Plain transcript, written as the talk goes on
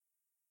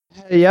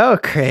Hey,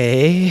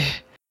 okay.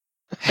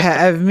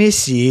 I've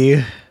missed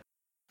you.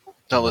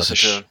 Don't listen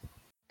to him.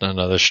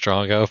 Another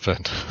strong open.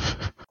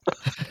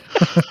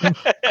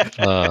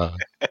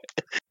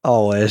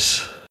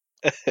 Always.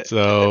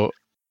 So,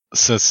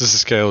 since this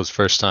is Caleb's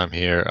first time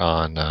here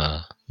on,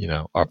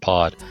 our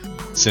pod,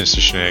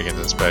 Sinister Shenanigans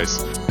in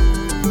Space,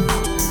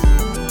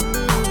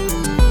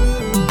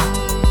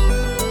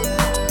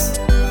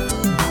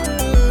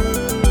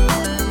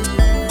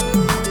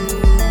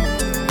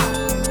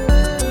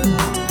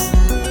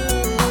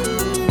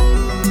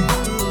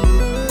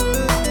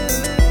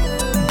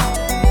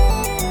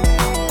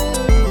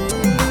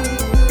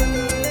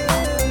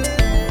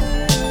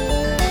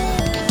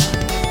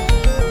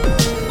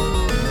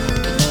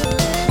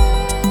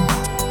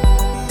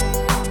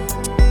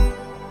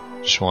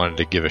 just wanted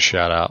to give a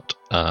shout out.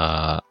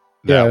 I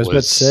was about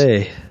to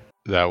say.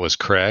 That was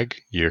Craig.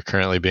 You're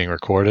currently being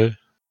recorded.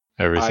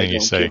 Everything you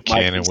say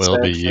can and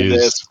will be consent for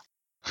used.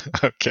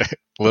 Okay,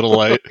 a little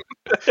late.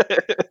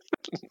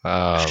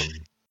 this.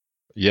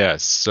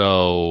 Yes,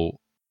 so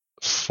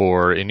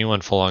for anyone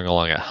following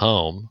along at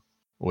home,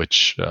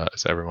 which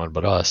is everyone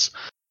but us,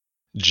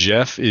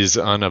 Jeff is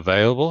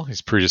unavailable.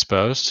 He's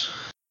predisposed.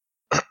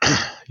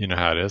 You know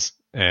how it is.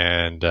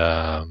 And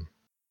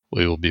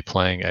we will be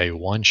playing a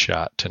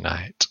one-shot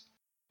tonight.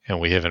 And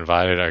we have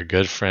invited our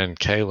good friend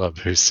Caleb,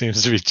 who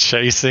seems to be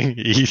chasing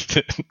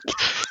Ethan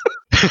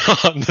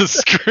on the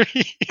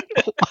screen.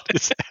 What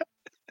is that?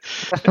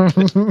 All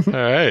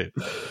right.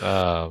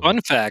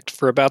 Fun fact,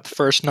 for about the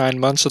first 9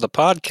 months of the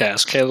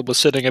podcast, Caleb was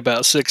sitting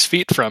about 6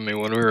 feet from me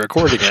when we were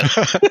recording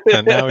it.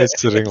 And now he's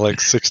sitting like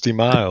 60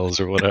 miles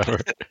or whatever.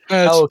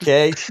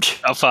 Okay.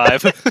 About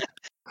 5.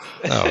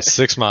 Oh,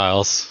 6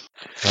 miles.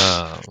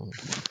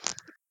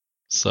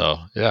 So,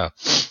 yeah.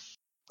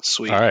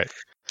 Sweet. All right.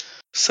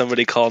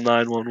 Somebody call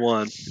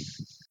 911.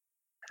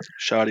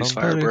 Shotty's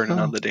fire Somebody burning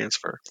call. on the dance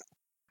floor.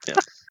 Yeah.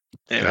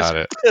 Anyways, Got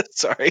it.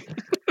 sorry.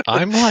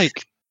 I'm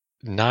like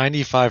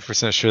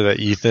 95% sure that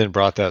Ethan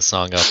brought that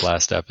song up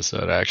last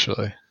episode,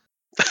 actually.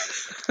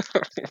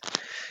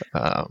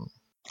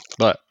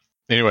 But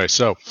anyway,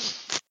 so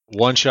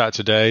one shot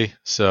today.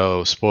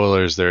 So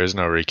spoilers, there is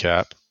no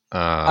recap.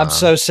 I'm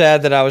so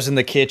sad that I was in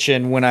the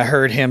kitchen when I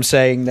heard him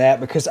saying that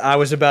because I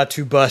was about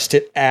to bust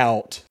it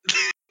out.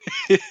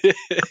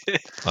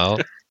 Well,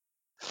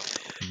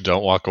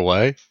 don't walk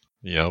away.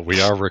 You know,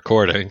 we are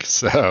recording,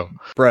 so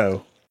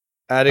Bro,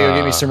 I had to go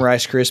get me some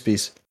Rice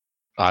Krispies.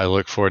 I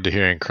look forward to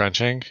hearing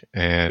crunching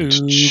and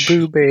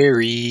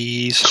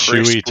Blueberries.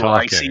 chewy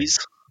talking. Riceys.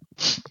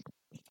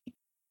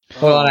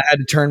 Well, and I had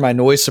to turn my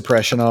noise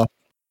suppression off.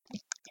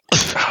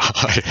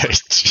 I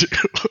hate you.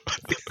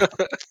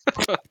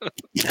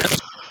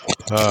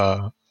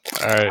 All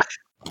right.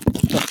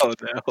 Oh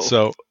no.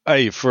 So,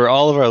 hey, for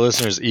all of our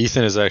listeners,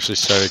 Ethan has actually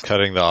started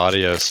cutting the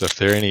audio. So, if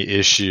there are any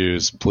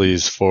issues,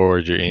 please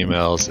forward your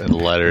emails and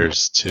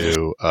letters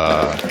to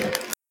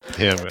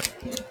him. Okay.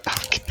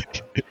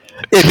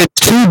 If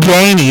it's too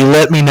grainy,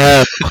 let me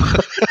know.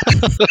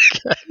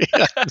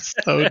 Okay, I'm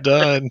so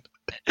done.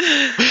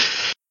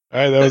 All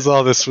right, that was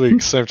all this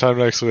week. Same time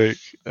next week.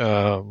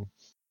 All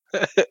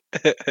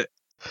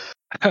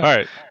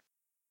right.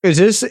 Is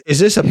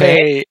this a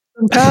band?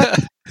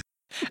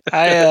 Hey,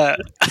 I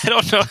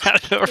don't know how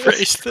to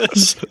erase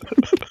this.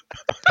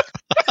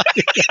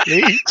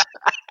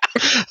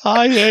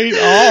 I hate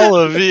all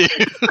of you.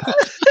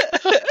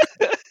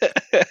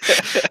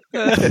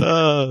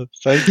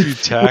 Thank you,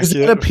 Tackett. Is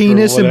that a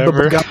penis and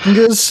whatever.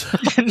 babagangas?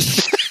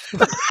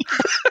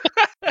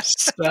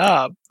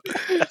 Stop.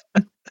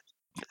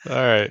 All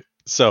right.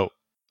 So,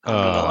 I'm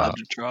not allowed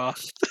to draw.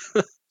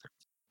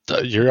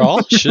 you're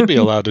all should be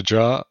allowed to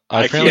draw.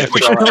 I Apparently,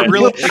 can't draw.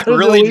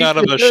 Really, none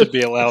of us should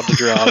be allowed to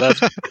draw. That's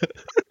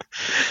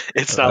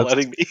It's not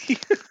That's- letting me.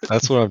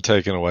 that's what I'm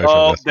taking away from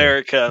Oh, this. there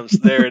it comes.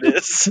 There it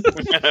is.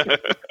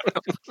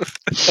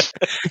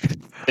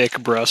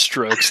 thick brush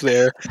strokes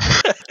there.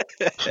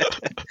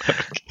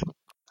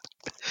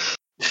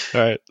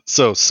 All right.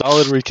 So,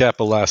 solid recap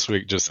of last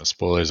week, just some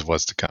spoilers of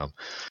what's to come.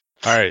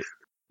 All right.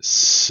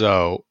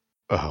 So,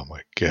 oh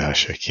my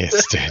gosh, I can't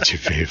stand you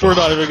people. We're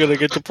not even going to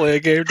get to play a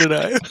game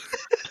tonight.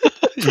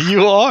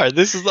 You are.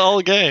 This is the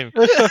whole game.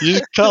 You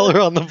just color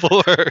on the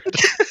board.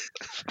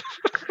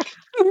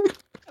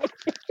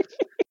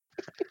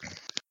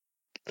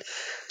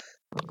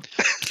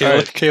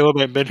 Caleb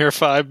ain't been here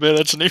 5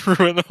 minutes and he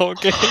ruined the whole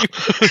game.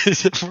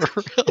 Is it for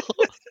real?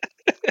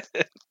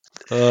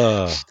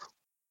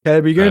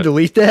 Caleb, are you going to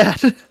delete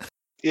that?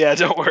 Yeah,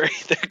 don't worry.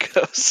 There it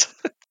goes.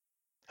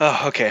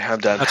 Oh, okay. I'm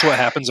done. That's what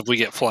happens if we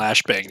get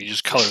flashbang. You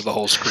just color the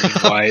whole screen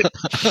white.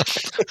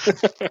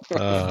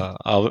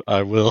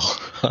 I will.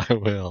 I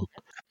will.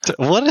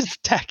 What is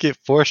Tackett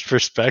forced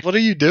perspective? What are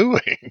you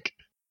doing?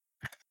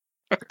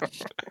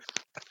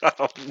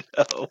 Oh,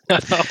 no.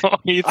 Oh,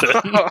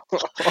 Ethan.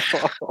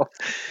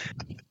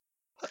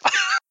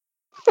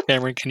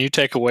 Cameron, can you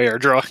take away our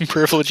drawing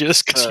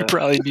privileges? Because you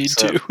probably need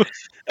so- to.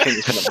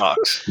 Pins in a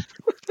box.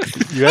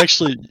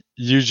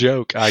 You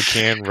joke I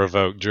can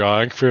revoke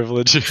drawing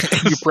privileges.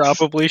 You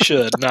probably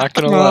should. Not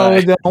gonna No,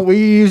 lie. don't. We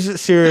use it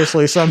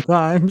seriously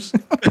sometimes.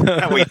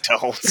 No, we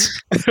don't.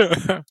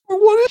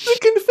 What is the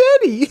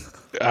confetti?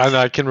 And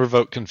I can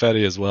revoke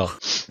confetti as well.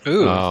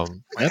 Ooh, How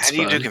that's do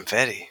you do fun.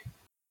 confetti?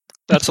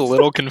 That's a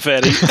little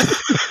confetti.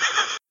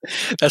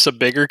 That's a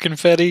bigger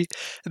confetti.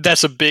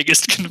 That's a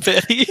biggest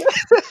confetti.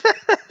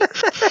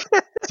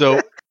 So,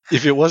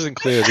 if it wasn't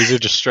clear, these are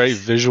just straight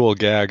visual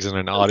gags in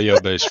an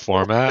audio-based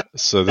format.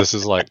 So this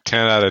is like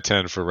 10 out of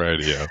 10 for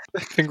radio.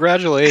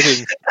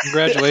 Congratulations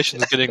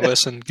getting to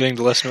listen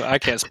to I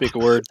can't speak a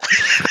word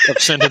of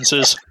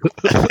sentences.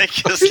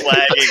 Just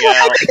lagging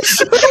out.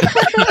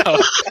 No.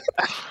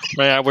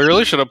 Man, we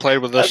really should have played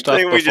with this I stuff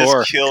think we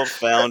before. just killed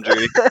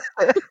Foundry.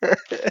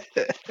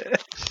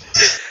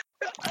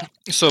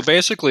 So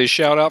basically,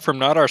 shout out from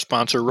not our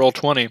sponsor,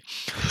 Roll20,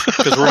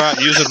 because we're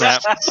not using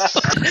that.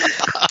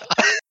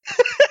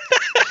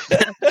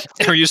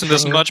 We're using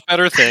this much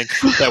better thing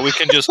that we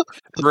can just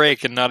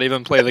break and not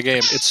even play the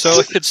game. It's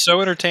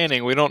so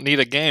entertaining. We don't need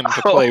a game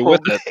to play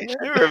with it.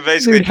 We were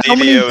basically Dude, how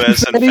many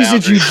DDoS and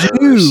confettis did Foundry you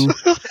servers.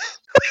 do?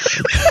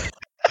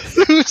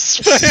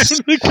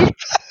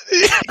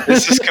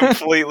 This is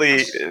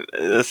completely.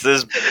 This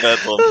is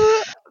bedlam.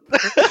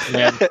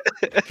 Man,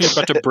 he's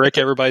about to break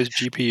everybody's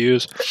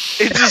GPUs.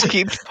 It just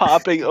keeps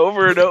popping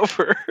over and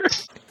over.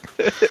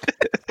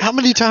 How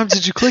many times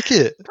did you click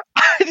it?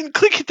 I didn't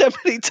click it that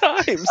many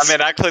times. I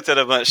mean, I clicked it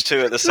a bunch too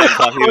at the same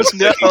time he was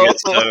clicking it.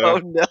 So.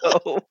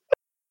 Oh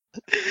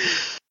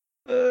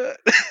no!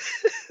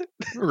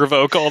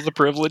 Revoke all the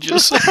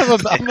privileges. I'm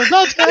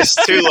about to It's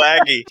too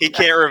laggy. He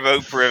can't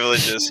revoke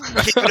privileges.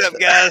 Keep it up,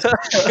 guys.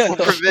 We'll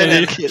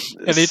prevent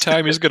it.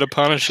 Anytime he's going to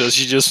punish us,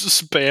 you just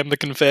spam the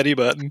confetti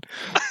button.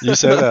 You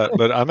say that,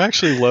 but I'm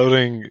actually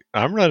loading.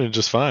 I'm running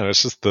just fine.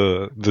 It's just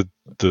the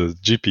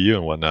GPU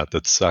and whatnot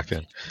that's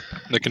sucking.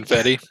 The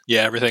confetti?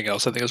 Yeah, everything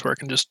else I think is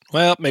working just...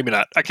 Well, maybe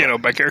not. I can't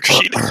open my character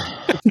sheet.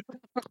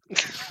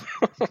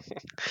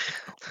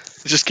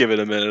 Just give it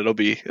a minute. It'll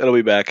be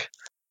back.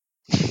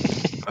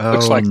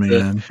 looks like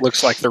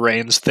the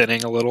rain's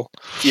thinning a little.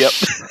 Yep.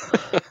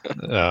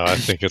 I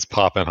think it's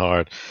popping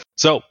hard.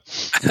 So,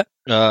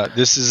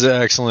 this is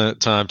an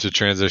excellent time to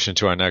transition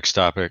to our next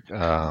topic.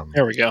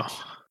 There we go.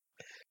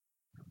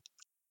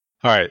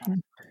 All right.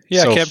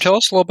 Yeah, So- Cam, tell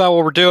us a little about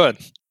what we're doing.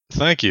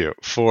 Thank you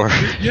for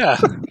Yeah.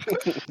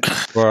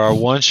 for our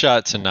one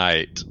shot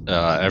tonight.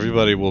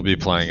 Everybody will be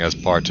playing as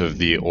part of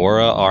the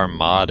Aura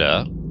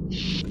Armada.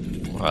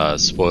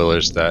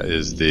 Spoilers: that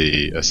is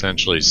the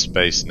essentially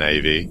Space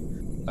Navy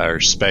or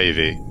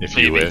Spavy, if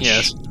you Maybe, wish,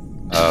 yes.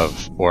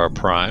 of Aura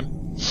Prime,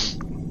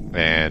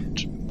 and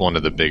one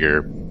of the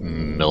bigger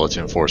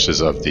militant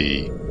forces of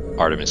the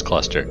Artemis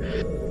Cluster,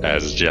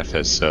 as Jeff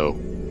has so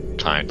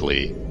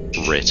kindly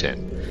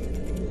written.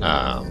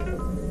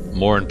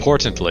 More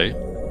importantly,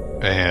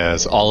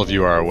 as all of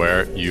you are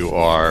aware, you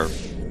are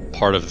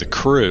part of the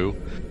crew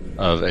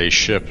of a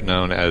ship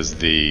known as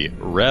the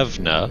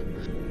Revna.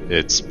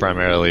 It's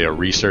primarily a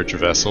research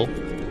vessel,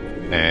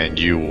 and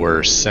you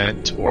were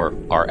sent or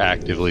are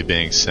actively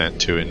being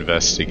sent to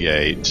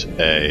investigate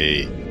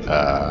a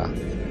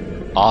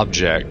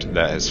object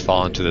that has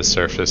fallen to the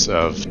surface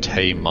of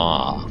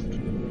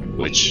Taymah,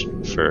 which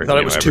for I thought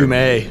it was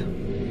Tumay.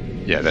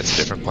 Yeah, that's a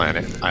different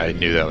planet. I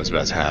knew that was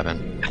about to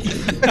happen.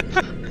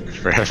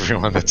 For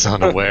everyone that's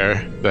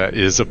unaware, that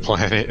is a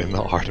planet in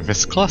the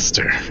Artemis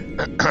Cluster.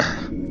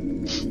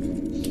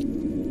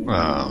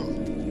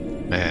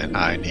 Man,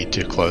 I need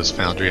to close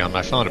Foundry on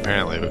my phone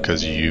apparently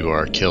because you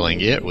are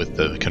killing it with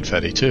the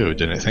confetti too.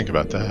 Didn't think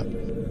about that.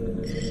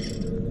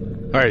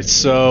 Alright,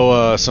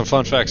 so some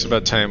fun facts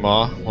about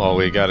Taymah while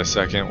we got a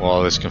second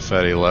while this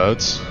confetti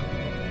loads.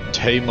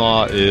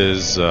 Taymah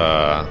is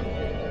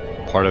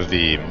part of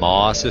the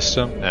MAU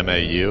system,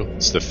 MAU.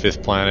 It's the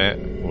 5th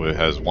planet. It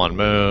has 1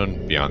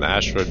 moon beyond the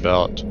asteroid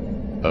belt,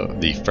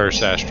 the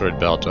first asteroid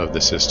belt of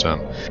the system,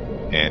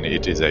 and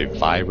it is a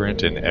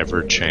vibrant and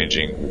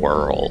ever-changing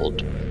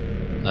world.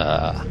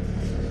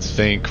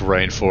 Think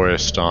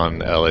rainforest on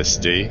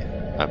LSD,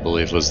 I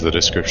believe was the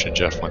description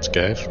Jeff once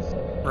gave.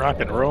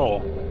 Rock and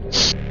roll.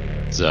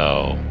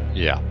 So,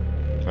 yeah,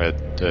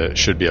 it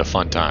should be a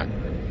fun time.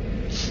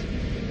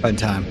 Fun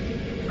time.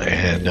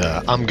 And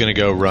I'm going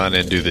to go run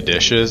and do the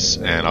dishes,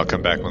 and I'll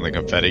come back when the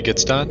confetti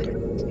gets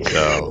done.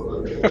 So...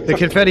 The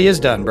confetti is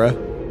done, bro.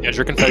 Is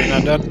your confetti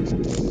not done?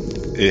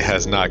 It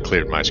has not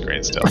cleared my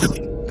screen still.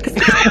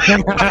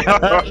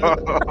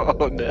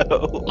 Oh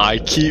no! I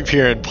keep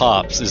hearing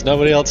pops. Is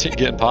nobody else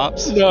getting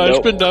pops? No, it's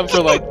Nope. been done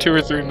for like 2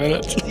 or 3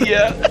 minutes.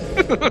 Yeah.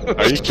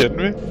 Are you kidding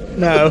me?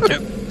 No.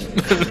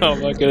 No, I'm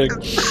not kidding.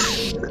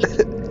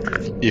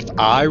 If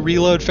I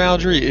reload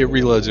Foundry, it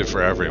reloads it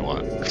for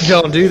everyone.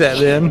 Don't do that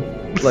then.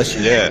 Unless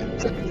you. Yeah.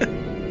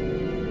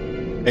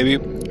 Maybe,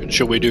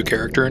 should we do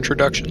character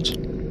introductions?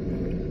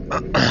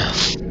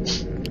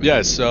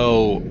 Yeah,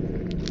 so...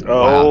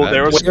 Oh, Wow,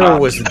 there was Where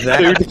pop. was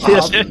that?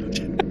 Pop?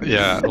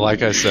 Yeah,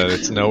 like I said,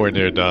 it's nowhere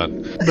near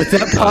done. But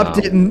that pop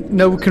didn't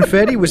know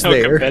confetti was No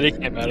there. confetti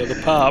came out of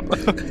the pop.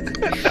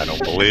 I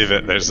don't believe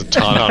it. There's a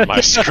ton on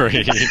my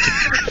screen.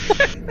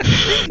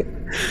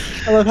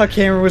 I love how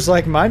Cameron was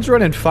like, mine's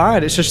running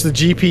fine. It's just the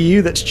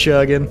GPU that's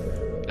chugging.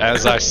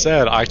 As I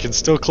said, I can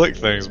still click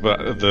things, but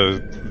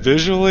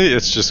visually,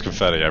 it's just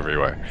confetti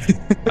everywhere.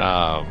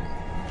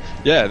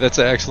 Yeah, that's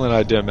an excellent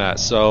idea, Matt.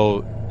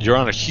 So you're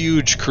on a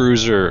huge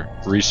cruiser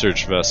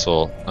research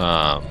vessel.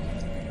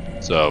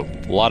 So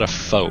a lot of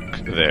folk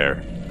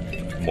there,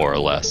 more or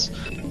less.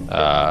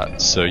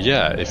 So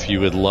yeah, if you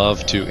would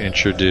love to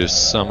introduce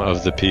some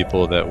of the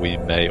people that we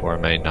may or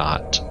may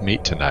not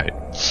meet tonight,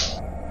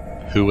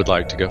 who would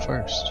like to go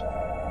first?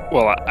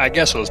 Well, I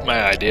guess it was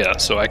my idea,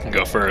 so I can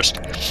go first.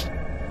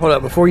 Hold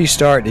up, before you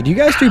start, did you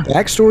guys do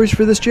backstories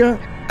for this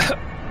junk?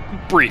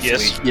 Briefly,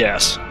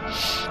 yes.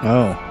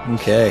 Oh,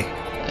 okay.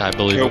 I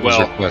believe Oh, it was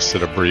well.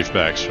 requested a brief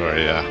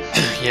backstory, yeah.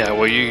 Yeah,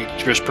 well, you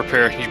just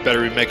prepare. You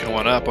better be making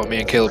one up while me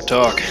and Caleb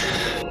talk.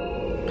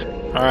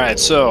 Alright,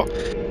 so,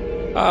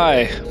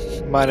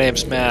 my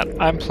name's Matt.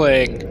 I'm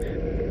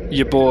playing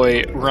your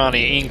boy,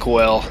 Ronnie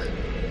Inkwell.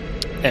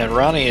 And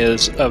Ronnie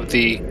is of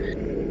the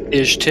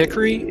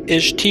Ishtikri?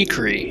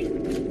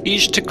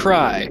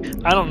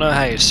 I don't know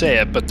how you say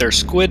it, but they're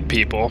squid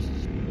people.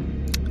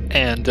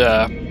 And,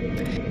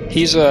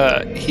 he's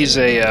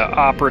a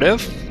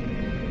operative.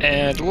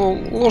 And a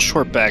little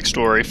short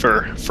backstory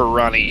for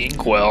Ronnie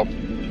Inkwell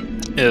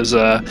is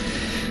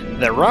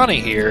that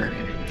Ronnie here,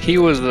 he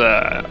was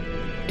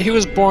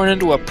born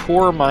into a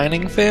poor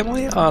mining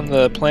family on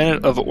the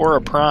planet of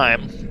Aura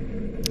Prime.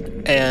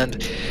 And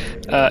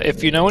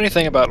if you know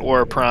anything about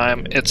Aura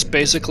Prime, it's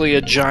basically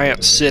a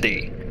giant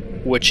city,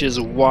 which is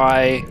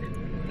why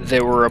they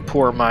were a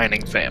poor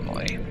mining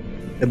family.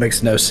 That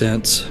makes no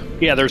sense.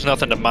 Yeah, there's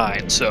nothing to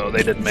mine, so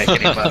they didn't make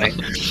any money.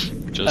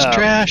 Just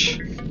trash.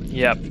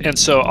 Yep, and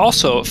so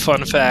also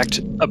fun fact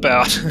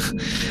about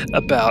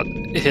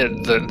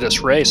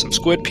this race of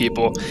squid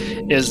people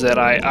is that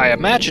I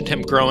imagined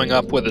him growing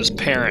up with his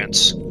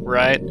parents,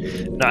 right,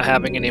 not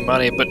having any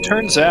money, but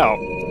turns out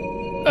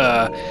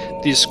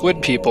these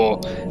squid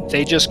people,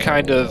 they just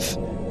kind of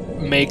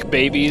make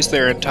babies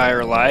their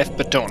entire life,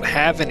 but don't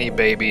have any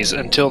babies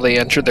until they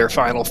enter their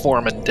final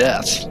form in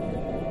death.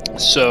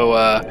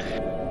 So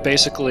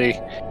basically,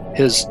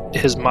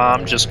 his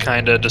mom just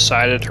kind of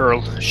decided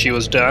she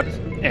was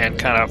done and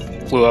kind of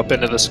flew up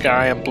into the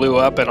sky and blew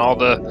up, and all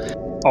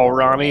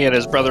Ronnie and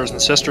his brothers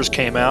and sisters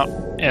came out,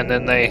 and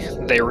then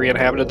they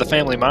re-inhabited the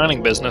family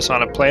mining business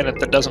on a planet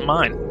that doesn't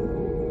mine.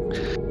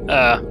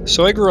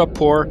 So I grew up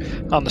poor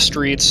on the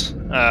streets.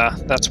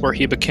 That's where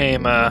he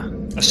became a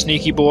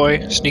sneaky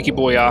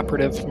boy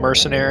operative,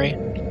 mercenary,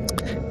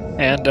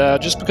 and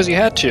just because he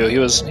had to, he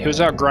was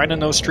out grinding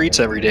those streets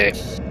every day.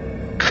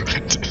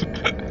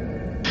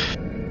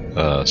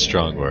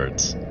 Strong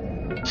words.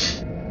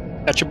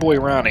 That's your boy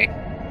Ronnie.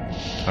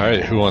 All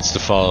right, who wants to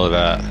follow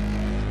that?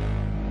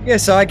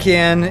 Yes, I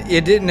can.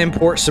 It didn't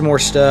import some more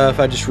stuff.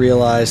 I just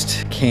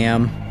realized.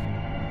 Cam.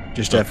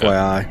 Just Okay.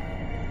 FYI.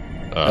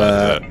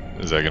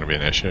 Is that going to be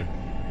an issue?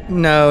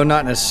 No,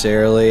 not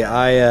necessarily.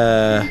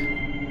 I'm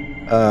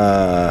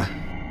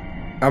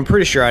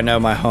pretty sure I know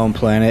my home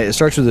planet. It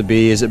starts with a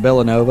B. Is it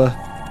Bellanova?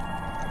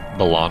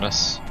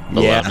 Balanus?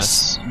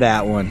 Yes,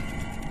 that one.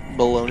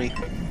 Baloney.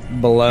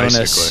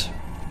 Balonus.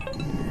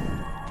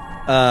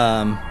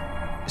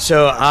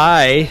 So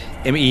I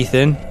am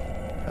Ethan.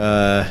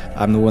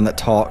 I'm the one that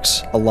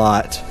talks a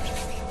lot.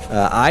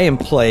 I am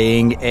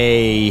playing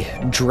a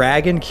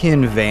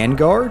Dragonkin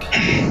Vanguard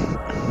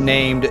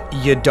named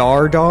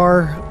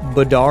Yardar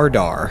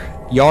Badardar.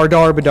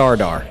 Yardar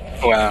Badardar.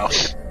 Wow.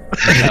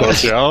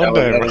 What's your own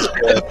name?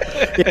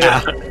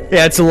 Yeah,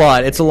 it's a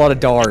lot. It's a lot of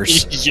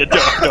dars.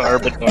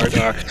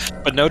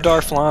 But no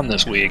Darflon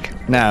this week.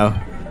 No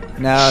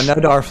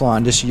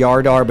Darflon, just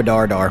Yardar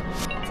Badardar.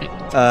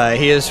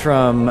 He is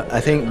from, I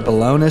think,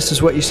 Balonus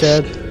is what you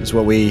said, is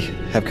what we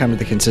have come to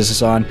the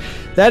consensus on.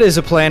 That is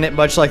a planet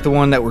much like the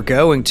one that we're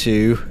going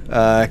to,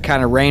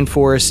 kind of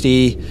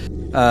rainforesty,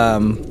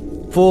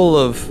 full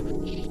of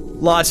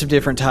lots of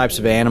different types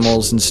of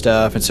animals and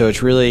stuff, and so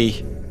it's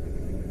really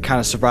kind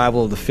of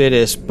survival of the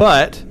fittest,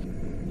 but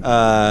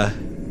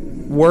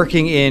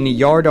working in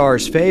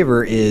Yardar's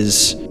favor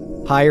is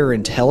higher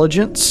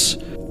intelligence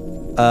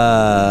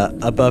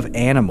above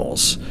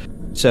animals.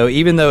 So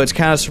even though it's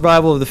kind of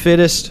survival of the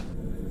fittest,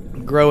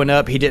 growing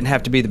up, he didn't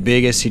have to be the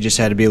biggest. He just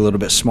had to be a little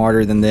bit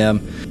smarter than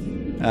them.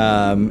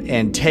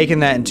 And taking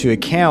that into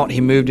account,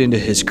 he moved into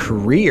his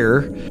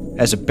career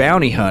as a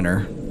bounty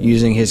hunter,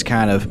 using his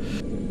kind of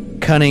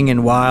cunning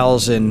and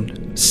wiles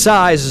and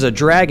size as a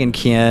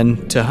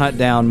dragonkin to hunt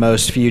down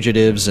most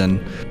fugitives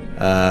and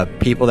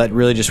people that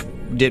really just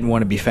didn't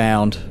want to be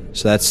found.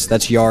 So that's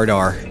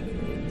Yardar,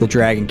 the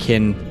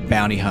dragonkin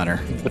bounty hunter.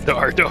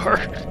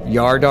 Badardar.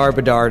 Yardar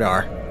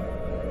Badardar.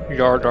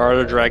 Yardar,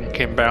 the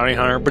Dragonkin Bounty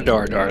Hunter,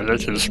 Badardar.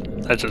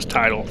 That's his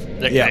title,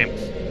 nickname.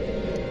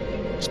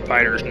 Yeah.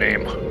 Spider's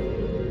name. All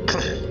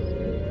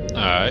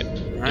right.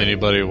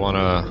 Anybody want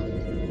to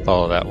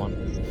follow that one?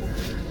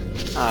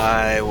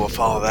 I will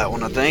follow that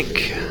one, I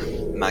think.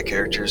 My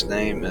character's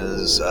name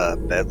is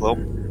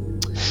Bedlam.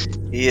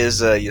 He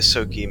is a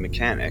Yosoki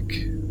mechanic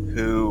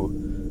who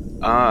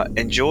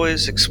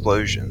enjoys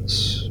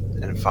explosions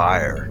and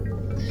fire.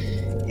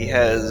 He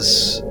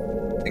has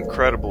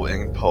incredible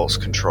impulse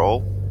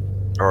control,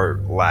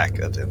 or lack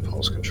of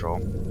impulse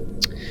control,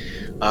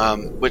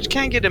 which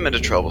can get him into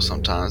trouble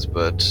sometimes,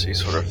 but he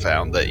sort of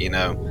found that,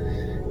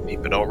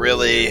 people don't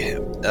really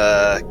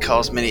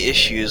cause many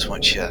issues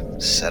once you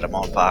set them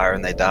on fire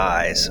and they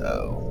die,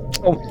 so...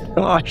 Oh my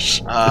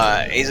gosh.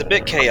 He's a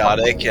bit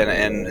chaotic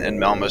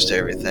and almost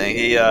everything.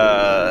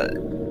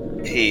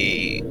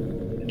 He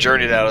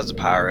journeyed out as a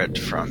pirate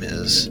from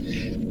his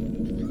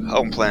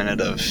home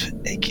planet of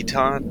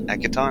Akiton.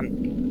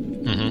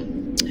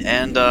 Mm-hmm.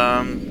 And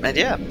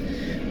yeah,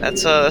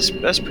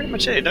 that's pretty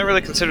much it. You don't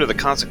really consider the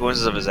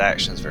consequences of his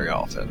actions very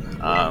often.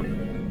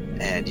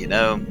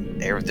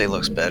 And everything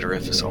looks better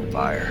if it's on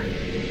fire.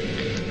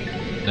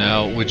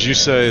 Now, would you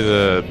say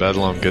the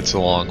Bedlam gets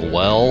along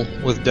well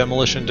with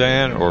Demolition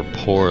Dan or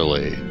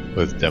poorly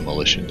with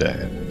Demolition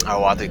Dan?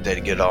 Oh, I think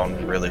they'd get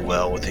on really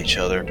well with each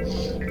other.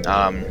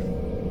 Bedlam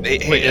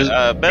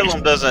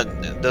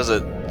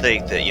doesn't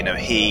think that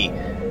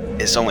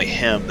it's only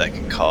him that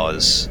can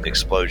cause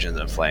explosions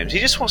and flames. He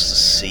just wants to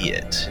see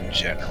it in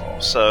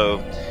general.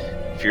 So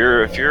if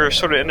you're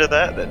sort of into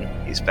that, then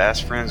he's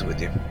fast friends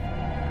with you.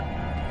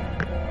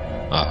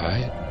 All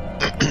right.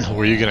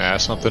 Were you gonna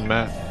ask something,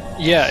 Matt?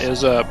 Yeah,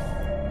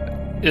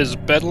 is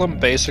Bedlam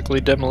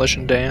basically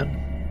Demolition Dan?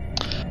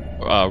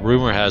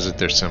 Rumor has it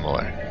they're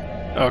similar.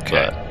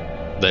 Okay.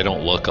 But they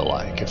don't look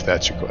alike, if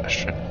that's your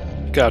question.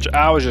 Gotcha.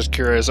 I was just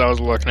curious. I was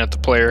looking at the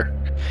player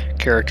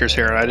characters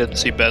here, and I didn't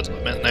see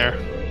Bedlam in there.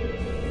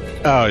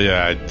 Oh,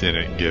 yeah, I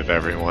didn't give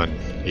everyone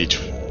each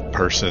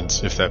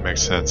person's, if that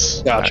makes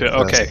sense. Gotcha.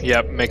 Okay.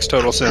 Yep. Makes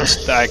total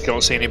sense. I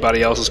don't see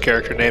anybody else's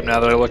character name now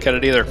that I look at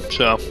it either.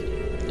 So.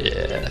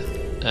 Yeah.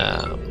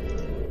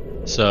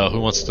 So, who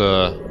wants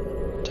to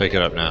take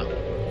it up now?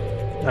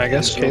 I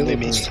guess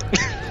Caleb Caleb is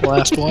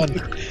last one.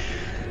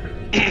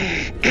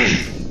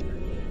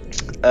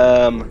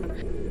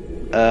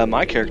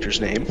 My character's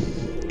name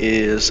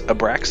is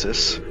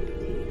Abraxas.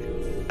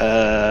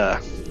 I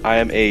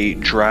am a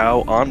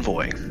Drow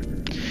envoy.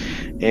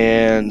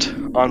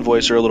 And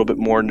envoys are a little bit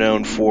more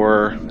known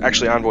for...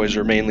 Actually, envoys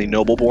are mainly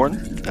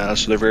noble-born.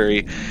 So they're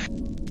very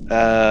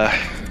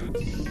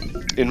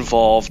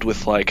involved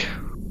with,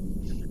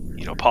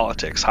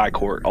 politics, high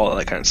court, all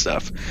that kind of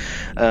stuff.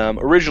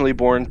 Originally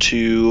born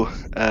to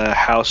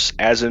House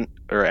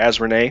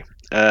Azrene.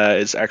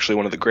 It's actually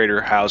one of the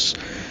greater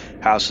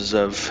houses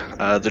of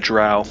the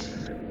Drow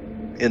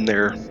in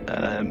their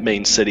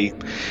main city.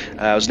 It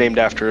was named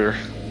after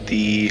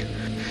the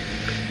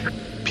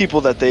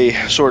people that they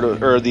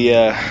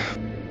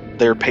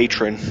their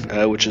patron,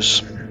 which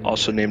is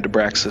also named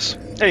Abraxas.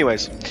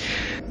 Anyways,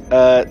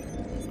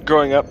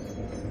 growing up,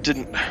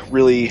 didn't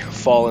really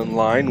fall in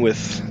line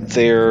with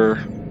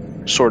their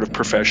sort of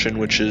profession,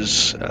 which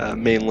is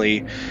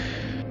mainly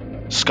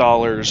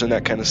scholars and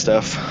that kind of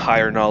stuff,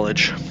 higher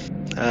knowledge.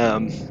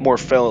 More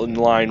fell in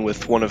line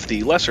with one of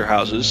the lesser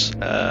houses,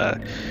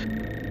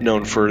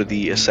 known for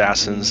the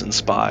assassins and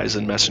spies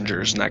and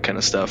messengers and that kind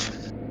of stuff.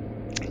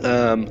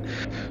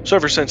 So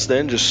ever since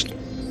then, just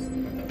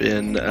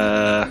been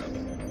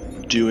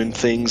doing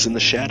things in the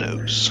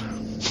shadows.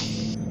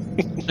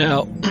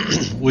 Now,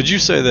 would you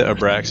say that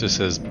Abraxas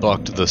has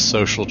bucked the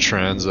social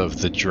trends of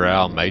the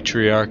Drow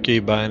matriarchy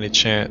by any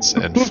chance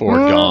and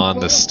foregone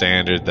the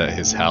standard that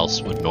his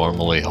house would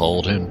normally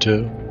hold him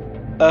to?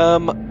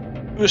 To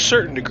a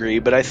certain degree,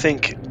 but I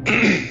think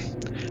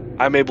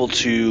I'm able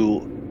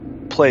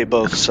to play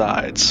both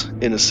sides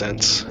in a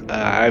sense.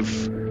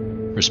 I've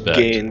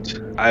gained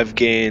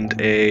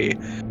a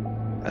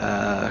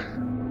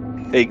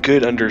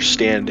good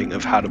understanding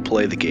of how to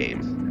play the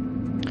game.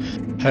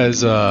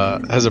 Has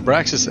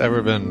Abraxas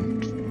ever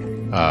been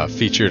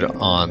featured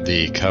on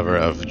the cover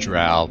of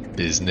Drow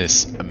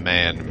Business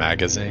Man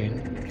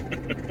magazine?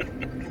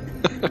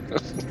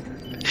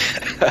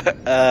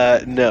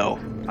 No,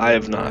 I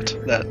have not.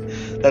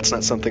 That's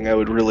not something I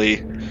would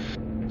really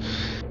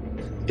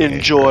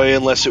enjoy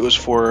unless it was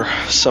for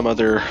some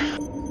other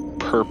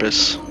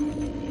purpose.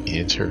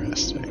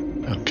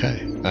 Interesting.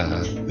 Okay.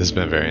 This has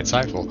been very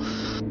insightful.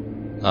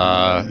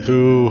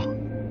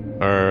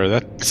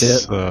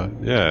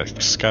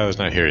 Skylar's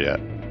not here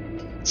yet.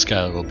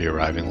 Skylar will be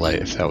arriving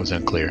late if that was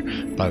unclear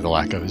by the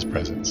lack of his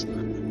presence.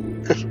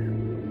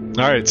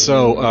 Alright,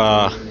 so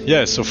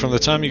from the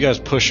time you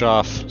guys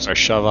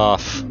shove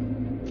off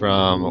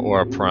from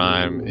Aura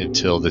Prime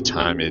until the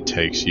time it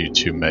takes you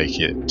to make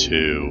it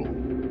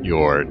to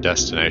your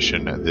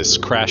destination, this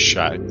crash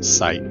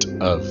site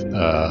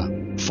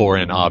of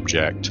foreign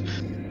object,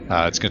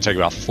 it's going to take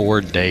about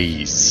 4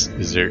 days.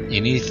 Is there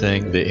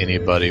anything that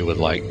anybody would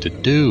like to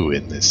do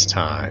in this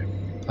time?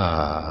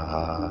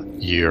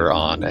 You're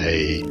on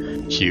a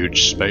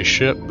huge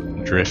spaceship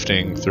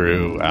drifting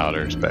through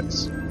outer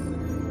space.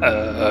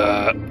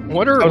 I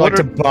would like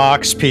to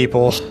box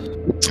people.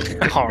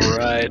 All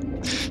right.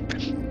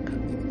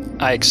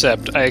 I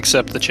accept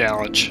the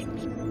challenge.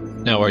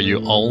 Now, are you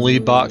only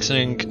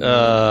boxing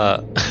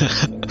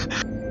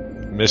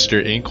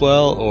Mr.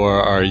 Inkwell,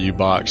 or are you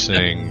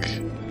boxing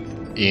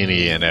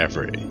any and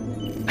every?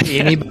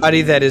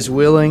 Anybody that is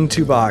willing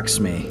to box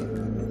me.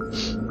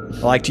 I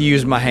like to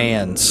use my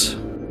hands.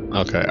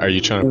 Okay, are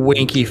you trying to...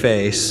 Winky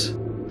face.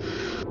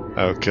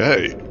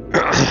 Okay.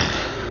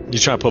 You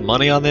trying to put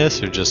money on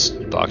this, or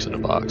just boxing a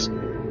box?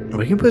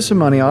 We can put some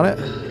money on it.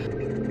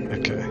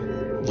 Okay.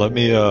 Let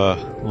me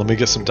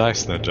get some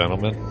dice then,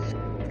 gentlemen.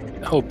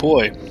 Oh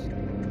boy.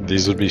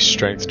 These would be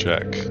strength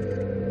check.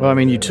 Well, I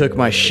mean, you took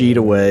my sheet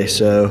away,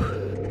 so...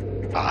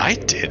 I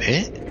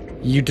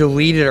didn't. You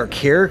deleted our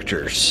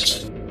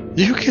characters.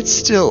 You can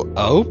still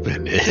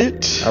open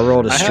it. I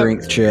rolled a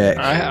strength check.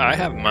 I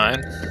have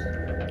mine.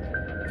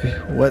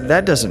 What?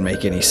 That doesn't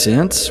make any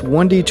sense.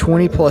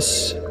 1d20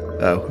 plus...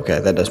 Oh, okay,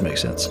 that does make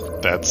sense.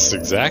 That's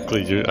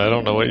exactly you. I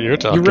don't know what you're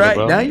talking You're right.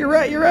 about. No, you're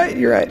right.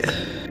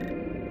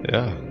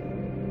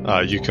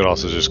 Yeah. You could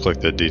also just click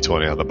the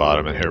D20 on the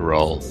bottom and hit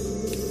roll,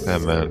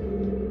 and then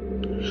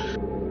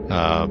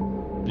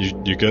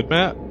you good,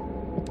 Matt?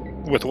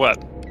 With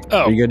what?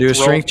 Oh, Are you gonna do a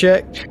strength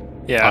check?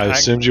 Yeah. I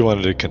assumed you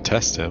wanted to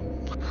contest him.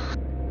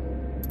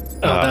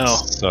 No.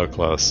 So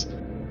close.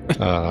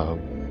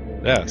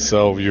 Yeah,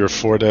 so your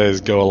 4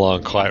 days go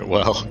along quite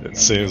well. It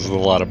seems with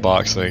a lot of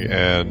boxing,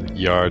 and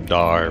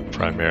Yardar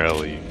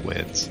primarily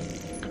wins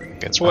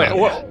against Wait, Ronnie.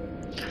 what?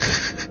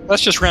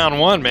 That's just round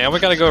one, man. We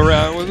gotta go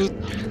around.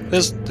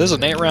 This is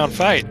an 8-round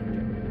fight.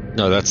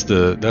 No, that's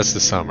the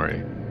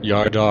summary.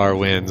 Yardar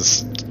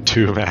wins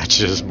 2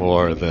 matches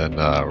more than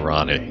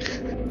Ronnie.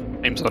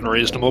 Seems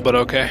unreasonable, but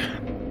okay.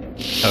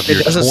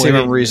 It doesn't seem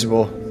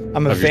unreasonable.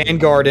 I'm a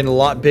vanguard and a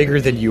lot bigger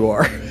than you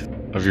are.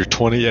 Of your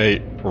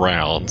 28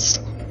 rounds,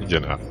 you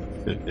know,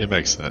 it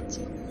makes sense.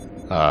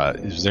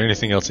 Is there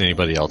anything else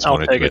anybody else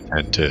wanted to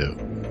attend to?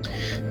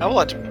 I would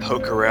like to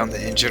poke around the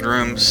engine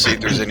room, see if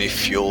there's any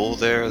fuel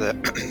there that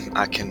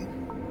I can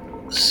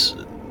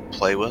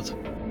play with.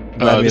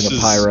 This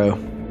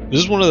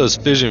is one of those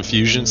fission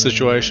fusion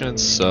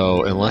situations,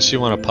 so unless you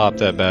want to pop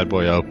that bad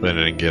boy open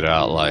and get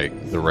out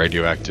like the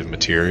radioactive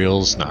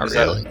materials, not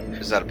really.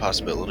 Is that a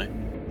possibility?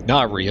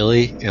 Not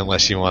really,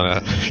 unless you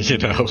want to, you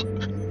know.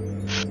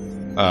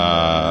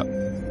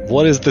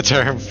 What is the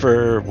term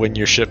for when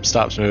your ship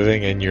stops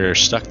moving and you're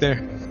stuck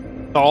there?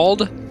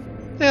 Stalled?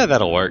 Yeah,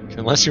 that'll work.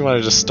 Unless you want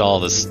to just stall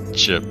this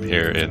ship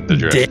here in the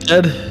drift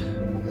Dead?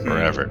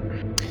 forever.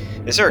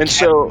 Is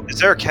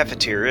there a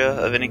cafeteria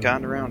of any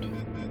kind around?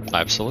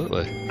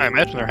 Absolutely. I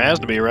imagine there has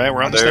to be, right?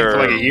 We're on this thing for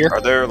like a year.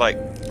 Are there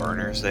like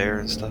burners there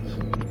and stuff?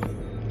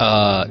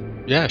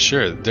 Yeah,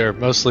 sure. They're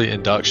mostly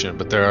induction,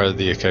 but there are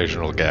the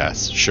occasional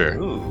gas. Sure.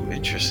 Ooh,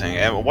 interesting.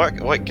 And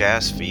what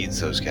gas feeds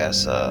those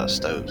gas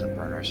stoves and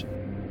burners?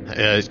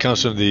 It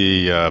comes from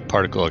the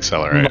particle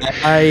accelerator.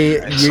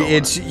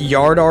 It's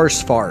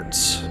Yardar's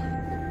farts.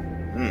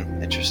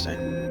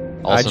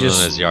 Interesting. Also known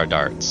as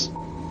Yardarts.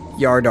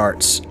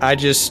 Yardarts. I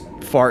just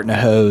fart in a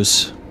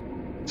hose.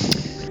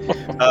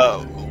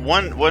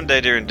 One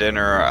day during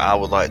dinner, I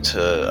would like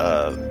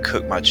to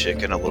cook my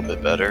chicken a little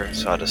bit better,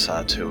 so I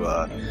decide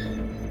to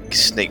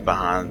sneak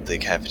behind the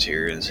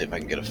cafeteria and see if I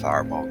can get a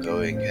fireball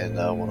going in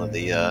one of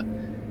the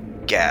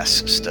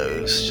gas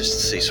stoves, just to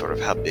see sort of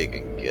how big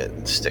it can get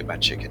and stick my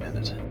chicken in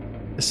it.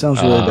 It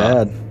sounds really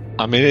bad.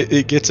 I mean,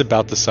 it gets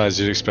about the size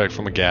you'd expect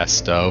from a gas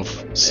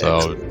stove, so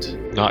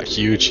Excellent. Not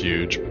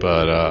huge,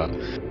 but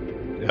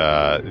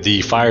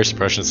the fire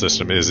suppression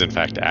system is in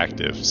fact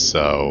active,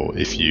 so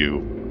if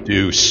you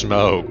do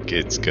smoke,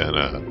 it's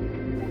gonna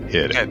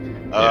hit it.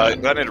 Do I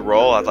need to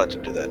roll? I'd like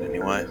to do that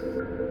anyway.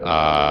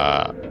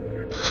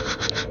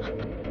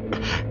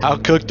 How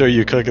cooked are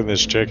you cooking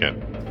this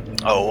chicken?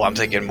 Oh, I'm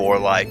thinking more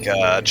like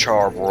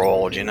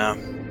charbroiled, you know?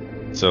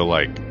 So,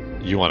 like,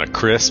 you want a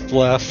crisp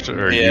left,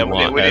 or you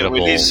want edible?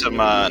 We need some,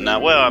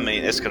 well, I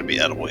mean, it's going to be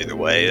edible either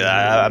way.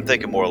 I'm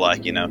thinking more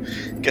like, you know,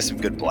 get some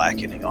good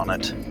blackening on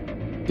it.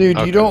 Dude,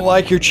 you don't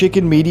like your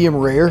chicken medium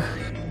rare?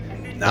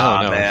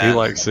 Nah, no, man.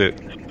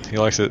 he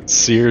likes it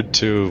seared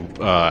to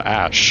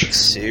ash.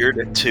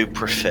 Seared to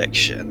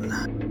perfection.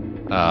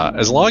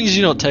 As long as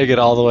you don't take it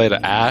all the way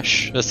to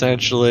ash,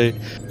 essentially,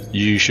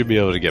 you should be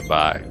able to get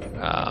by.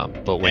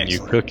 But when you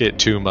cook it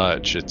too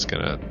much, it's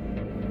gonna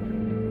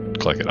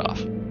click it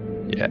off.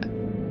 Yeah.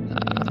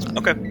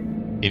 Okay.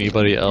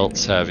 Anybody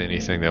else have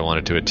anything they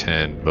wanted to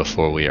attend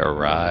before we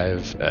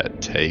arrive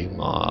at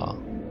Tamar?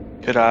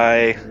 Could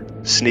I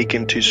sneak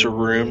into some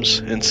rooms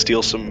and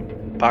steal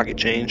some pocket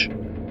change?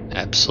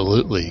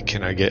 Absolutely.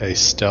 Can I get a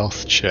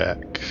stealth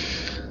check?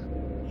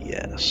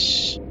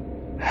 Yes.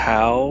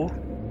 How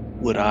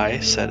would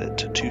I set it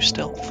to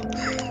stealth?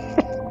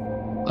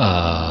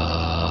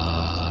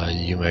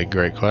 You make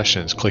great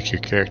questions. Click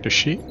your character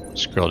sheet,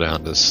 scroll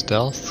down to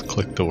stealth,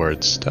 click the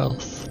word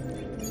stealth,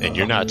 and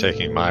you're not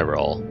taking my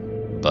roll,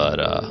 but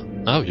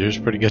yours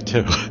is pretty good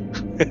too.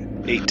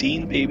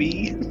 18,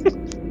 baby.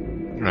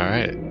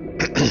 Alright.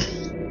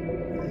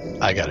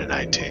 I got a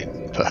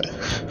 19, but...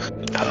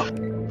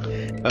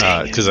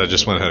 because I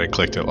just went ahead and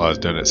clicked it while I was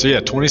doing it. So yeah,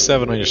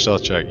 27 on your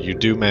stealth check. You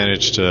do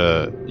manage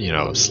to,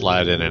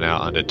 slide in and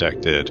out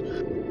undetected,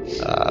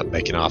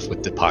 making off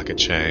with the pocket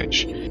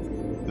change.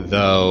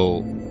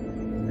 Though,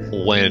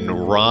 when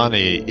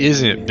Ronnie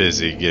isn't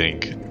busy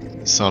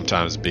getting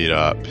sometimes beat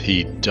up,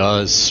 he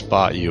does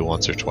spot you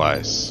once or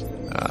twice.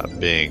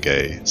 Being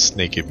a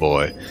sneaky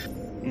boy,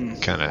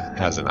 kind of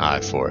has an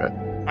eye for it.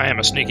 I am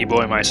a sneaky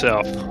boy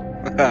myself.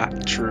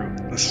 True.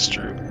 This is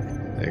true.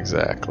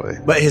 Exactly.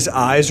 But his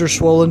eyes are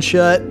swollen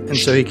shut, and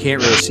so he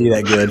can't really see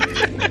that good.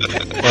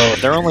 Well,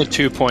 they're only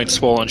 2 points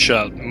swollen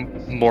shut,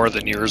 more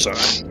than yours are.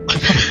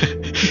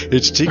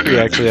 Ichtikri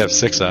actually have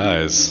 6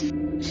 eyes.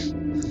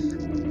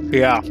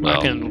 Yeah, Well.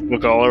 I can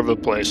look all over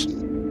the place.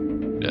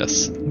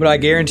 Yes. But I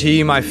guarantee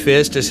you my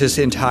fist is his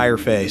entire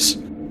face.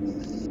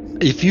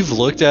 If you've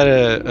looked at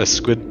a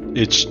squid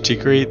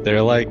Ichtikri,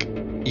 they're like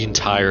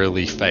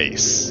entirely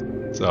face.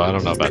 So I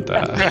don't know about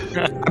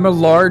that. I'm a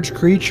large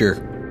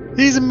creature.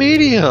 He's a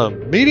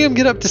medium. Medium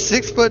get up to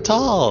 6 foot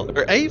tall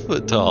or 8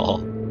 foot tall.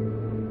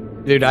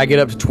 Dude, I get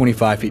up to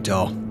 25 feet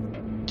tall.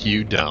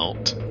 You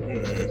don't.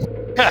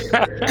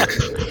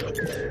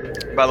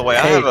 By the way,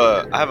 I have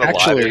a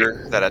actually-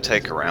 lighter that I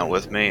take around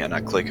with me, and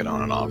I click it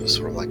on and off. It's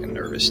sort of like a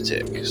nervous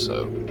tick,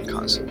 so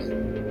constantly.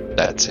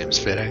 That seems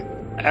fitting.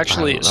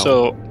 Actually, I don't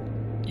so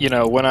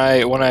when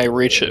I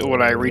reach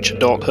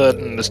adulthood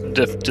and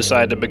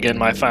decide to begin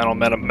my final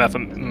that's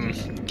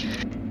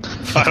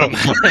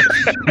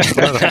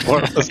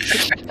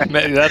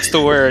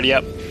the word.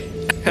 Yep.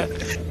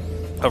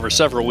 Over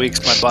several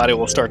weeks, my body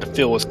will start to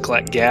fill with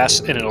gas,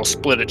 and it'll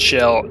split its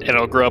shell, and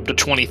it'll grow up to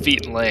 20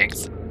 feet in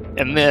length.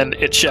 And then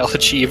it shall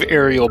achieve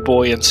aerial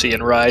buoyancy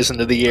and rise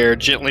into the air,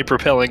 gently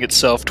propelling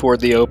itself toward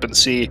the open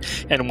sea.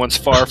 And once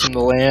far from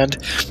the land,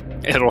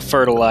 it'll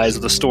fertilize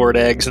the stored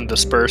eggs and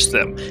disperse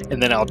them.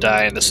 And then I'll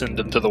die and descend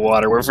into the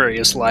water, where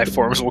various life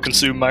forms will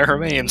consume my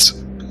remains.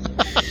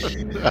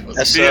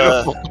 That's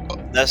beautiful.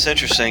 That's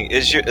interesting.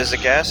 Is the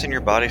gas in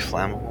your body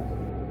flammable?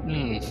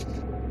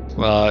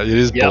 Well, it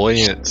is Yep.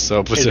 buoyant,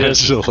 so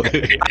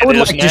potentially. I would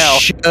It is like now.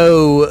 to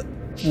show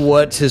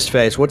what's his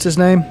face. What's his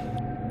name?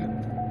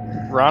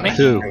 Ronnie?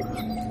 Who?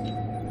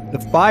 The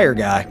fire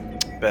guy.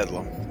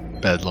 Bedlam.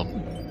 Bedlam.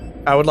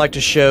 I would like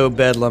to show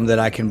Bedlam that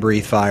I can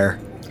breathe fire.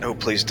 Oh,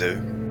 please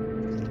do.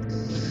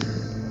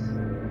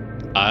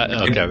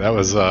 Okay, that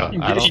was. I don't,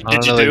 Did I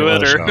don't you really do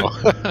it,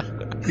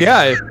 know.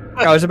 Yeah,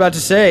 I was about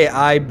to say,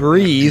 I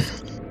breathe,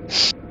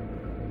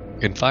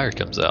 And fire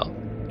comes out.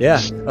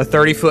 a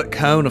 30-foot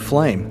cone of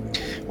flame.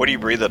 What do you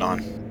breathe it on?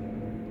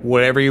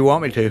 Whatever you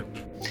want me to.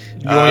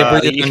 You want me to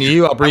breathe it on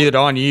you? I'll breathe it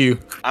on you.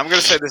 I'm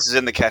gonna say this is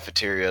in the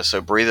cafeteria, so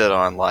breathe it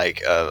on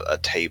like a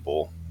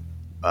table,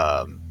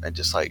 and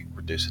just like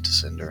reduce it to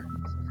cinder.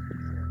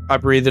 I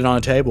breathe it on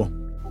a table.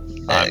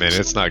 I mean,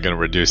 it's not going to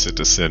reduce it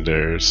to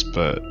cinders,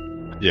 but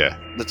yeah.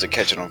 Does it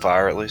catch it on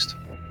fire at least?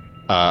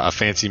 A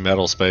fancy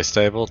metal space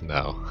table?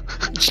 No.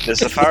 Does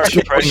the fire It's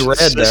glowing suppression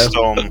red, though.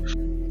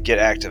 system get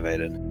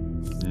activated?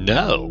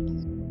 No.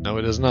 No,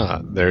 it is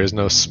not. There is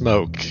no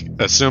smoke.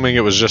 Assuming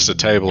it was just a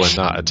table and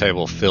not a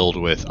table filled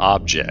with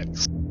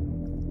objects.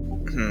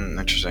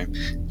 Interesting.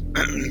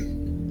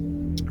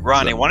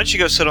 Ronnie, why don't you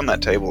go sit on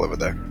that table over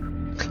there?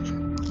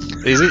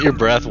 Isn't your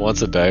breath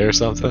once a day or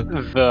something?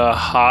 The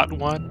hot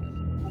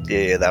one?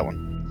 Yeah, that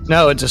one.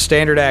 No, it's a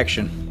standard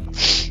action.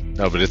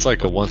 No, but it's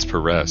like a once per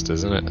rest,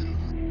 isn't it?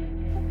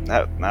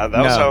 That was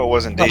No. how it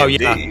was in D&D. Oh,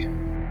 yeah.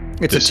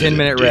 It's This a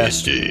 10-minute is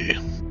rest. D&D.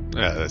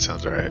 Yeah, that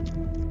sounds right.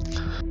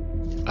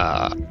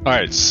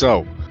 Alright,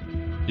 so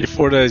your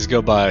 4 days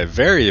go by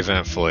very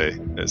eventfully,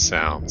 it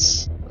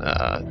sounds.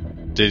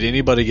 Did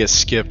anybody get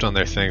skipped on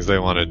their things they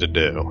wanted to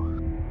do?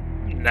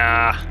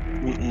 Nah.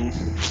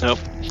 Nope.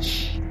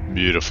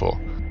 Beautiful.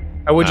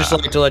 I would just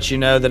like to let you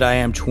know that I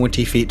am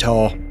 20 feet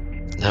tall.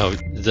 No,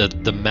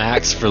 the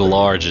max for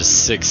large is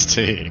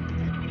 16.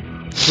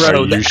 Bro,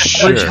 Are you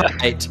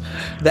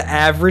the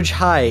average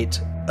height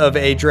of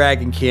a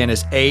dragonkin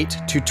is 8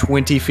 to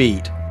 20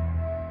 feet.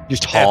 You're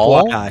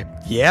tall FYI.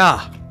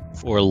 Yeah.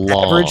 or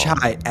long?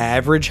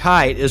 Average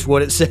height is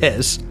what it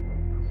says.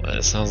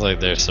 It sounds like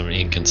there's some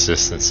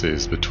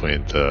inconsistencies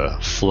between the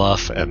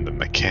fluff and the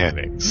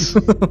mechanics.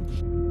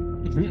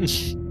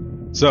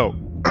 So,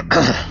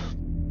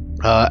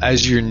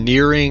 as you're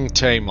nearing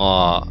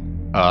Tamar,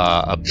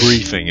 a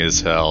briefing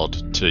is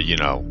held to,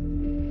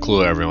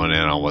 clue everyone in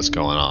on what's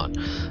going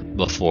on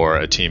before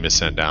a team is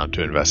sent down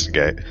to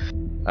investigate.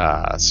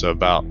 So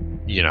about,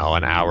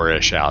 an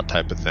hour-ish out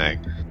type of thing.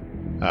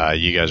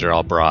 You guys are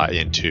all brought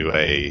into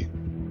a...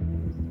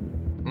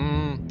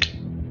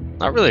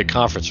 not really a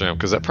conference room,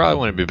 because that probably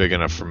wouldn't be big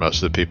enough for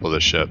most of the people of the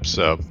ship,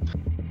 so...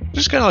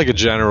 Just kind of like a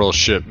general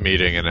ship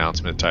meeting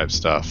announcement type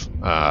stuff.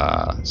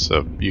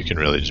 So you can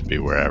really just be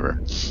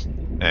wherever.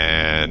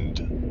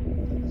 And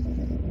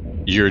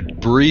you're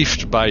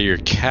briefed by your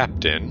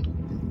captain,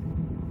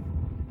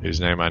 whose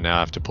name I now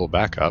have to pull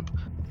back up.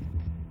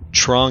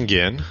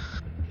 Trongin,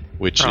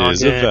 which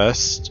is a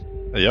Vest.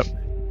 Yep.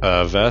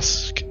 A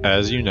Vesk,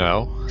 as you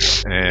know.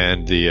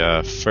 And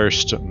the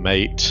first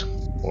mate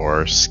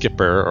or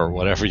skipper, or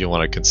whatever you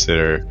want to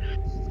consider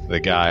the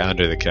guy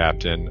under the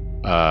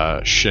captain,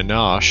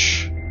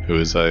 Shinosh, who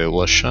is a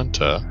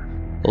Lashunta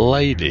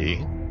lady,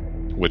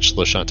 which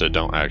Lashunta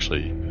don't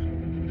actually.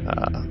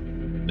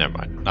 Never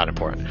mind, not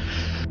important.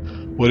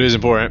 What is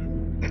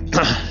important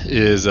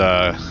is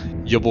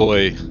your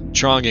boy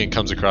Trongan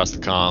comes across the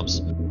comms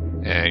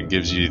and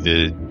gives you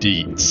the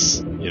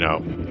deets,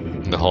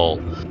 the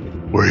whole,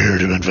 we're here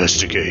to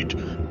investigate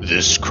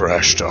this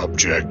crashed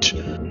object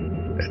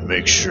and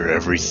make sure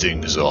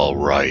everything's all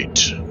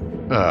right.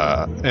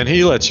 And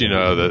he lets you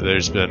know that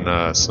there's been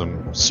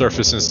some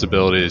surface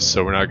instabilities,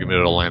 so we're not going to be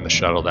able to land the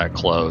shuttle that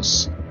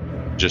close.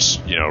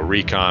 Just,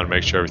 recon,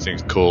 make sure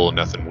everything's cool,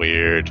 nothing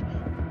weird.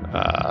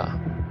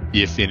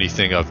 If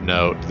anything of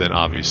note, then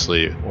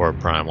obviously Aura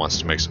Prime wants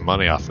to make some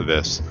money off of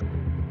this.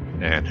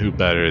 And who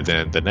better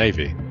than the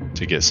Navy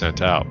to get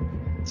sent out?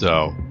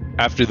 So,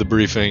 after the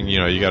briefing,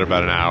 you got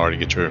about an hour to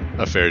get your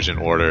affairs in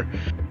order.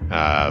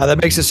 That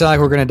makes it sound like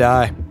we're going to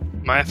die.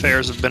 My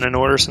affairs have been in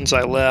order since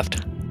I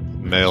left.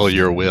 Mail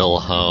your will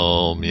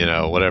home,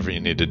 whatever you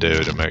need to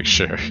do to make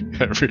sure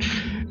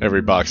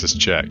every box is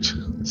checked.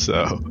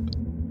 So,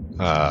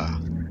 I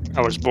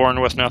was born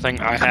with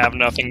nothing. I have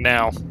nothing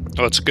now.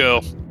 Let's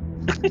go.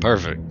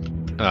 Perfect.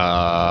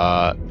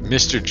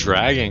 Mr.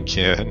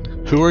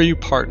 Dragonkin, who are you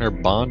partner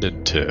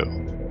bonded to?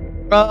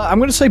 I'm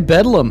going to say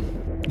Bedlam,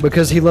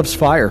 because he loves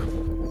fire.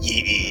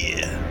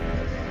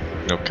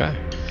 Yeah. Okay.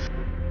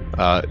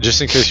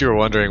 Just in case you were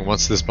wondering,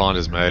 once this bond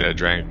is made, a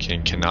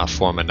Dragonkin cannot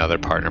form another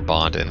partner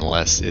bond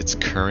unless its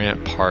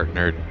current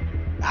partner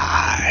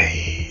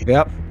dies.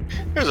 Yep.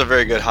 There's a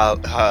very good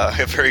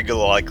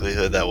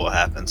likelihood that will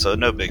happen, so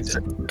no big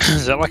deal.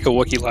 Is that like a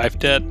Wookiee life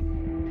debt?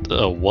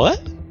 What?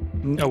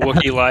 A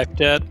Wookiee life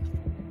debt?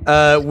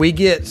 We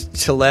get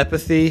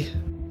telepathy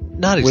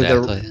Not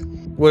exactly.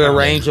 with a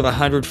range of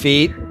 100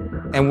 feet,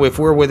 and if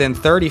we're within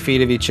 30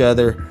 feet of each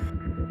other,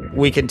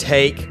 we can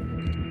take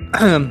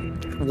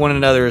one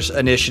another's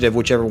initiative,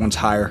 whichever one's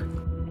higher.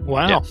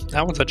 Wow, Yeah.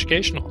 that was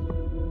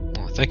educational.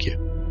 Oh, thank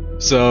you.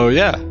 So,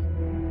 yeah.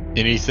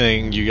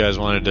 Anything you guys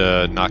wanted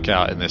to knock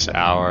out in this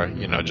hour?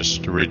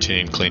 Just a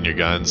routine clean your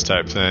guns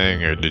type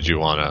thing? Or did you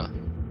want to,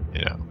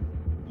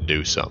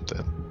 do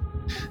something?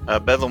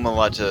 Bedlam would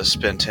like to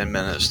spend 10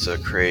 minutes to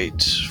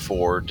create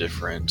 4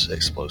 different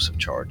explosive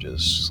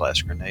charges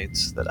 /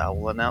 grenades that I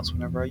will announce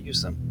whenever I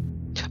use them.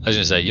 I was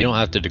going to say, you don't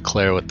have to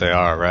declare what they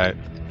are, right?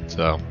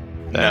 So,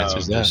 that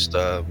answers that. Just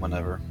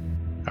whenever.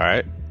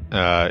 Alright.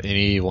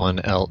 Anyone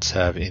else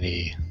have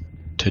any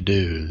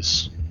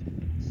to-dos?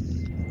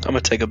 I'm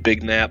gonna take a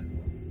big nap.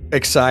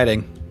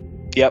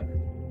 Exciting. Yep.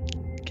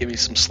 Give me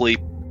some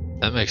sleep.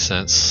 That makes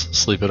sense.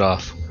 Sleep it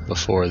off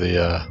before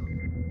the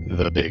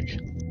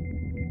big.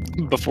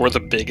 Before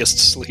the biggest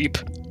sleep.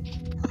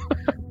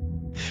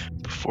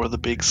 Before the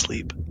big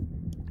sleep.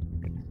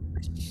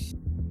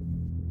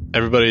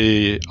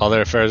 Everybody, all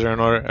their affairs are in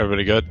order?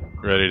 Everybody good?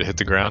 Ready to hit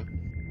the ground?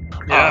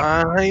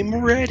 Yeah.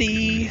 I'm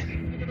ready.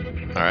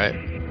 Alright.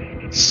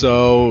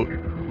 So,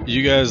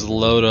 you guys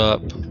load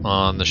up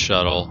on the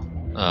shuttle.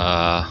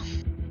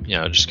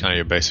 Just kind of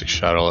your basic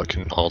shuttle. It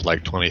can hold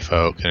like 20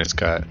 folk, and it's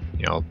got,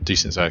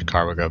 decent sized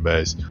cargo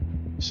bays.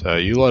 So,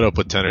 you load up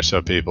with 10 or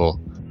so people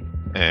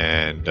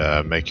and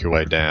make your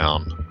way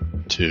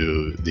down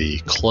to the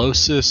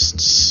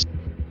closest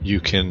you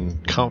can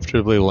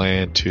comfortably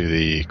land to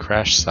the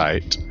crash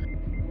site,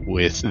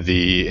 with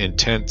the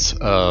intent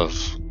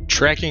of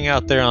trekking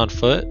out there on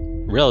foot,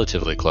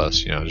 relatively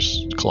close,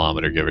 just a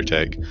kilometer give or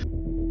take,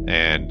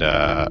 and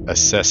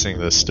assessing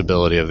the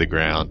stability of the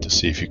ground to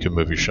see if you can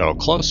move your shuttle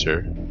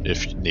closer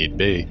if need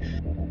be,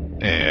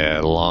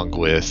 along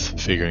with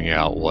figuring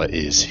out what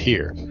is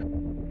here.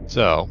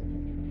 So,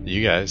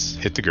 you guys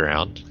hit the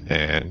ground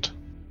and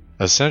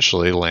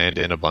essentially land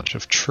in a bunch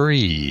of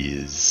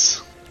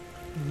trees.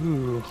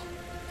 Ooh.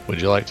 Would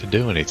you like to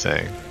do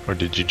anything, or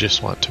did you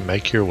just want to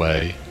make your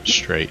way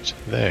straight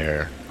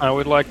there? I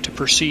would like to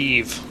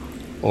perceive.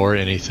 Or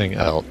anything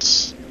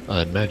else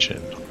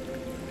unmentioned?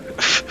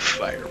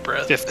 Fire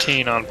breath.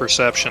 15 on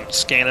perception,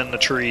 scanning the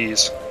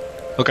trees.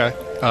 Okay.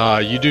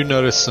 You do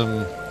notice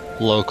some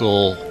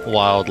local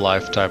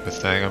wildlife type of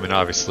thing. I mean,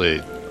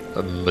 obviously,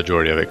 a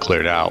majority of it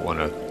cleared out when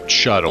a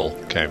shuttle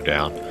came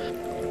down,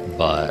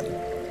 but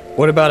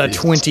What about a it's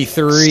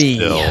 23?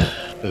 still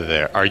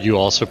there. Are you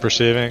also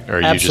perceiving, or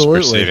are you Absolutely.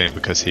 just perceiving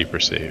because he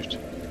perceived?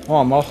 Oh,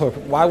 I'm also.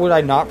 Why would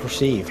I not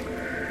perceive?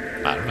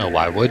 I don't know.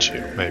 Why would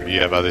you? Maybe you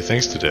have other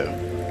things to do.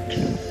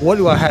 What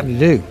do I have to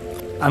do?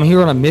 I'm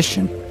here on a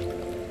mission.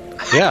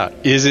 Yeah.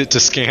 Is it to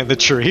scan the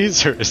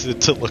trees, or is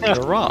it to look at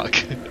a rock?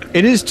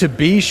 It is to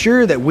be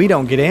sure that we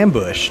don't get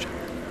ambushed.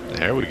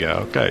 There we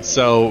go. Okay,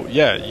 so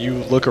yeah, you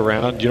look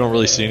around. You don't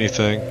really see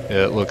anything.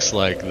 It looks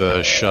like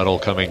the shuttle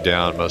coming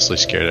down mostly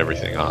scared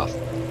everything off.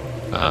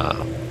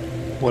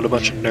 What a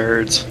bunch of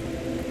nerds.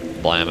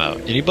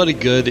 Blammo. Anybody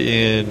good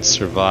in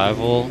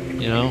survival?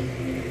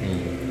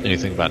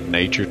 Anything about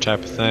nature type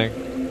of thing?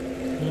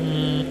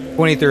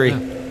 23.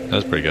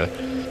 That's pretty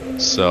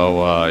good.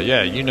 So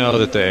yeah, you know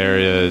that the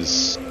area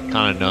is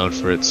kind of known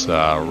for its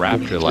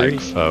raptor-like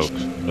folk,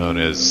 known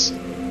as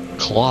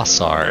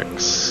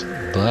Klossarks,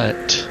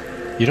 but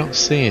you don't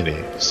see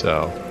any,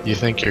 so you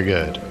think you're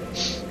good.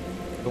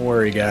 Don't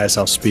worry, guys.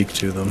 I'll speak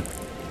to them.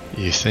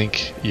 You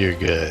think you're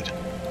good.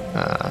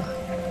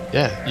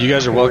 Yeah, you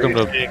guys are welcome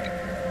to.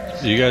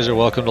 You guys are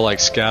welcome to like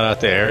scout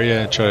out the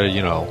area and try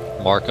to,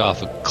 mark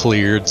off a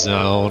cleared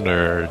zone,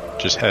 or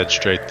just head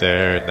straight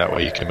there, and that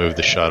way you can move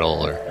the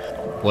shuttle or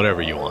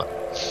whatever you want.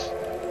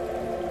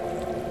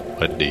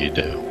 What do you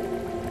do?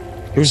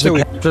 Who's the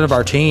captain of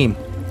our team?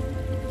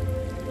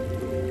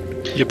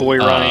 Your boy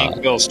Ronnie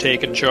Ingville's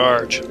taking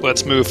charge.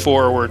 Let's move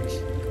forward.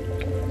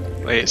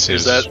 Wait,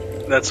 Seems-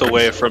 that's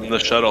away from the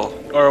shuttle?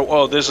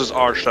 Or this is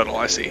our shuttle.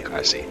 I see.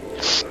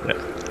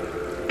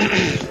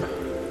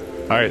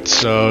 Alright,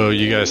 so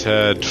you guys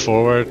head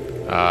forward.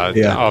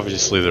 Yeah.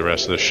 Obviously, the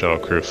rest of the shuttle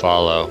crew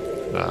follow,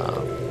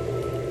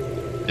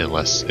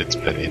 unless it's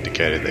been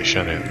indicated they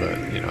shouldn't,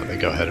 but they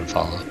go ahead and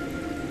follow.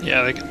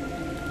 Yeah, they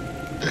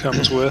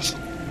comes with.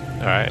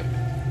 Alright.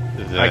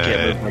 I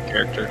can't move my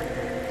character.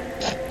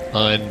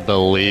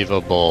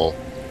 Unbelievable.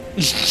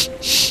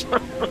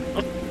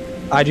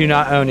 I do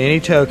not own any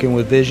token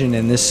with vision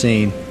in this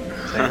scene.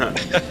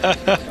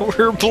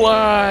 We're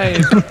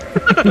blind.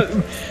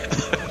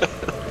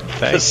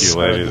 Thank you,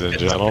 ladies and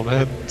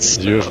gentlemen.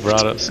 You have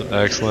brought up some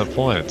excellent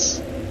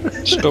points.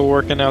 Still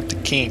working out the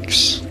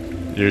kinks.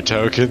 Your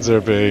tokens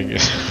are being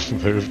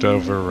moved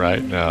over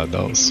right now.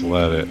 Don't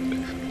sweat it.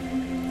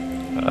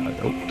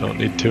 Nope, don't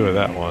need 2 of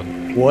that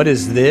one. What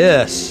is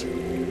this?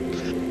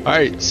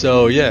 Alright,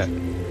 so yeah.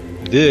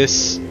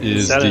 This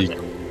is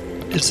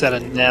Is that a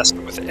nest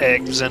with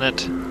eggs in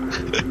it?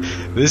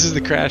 This is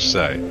the crash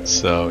site.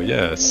 So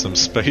yeah, some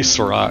space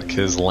rock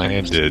has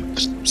landed, more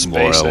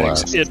or SpaceX.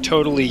 less. It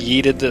totally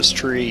yeeted this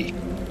tree.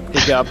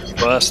 It got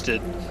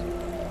busted.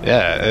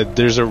 Yeah,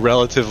 there's a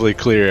relatively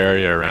clear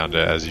area around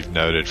it, as you've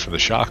noted from the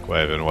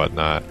shockwave and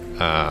whatnot.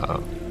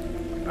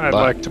 I'd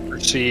like to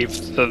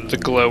perceive the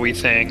glowy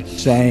thing.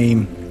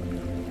 Same.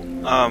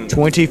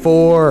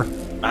 24.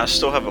 I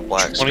still have a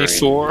black screen.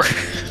 24.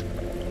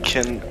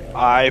 Can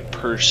I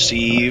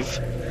perceive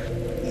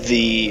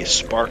the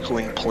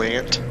sparkling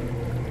plant?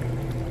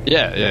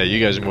 Yeah, you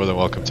guys are more than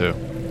welcome to.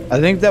 I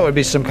think that would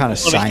be some kind of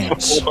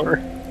science. 24.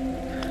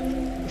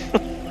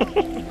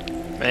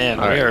 Man,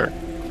 All right. we're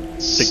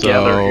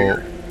together So,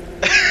 here.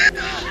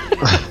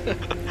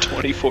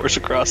 24s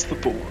across the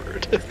board.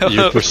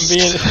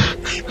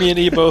 me and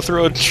E both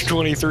rode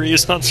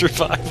 23s on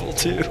survival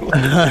too.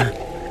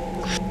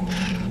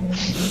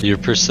 Your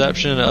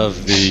perception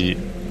of the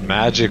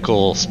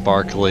magical,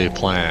 sparkly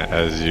plant,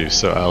 as you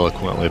so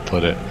eloquently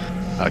put it,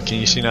 can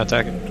you see now,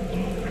 Tackett?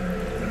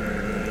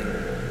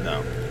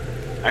 No.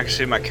 I can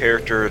see my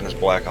character and it's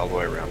black all the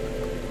way around.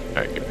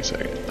 Alright, give me a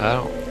second. I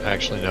don't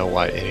actually know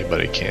why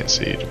anybody can't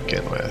see to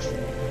begin with.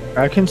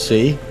 I can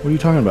see. What are you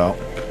talking about?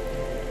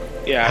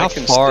 Yeah, How I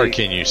can far see.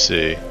 can you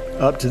see?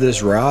 Up to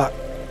this rock?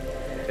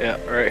 Yeah,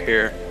 right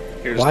here.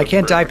 Here's Why the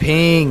can't I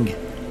perimeter.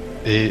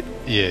 ping?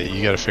 Yeah,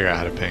 you gotta figure out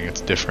how to ping.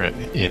 It's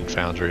different in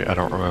Foundry. I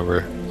don't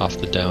remember off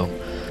the dome.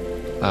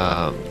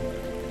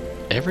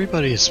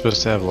 Everybody is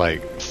supposed to have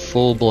like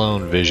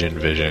full-blown vision,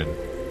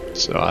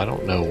 so I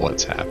don't know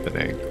what's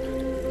happening.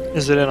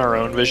 Is it in our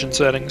own vision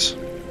settings?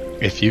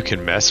 If you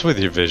can mess with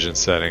your vision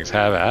settings,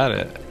 have at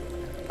it.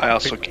 I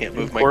also can't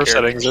move my Core character.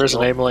 settings. There's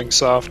still. enabling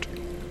soft.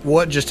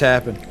 What just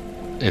happened?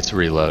 It's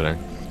reloading.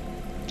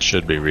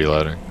 Should be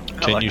reloading.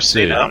 Can like you to see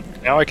see it? that.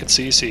 Now I can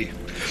see.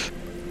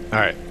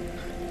 Alright.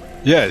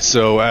 Yeah,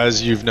 so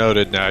as you've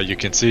noted now, you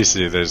can see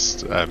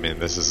this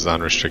is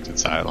unrestricted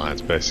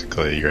sightlines,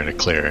 basically. You're in a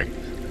clearing.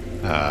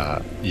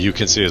 You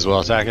can see as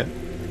well, Tackett?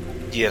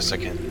 Yes, I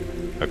can.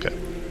 Okay.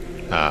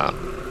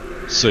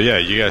 So yeah,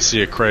 you guys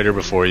see a crater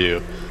before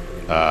you,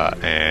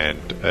 and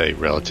a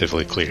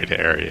relatively cleared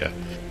area.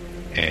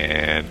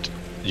 And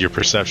your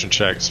perception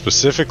check,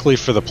 specifically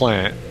for the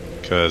plant,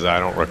 because I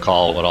don't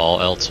recall what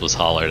all else was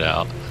hollered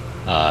out,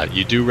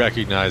 you do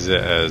recognize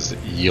it as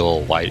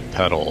Yule White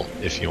Petal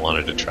if you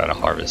wanted to try to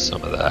harvest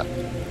some of that.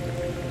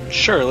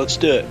 Sure, let's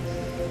do it.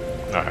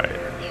 Alright,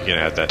 you can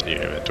add that to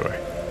your inventory.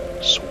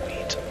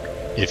 Sweet.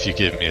 If you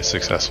give me a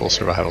successful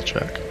survival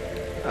check.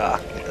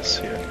 Yes,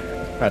 here.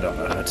 I don't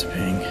know how to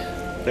ping.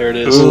 There it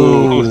is.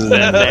 Ooh,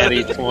 that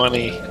natty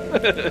 20.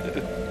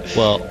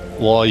 Well,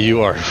 while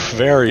you are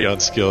very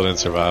unskilled in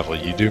survival,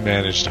 you do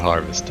manage to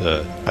harvest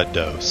a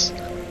dose.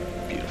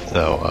 Beautiful.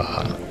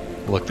 So,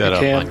 look that I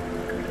up can.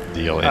 on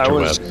the old I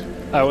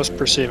interwebs. was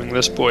perceiving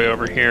this boy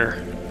over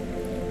here.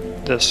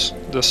 This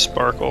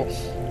sparkle.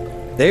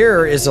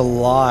 There is a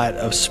lot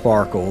of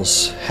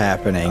sparkles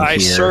happening I here.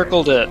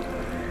 circled it.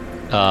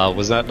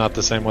 Was that not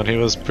the same one he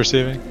was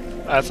perceiving?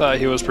 I thought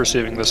he was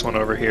perceiving this one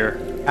over here.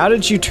 How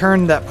did you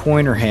turn that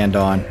pointer hand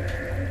on?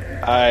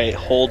 I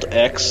hold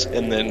X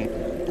and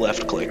then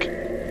left click.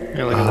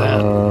 Here, look at that.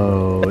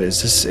 Oh,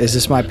 is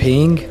this my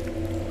ping?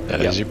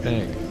 That is your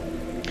ping.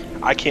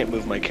 I can't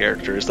move my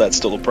character. Is that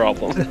still a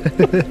problem?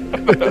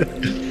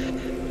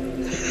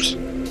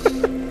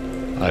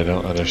 I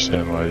don't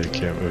understand why you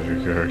can't move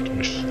your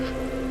characters.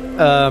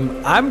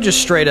 I'm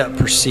just straight up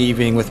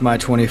perceiving with my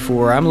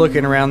 24. I'm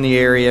looking around the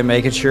area,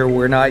 making sure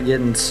we're not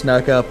getting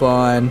snuck up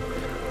on.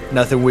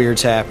 Nothing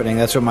weird's happening.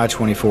 That's what my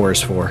 24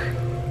 is for.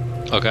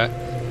 Okay.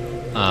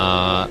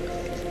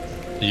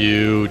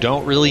 You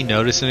don't really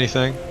notice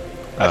anything.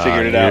 I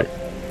figured it out.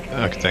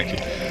 Okay, thank you.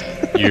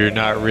 You're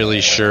not really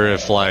sure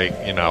if,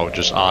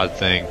 just odd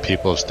thing,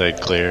 people have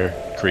stayed clear,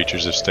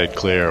 creatures have stayed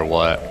clear, or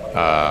what.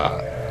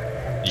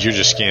 You're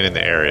just scanning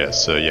the area,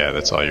 so yeah,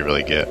 that's all you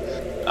really get.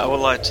 I would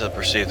like to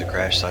perceive the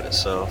crash site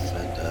itself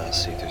and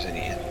see if there's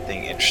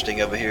anything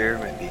interesting over here.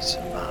 Maybe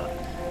some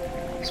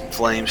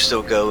flames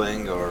still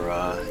going, or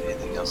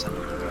anything else I need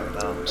to know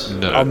about.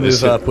 No, I'll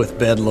move up with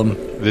Bedlam.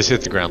 This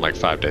hit the ground like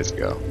 5 days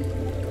ago.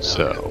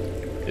 So,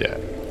 yeah.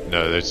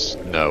 No, there's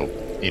no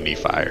any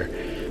fire.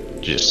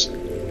 Just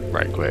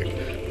right quick.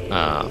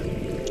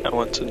 I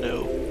want to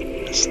know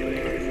this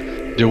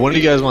thing. Do one of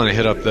you guys want to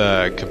hit up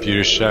the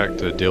computer check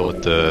to deal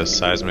with the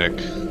seismic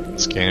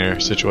scanner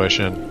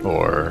situation?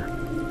 Or,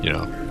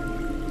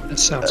 It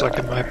sounds like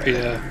it might be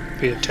a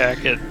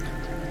tacket.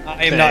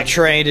 I am not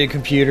trained in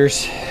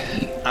computers.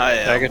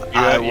 I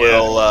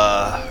will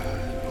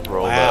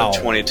roll Wow. a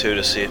 22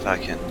 to see if I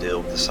can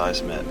deal with the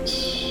seismic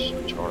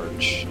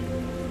charge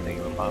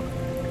thingamabob.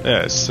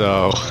 Yeah,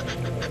 so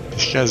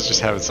you guys are just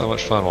having so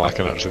much fun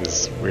walking up to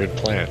these weird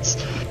plants.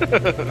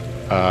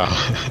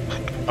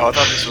 Oh, I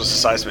thought this was a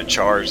seismic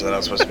charge that I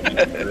was supposed to be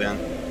in.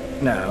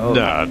 No.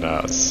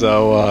 No.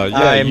 So,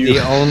 I am the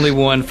only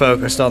one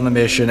focused on the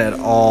mission at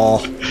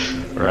all.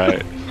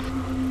 Right.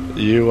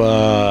 You,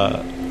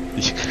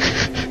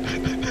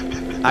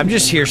 I'm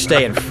just here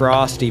staying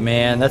frosty,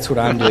 man. That's what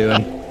I'm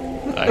doing.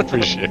 I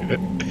appreciate it.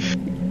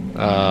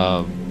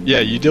 Yeah,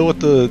 you deal with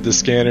the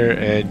scanner,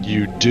 and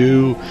you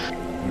do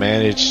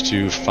manage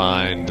to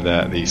find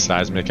that the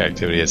seismic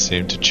activity has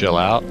seemed to chill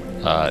out.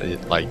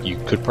 You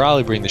could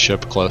probably bring the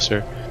ship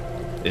closer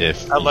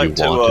if I'd like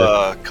you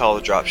wanted. to call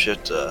the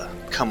dropship to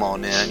come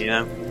on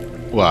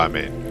in, Well, I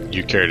mean,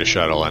 you carried a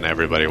shuttle, and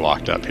everybody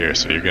walked up here,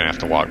 so you're gonna have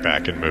to walk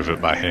back and move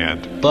it by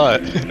hand.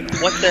 But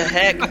What the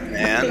heck,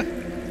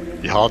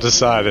 man? y'all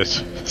decided,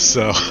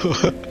 so.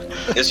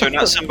 Is there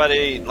not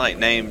somebody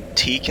named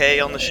TK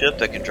on the ship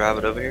that can drive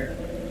it over here?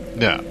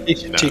 No.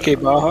 TK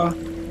Baja?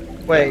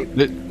 Wait,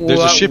 There's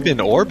a ship in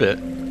orbit.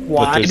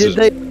 why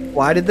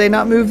did they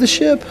not move the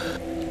ship?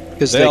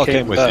 Because They all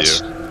came with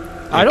us. you.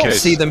 I don't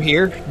case- see them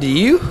here. Do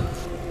you?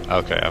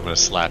 Okay, I'm gonna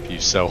slap you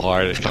so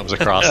hard it comes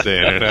across the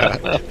internet.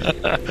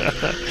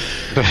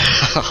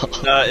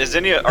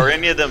 Are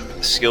any of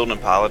them skilled in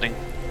piloting?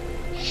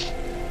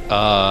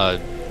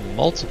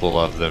 Multiple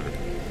of them.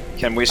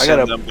 Can we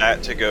send them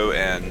back to go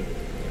and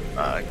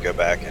go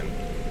back and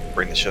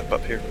bring the ship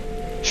up here?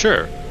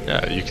 Sure.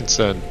 Yeah, you can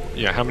send.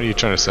 Yeah, how many are you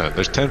trying to send?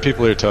 There's 10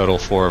 people here total,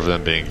 4 of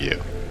them being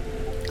you.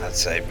 I'd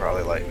say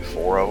probably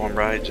 4 of them,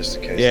 right? Just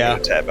in case Yeah. they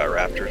get attacked by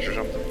raptors or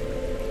something.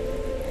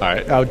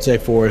 Alright, I would say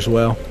 4 as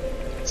well.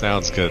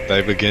 sounds good.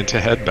 They begin to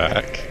head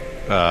back.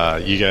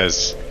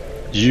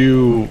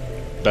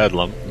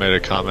 Bedlam, made a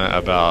comment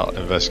about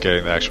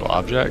investigating the actual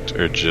object,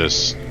 or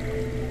just.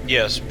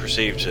 Yes,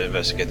 proceed to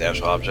investigate the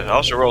actual object. I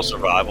also rolled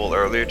survival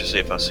earlier to see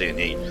if I see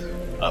any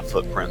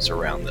footprints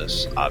around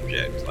this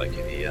object, like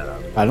any.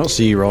 I don't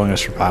see you rolling a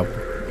survival.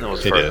 It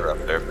was It further did.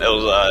 up there. It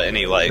was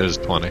any There's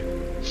 20.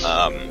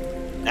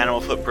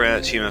 animal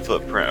footprints, human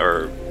footprint,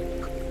 or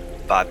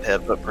biped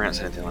footprints,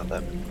 anything like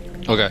that.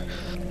 Okay.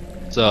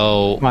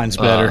 So. Mine's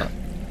better.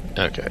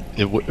 Okay.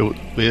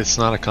 It's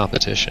not a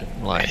competition.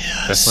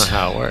 That's not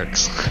how it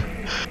works.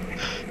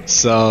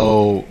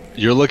 So,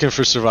 you're looking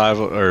for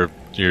survival, or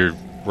you're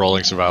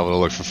rolling survival to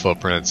look for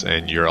footprints,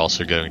 and you're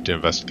also going to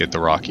investigate the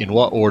rock. In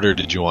what order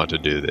did you want to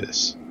do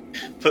this?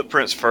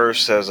 Footprints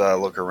first as I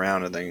look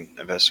around, and then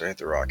investigate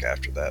the rock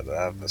after that.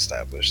 I've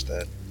established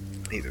that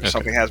either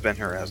something has been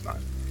here or has not.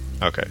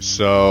 Okay,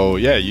 so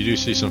yeah, you do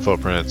see some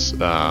footprints.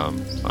 I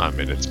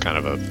mean, it's kind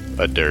of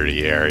a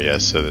dirty area,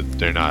 so that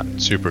they're not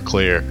super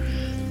clear,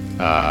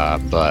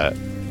 but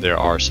there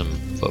are some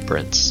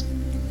footprints.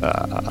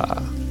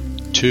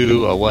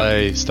 2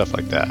 away, stuff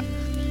like that.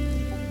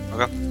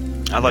 Okay.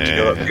 I'd like to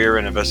go up here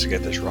and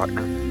investigate this rock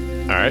now.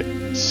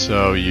 Alright,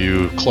 so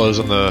you close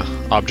on the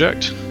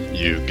object,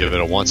 you give it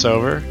a once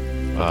over.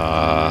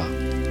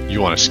 You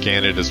want to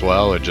scan it as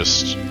well, or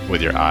just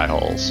with your eye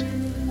holes?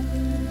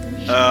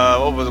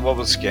 What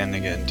was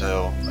scanning it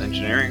entail?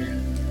 Engineering?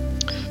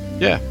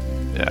 Yeah,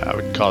 I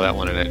would call that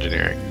one an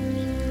engineering.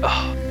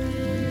 Oh,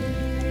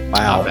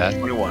 Not bad.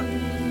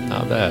 21.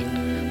 Not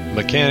bad.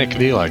 Mechanic could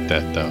be like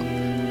that, though.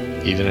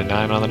 Even a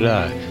 9 on the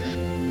die.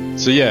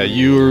 So yeah,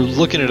 you're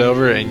looking it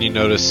over and you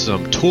notice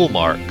some tool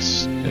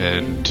marks.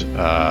 And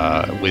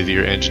with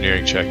your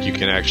engineering check, you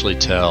can actually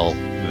tell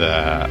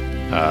that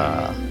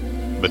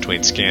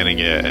between scanning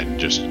it and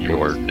just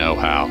your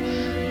know-how,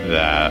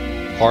 that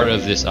part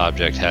of this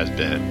object has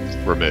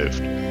been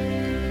removed.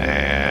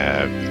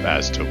 And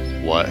as to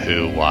what,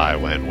 who, why,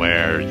 when,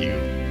 where, you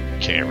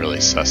can't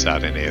really suss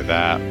out any of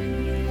that.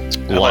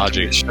 I'd like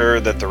to be sure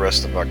that the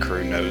rest of my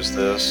crew knows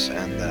this,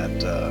 and that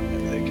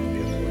they can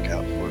be on the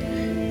lookout for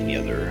any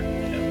other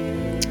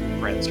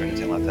footprints or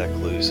anything like that,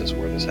 clues as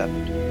where this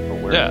happened or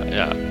where?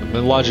 Yeah. I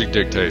mean, logic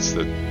dictates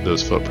that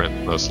those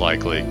footprints most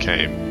likely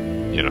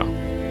came,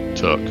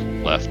 took,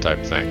 left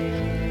type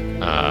thing.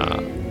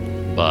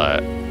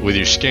 But with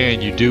your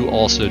scan, you do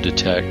also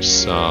detect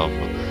some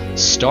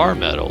star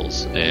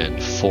metals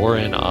and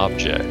foreign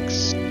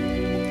objects.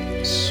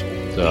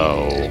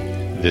 So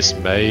this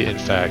may, in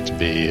fact,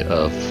 be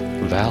of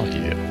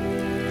value.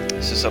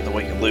 Is this something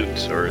we can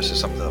loot, or is this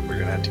something that we're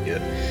going to have to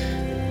get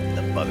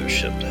the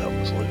mothership to help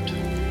us loot?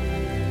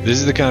 This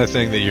is the kind of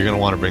thing that you're going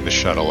to want to bring the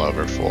shuttle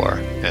over for,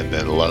 and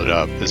then load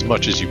up as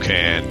much as you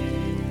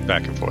can,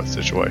 back and forth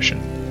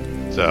situation.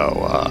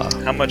 So,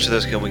 how much of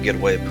this can we get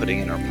away with putting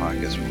in our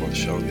pockets before the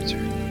shuttle gets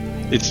here?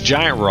 it's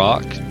giant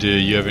rock. Do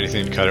you have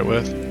anything to cut it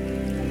with?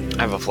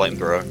 I have a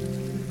flamethrower.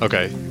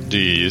 Okay. Do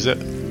you use it?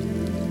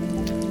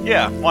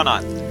 Yeah, why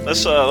not?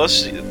 Let's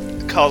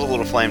cause a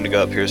little flame to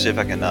go up here. See if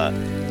I can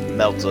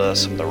melt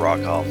some of the rock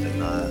off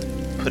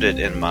and put it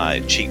in my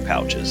cheek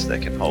pouches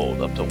that can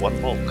hold up to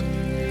 1 bulk.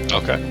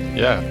 Okay.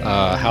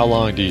 Yeah. How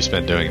long do you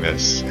spend doing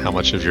this? How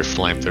much of your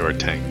flamethrower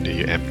tank do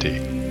you empty?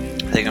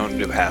 I think I'm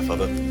gonna do half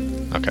of it.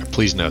 Okay.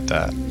 Please note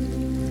that.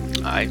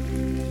 Alright.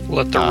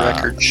 Let the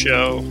record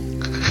show.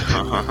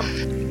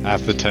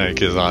 Half the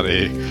tank is on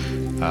E.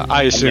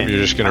 I assume you're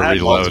just going to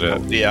reload it.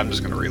 Yeah, I'm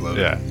just gonna reload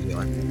Yeah.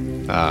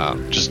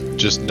 it.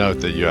 Just note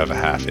that you have a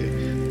halfie.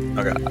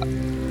 Okay.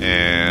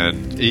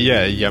 And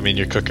yeah, I mean,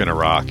 you're cooking a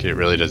rock. It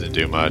really doesn't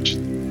do much.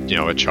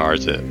 It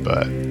chars it,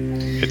 but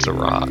it's a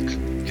rock.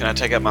 Can I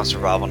take out my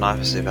survival knife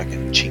and see if I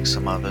can chink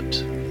some of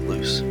it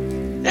loose?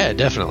 Yeah,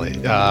 definitely.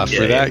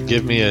 For that,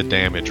 give me a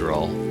damage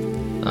roll.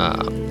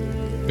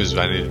 Because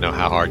I need to know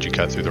how hard you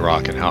cut through the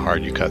rock and how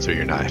hard you cut through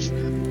your knife.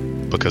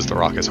 Because the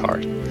rock is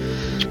hard.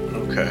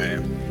 Okay.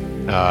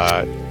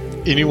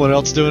 Anyone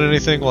else doing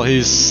anything while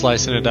he's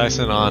slicing and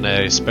dicing on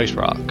a space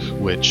rock,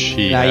 which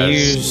he I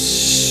has... use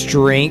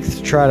strength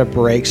to try to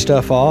break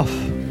stuff off.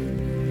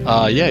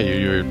 Yeah,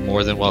 you're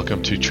more than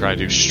welcome to try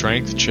to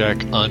strength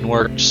check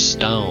unworked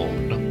stone.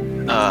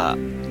 8.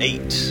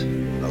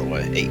 By the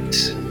way, 8.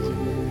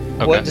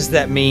 Okay. What does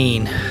that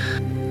mean?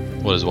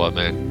 What is what,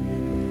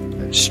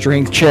 man?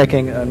 Strength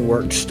checking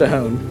unworked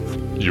stone.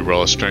 You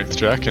roll a strength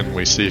check, and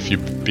we see if you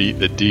beat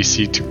the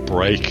DC to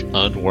break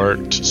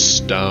unworked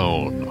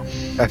stone.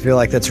 I feel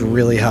like that's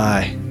really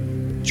high.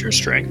 It's your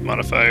strength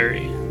modifier.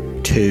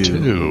 2.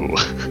 2.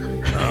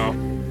 Oh.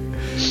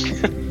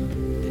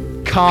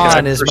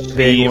 Con is my perceive-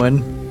 big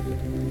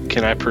one.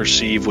 Can I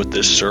perceive what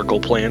this circle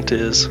plant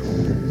is?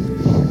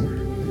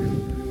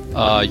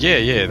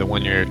 Yeah, the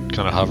one you're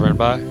kind of hovering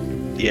by.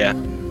 Yeah.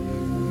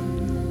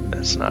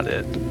 That's not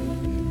it.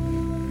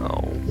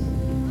 Oh.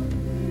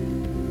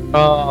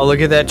 Oh,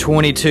 look at that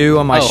 22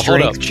 on my Oh, hold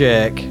strength up.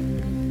 check.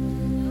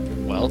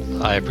 Well,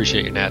 I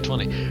appreciate your nat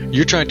 20.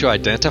 You're trying to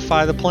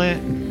identify the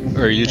plant,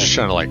 or are you just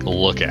trying to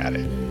look at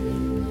it?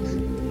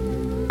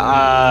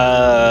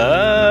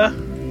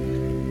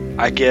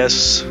 I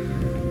guess.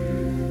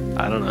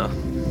 I don't know.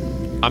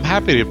 I'm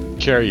happy to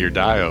carry your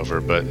die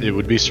over, but it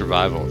would be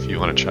survival if you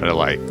want to try to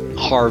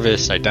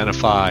harvest,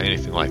 identify,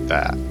 anything like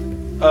that.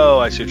 Oh,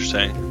 I see what you're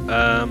saying.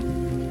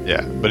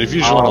 Yeah, but if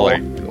you just want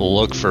to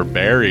look for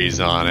berries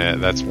on it,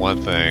 that's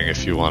one thing.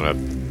 If you want to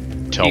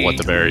tell what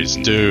the berries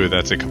do,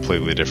 that's a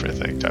completely different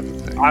thing, type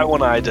of thing. I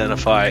want to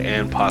identify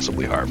and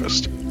possibly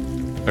harvest.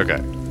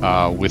 Okay.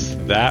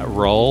 With that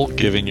roll,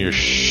 given your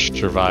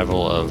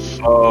survival of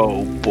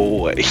Oh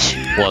boy.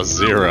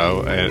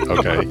 +0, and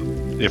okay,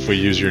 if we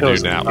use your That new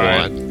was nat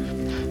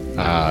 9.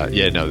 1,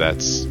 yeah, no,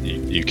 that's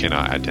you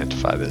cannot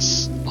identify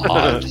this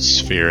odd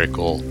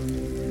spherical,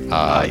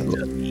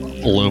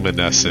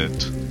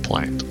 luminescent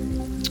plant.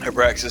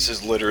 Abraxas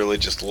is literally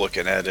just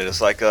looking at it.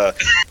 It's like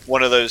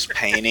one of those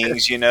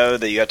paintings,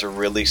 that you have to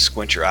really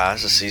squint your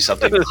eyes to see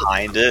something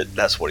behind it.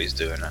 That's what he's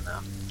doing right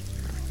now.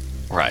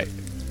 Right.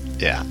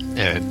 Yeah,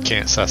 and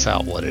can't suss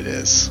out what it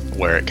is,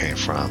 where it came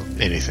from,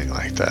 anything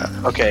like that.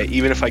 Okay,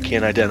 even if I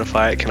can't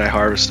identify it, can I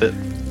harvest it?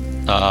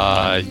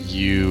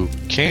 You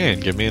can.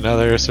 Give me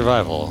another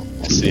survival.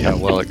 We'll see how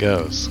well it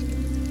goes.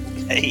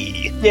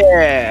 Hey.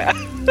 Yeah.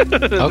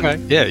 Okay.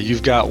 Yeah,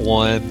 you've got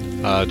one.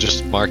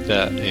 Just mark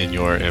that in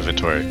your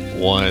inventory.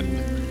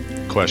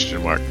 1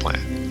 question mark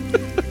plant.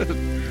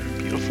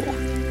 Beautiful.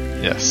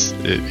 Yes,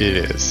 it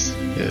is.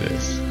 It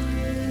is.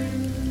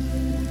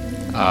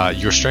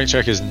 Your strength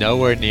check is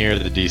nowhere near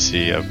the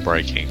DC of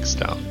breaking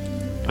stone,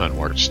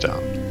 unworked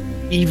stone.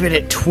 Even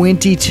at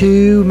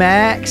 22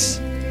 max?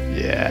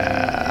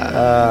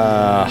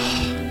 Yeah.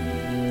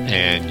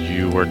 And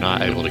you were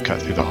not able to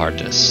cut through the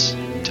hardness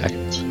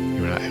text.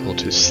 You were not able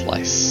to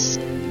slice.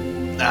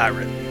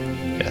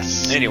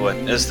 Yes. Anyway,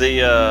 is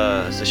the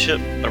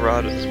ship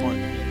arrived at this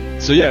point?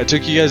 So yeah, it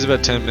took you guys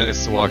about 10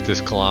 minutes to walk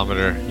this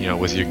kilometer.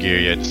 With your gear,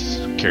 you had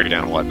to carry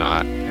down and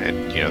whatnot,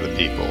 and the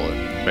people,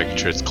 and making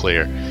sure it's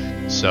clear.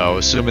 So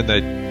assuming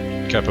they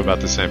kept about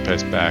the same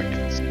pace back,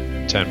 it's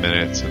 10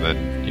 minutes, and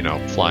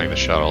then flying the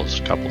shuttles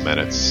a couple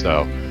minutes.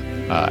 So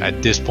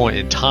at this point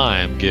in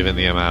time, given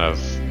the amount of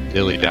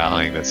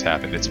dilly-dallying that's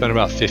happened, it's been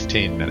about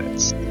 15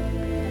 minutes.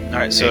 All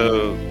right,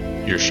 so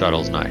your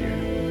shuttle's not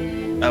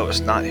here. Oh,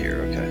 it's not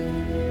here.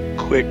 Okay.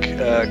 Quick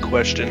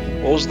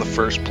question. What was the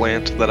first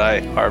plant that I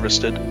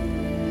harvested?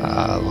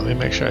 Let me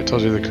make sure I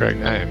told you the correct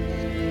name.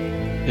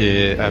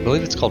 I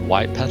believe it's called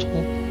white petal,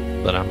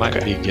 but I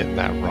might be getting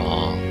that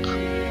wrong.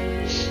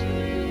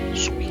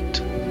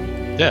 Sweet.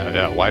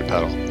 Yeah, white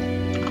petal.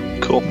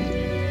 Cool.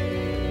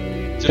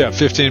 So yeah,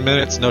 15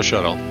 minutes, no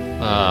shuttle.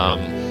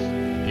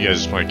 You guys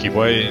just want to keep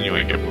waiting? You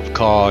want to give them a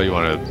call? You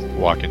want to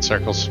walk in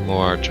circles some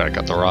more? Check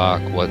out the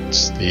rock?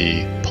 What's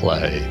the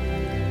play?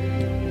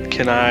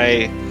 Can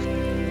I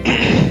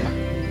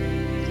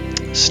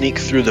sneak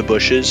through the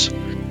bushes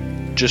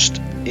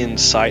just in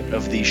sight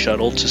of the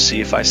shuttle to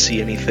see if I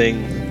see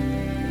anything?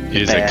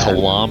 It is a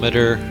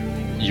kilometer.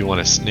 You want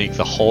to sneak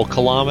the whole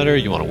kilometer?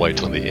 You want to wait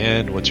till the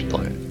end? What's your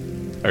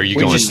plan? Are you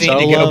We going just need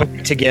solo? to go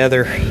back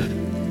together.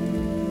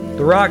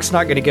 The rock's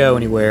not going to go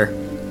anywhere.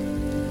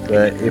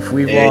 But if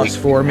we've lost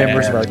 4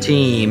 members of our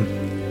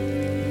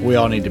team, we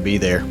all need to be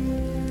there.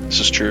 This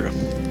is true.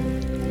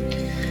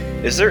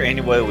 Is there any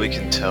way we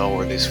can tell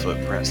where these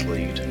footprints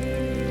lead?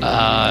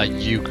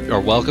 You are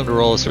welcome to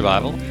roll a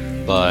survival,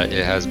 but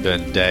it has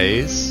been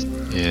days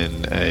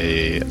in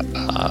a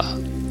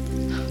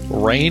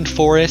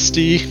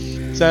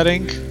rainforesty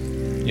setting,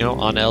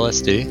 on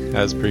LSD,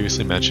 as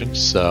previously mentioned.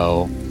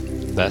 So,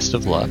 best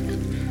of luck.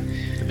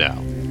 No.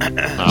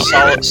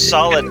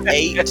 Solid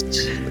 8.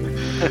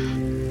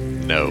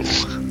 No.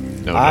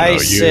 I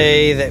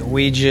say that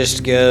we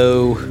just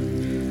go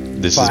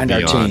This find is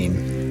our beyond. team.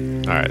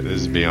 Alright,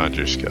 this is beyond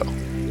your skill.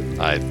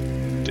 I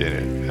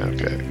didn't.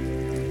 Okay.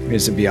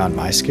 Is it beyond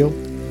my skill?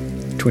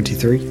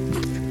 23?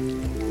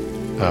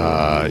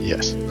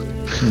 Yes.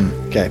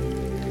 Okay.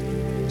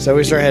 So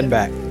we start heading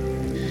back.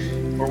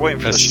 We're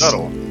waiting for the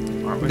shuttle,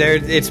 aren't we?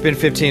 It's been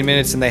 15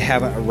 minutes and they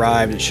haven't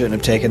arrived. It shouldn't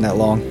have taken that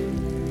long.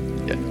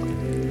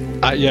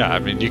 Yeah, I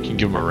mean, you can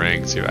give them a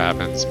ring, see what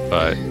happens,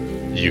 but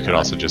you could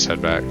also just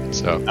head back.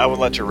 So, I would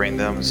like to ring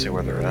them and see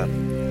where they're at.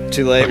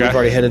 Too late. Okay. We've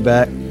already headed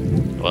back.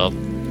 well,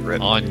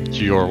 Rip. on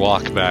your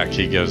walk back,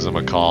 he gives them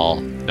a call.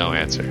 No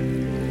answer.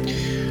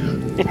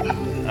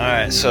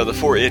 Alright, so the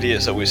 4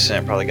 idiots that we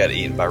sent probably got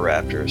eaten by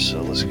raptors,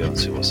 so let's go and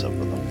see what's up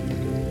with them.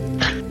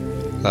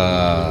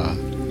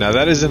 Now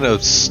that is an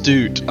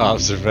astute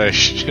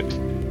observation,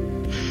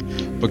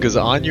 because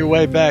on your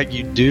way back,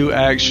 you do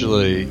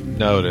actually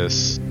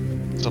notice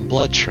some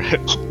blood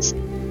trails.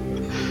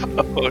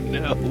 Oh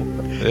no.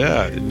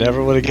 Yeah,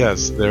 never would have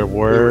guessed. There We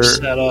were were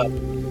set up.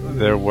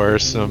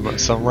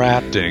 some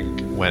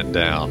rafting went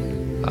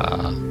down.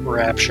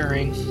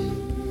 Rapturing.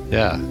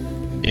 Yeah.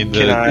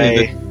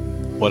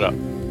 What up?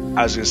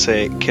 I was gonna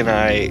say, can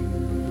I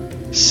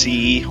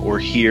see or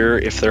hear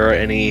if there are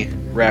any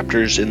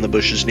raptors in the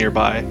bushes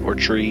nearby or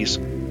trees?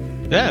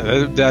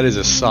 Yeah, that is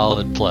a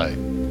solid play.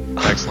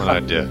 Excellent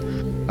idea.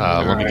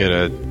 Let me get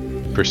a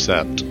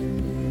percept.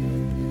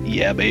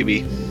 Yeah,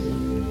 baby.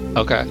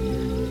 Okay.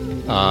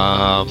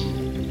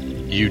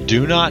 You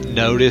do not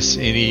notice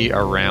any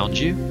around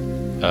you.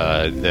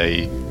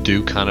 They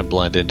do kind of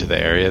blend into the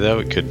area, though.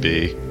 It could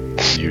be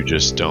you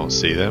just don't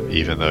see them,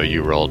 even though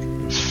you rolled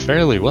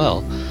fairly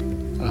well.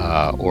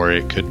 Or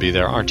it could be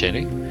there aren't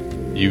any.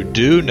 You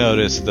do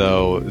notice,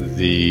 though,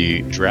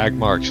 the drag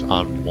marks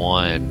on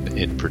one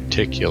in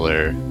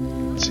particular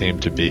seem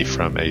to be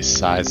from a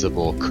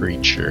sizable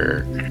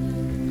creature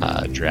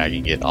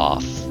dragging a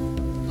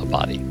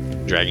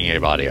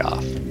body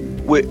off.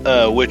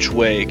 Which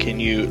way can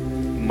you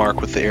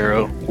mark with the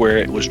arrow where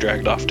it was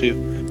dragged off to?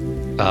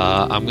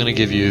 I'm going to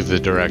give you the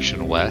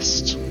direction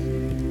west,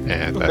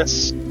 and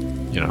that's,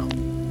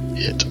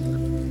 it.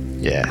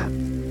 Yeah.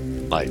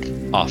 Like,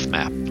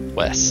 off-map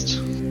west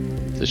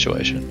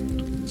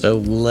situation. So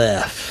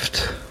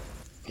left.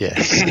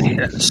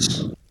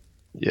 Yes.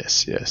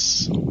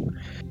 Yes.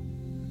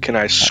 Can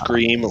I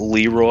scream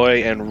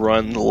Leroy and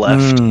run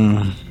left?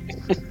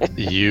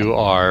 You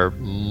are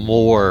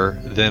more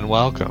than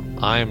welcome.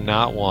 I am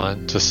not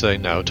one to say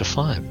no to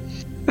fun.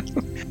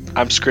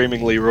 I'm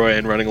screaming Leroy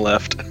and running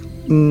left.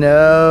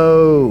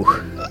 No.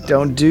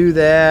 Don't do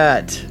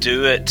that.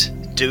 Do it,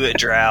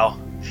 Drow.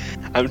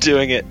 I'm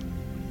doing it.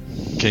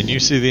 Can you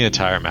see the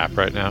entire map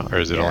right now, or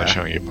is it only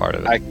showing you part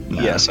of it?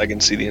 Yes, I can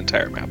see the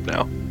entire map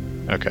now.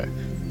 Okay.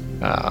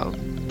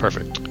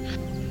 Perfect.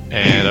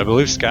 And I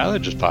believe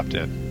Skylar just popped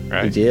in,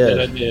 right? We did.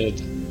 I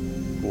did.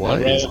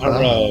 What is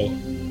up?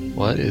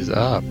 What is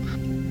up?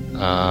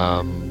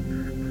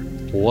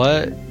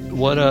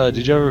 What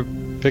did you ever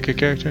pick a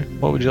character?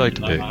 What would you like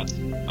to pick?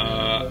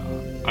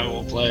 I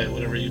will play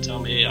whatever you tell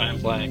me. I am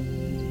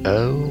playing.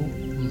 Oh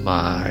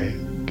my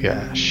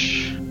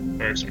gosh.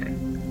 Very sorry.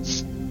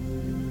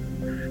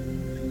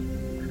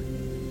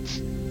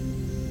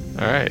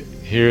 Alright,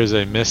 here is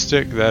a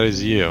mystic. That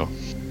is you.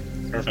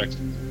 Perfect.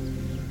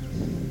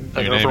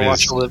 An Your name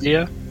Overwatch is-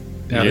 Olivia.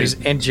 No, he's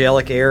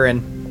Angelic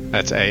Aaron.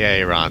 That's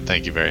AA Ron,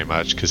 thank you very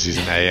much, because he's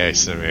an AA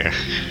Samir.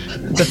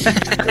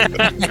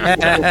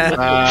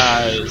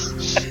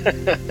 Nice.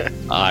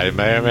 I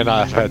may or may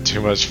not have had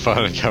too much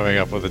fun coming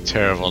up with a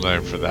terrible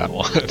name for that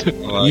one.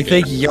 You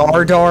think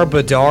Yardar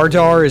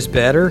Badardar is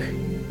better?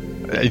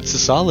 It's a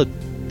solid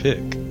pick.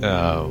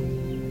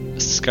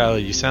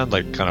 Skylar, you sound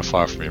like kind of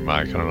far from your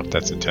mic. I don't know if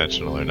that's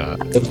intentional or not.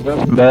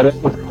 Better.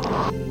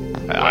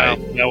 Wow,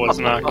 that was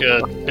not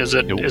good. Is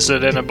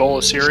it in a bowl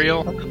of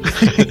cereal?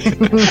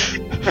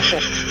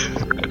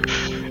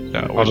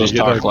 I'll just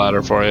talk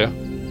louder for you.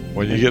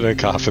 When you get a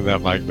coughing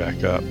that mic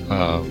back up.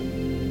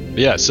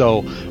 Yeah,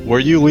 so were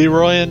you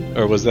Leroying,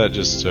 or was that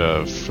just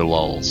for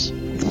lulls?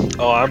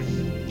 Oh,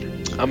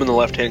 I'm in the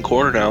left-hand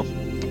corner now.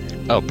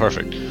 Oh,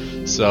 perfect.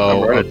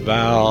 So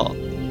about,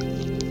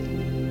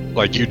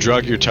 like, you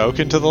drug your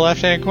token to the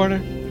left-hand corner?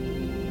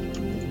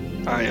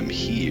 I am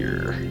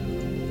here.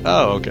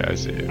 Oh, okay, I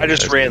see. I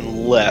just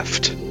ran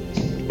left.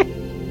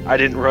 I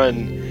didn't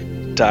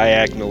run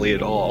diagonally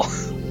at all.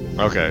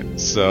 Okay,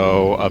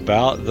 so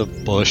about the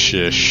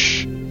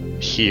bushish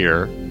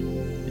here,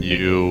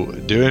 you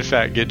do in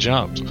fact get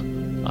jumped.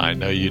 I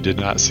know you did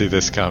not see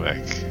this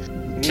coming.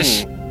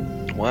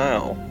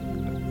 Wow.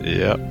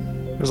 Yep.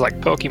 It was like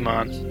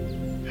Pokemon.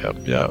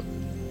 Yep.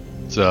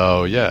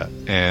 So, yeah,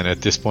 and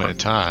at this point in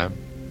time...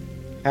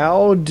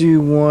 How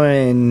do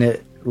one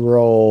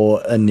roll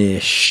a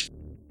niche?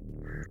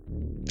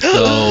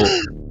 So,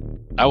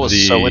 That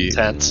was so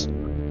intense.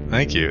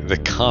 Thank you. The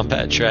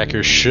combat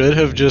tracker should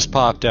have just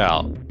popped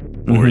out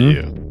for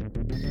you.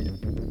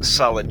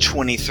 Solid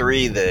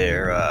 23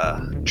 there,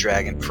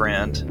 dragon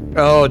friend.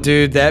 Oh,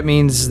 dude, that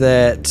means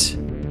that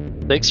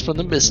Thanks for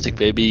the mystic,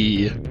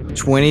 baby.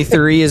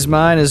 23 is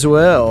mine as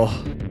well.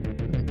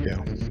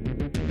 Yeah.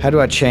 How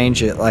do I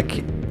change it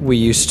like we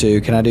used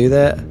to? Can I do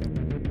that?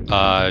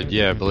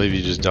 Yeah, I believe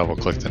you just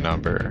double-click the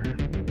number.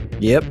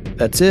 Yep,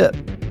 that's it.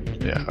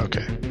 Yeah,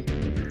 okay.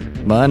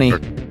 Money. Or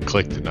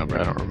click the number,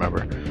 I don't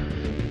remember.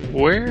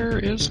 Where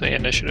is the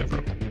initiative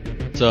roll?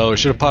 So it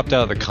should have popped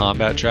out of the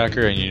combat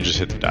tracker, and you just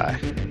hit the die.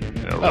 And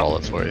it'll roll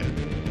it for you.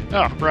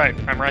 Oh, right.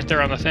 I'm right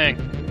there on the thing.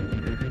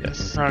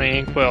 Yes. Ronnie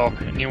Inkwell,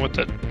 and you with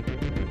the...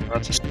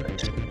 That's a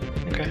space.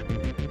 Okay.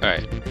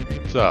 Alright,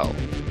 so...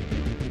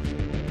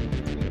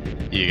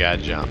 You got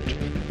jumped.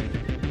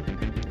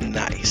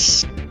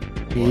 Nice.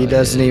 He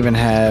doesn't even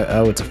have...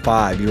 Oh, it's a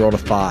 5. You rolled a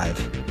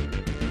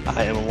 5.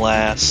 I am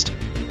last.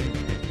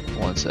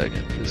 1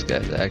 second. This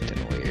guy's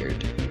acting weird.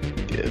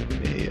 Give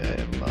me a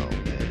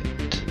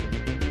moment.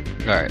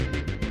 Alright,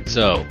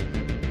 so...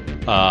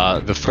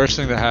 the first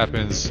thing that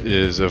happens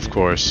is, of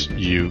course,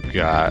 you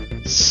got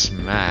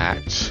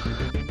smacked.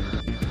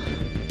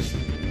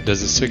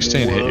 Does a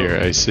 16 hit your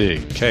AC?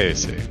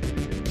 KAC?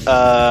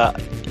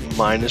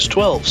 Minus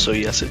 12, so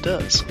yes it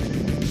does.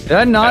 Did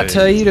I not That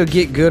tell is- you to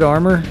get good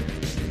armor?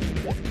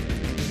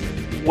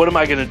 What am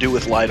I going to do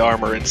with light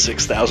armor and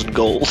 6,000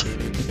 gold?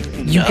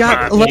 You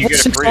got You level get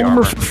 6 free armor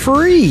armor. for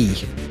free.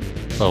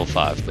 Level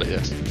 5, but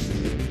yes.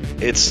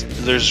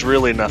 There's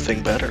really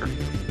nothing better.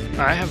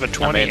 I have a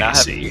 20 I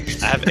AC.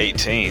 have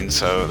 18,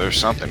 so there's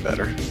something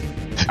better.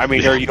 I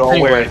mean, are you all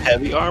Anyway. wearing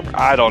heavy armor?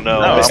 I don't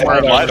know. No, This- I'm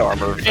wearing light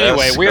armor.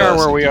 Anyway, vest, we are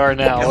because- where we are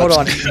now. Hold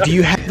on. Do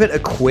you have it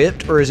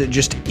equipped or is it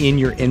just in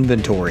your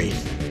inventory?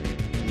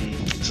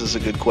 This is a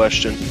good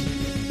question.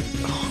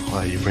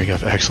 Wow, you bring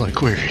up excellent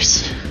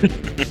queries.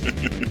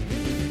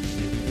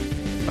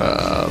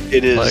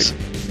 It is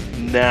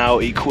now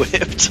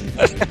equipped.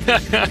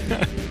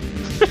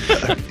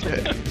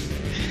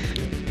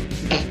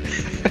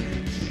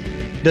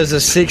 Does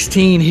a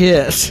 16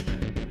 hit?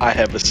 I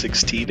have a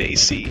 16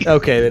 AC.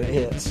 Okay, then it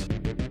hits.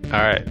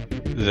 Alright,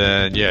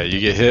 then yeah, you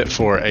get hit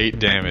for 8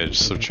 damage.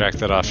 Subtract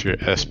that off your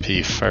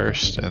SP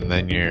first, and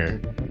then your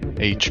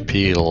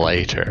HP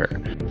later.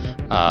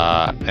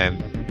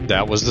 And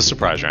that was the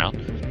surprise round.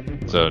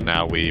 So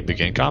now we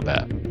begin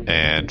combat.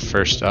 And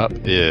first up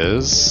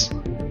is...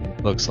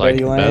 Looks like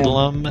Ready, Lamb?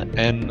 Bedlam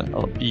and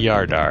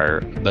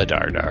Yardar, the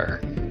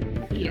Dardar.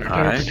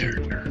 Alright.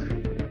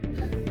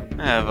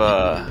 I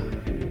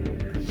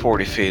have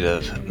 40 feet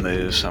of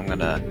move, so I'm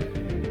gonna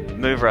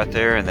move right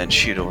there and then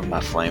shoot it with my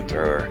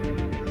flamethrower.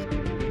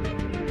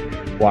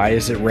 Why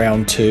is it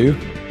round 2?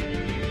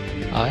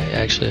 I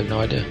actually have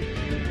no idea.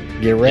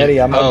 Get ready,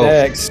 I'm up Oh.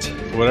 next.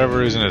 For whatever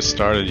reason, it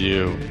started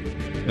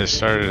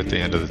at the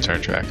end of the turn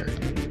tracker.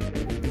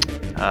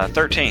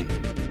 13.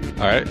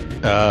 Alright,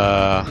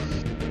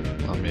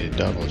 let me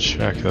double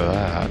check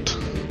that.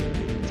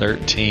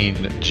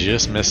 13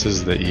 just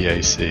misses the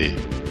EAC.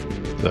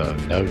 So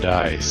no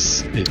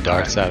dice. It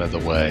darts out of the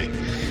way.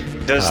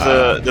 Does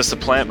the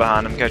plant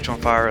behind him catch on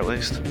fire at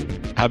least?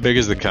 How big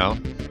is the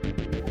cone?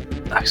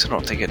 I actually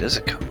don't think it is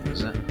a cone,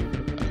 is it?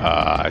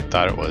 I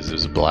thought it was. It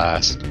was a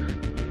blast.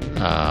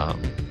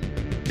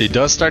 It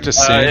does start to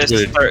singe,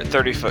 It's but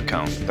 30 foot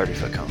cone. 30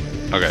 foot cone.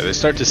 okay, they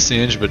start to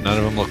singe, but none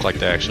of them look like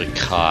they actually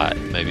caught.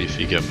 Maybe if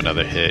you give them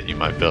another hit, you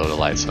might be able to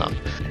light some.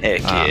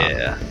 Heck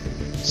yeah.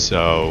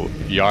 So,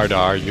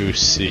 Yardar, you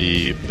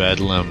see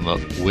Bedlam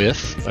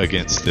whiff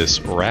against this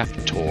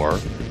Raptor.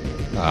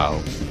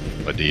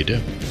 What do you do?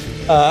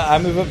 I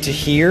move up to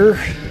here.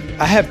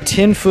 I have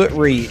 10-foot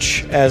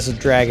reach as a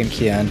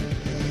Dragonkin,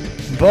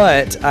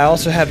 but I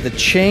also have the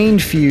chain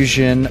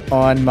fusion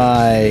on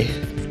my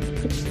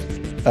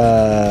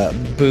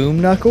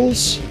boom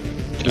knuckles.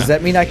 Does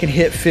that mean I can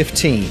hit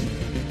 15?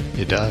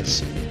 It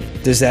does.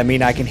 Does that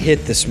mean I can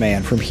hit this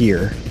man from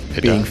here,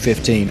 It being does.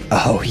 15?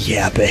 Oh,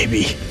 yeah,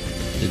 baby.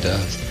 It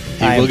does.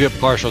 He I will am- get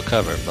partial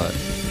cover, but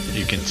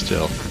you can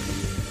still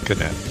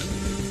connect.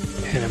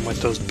 Hit him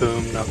with those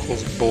boom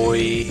knuckles,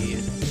 boy.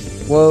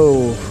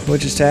 Whoa, what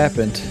just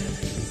happened?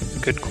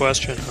 Good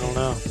question. I don't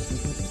know.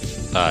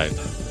 I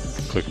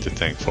click the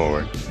thing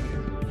forward.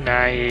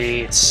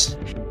 Nice.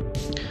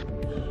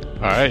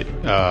 All right.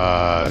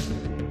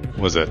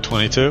 Was that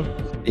 22?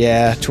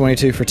 Yeah,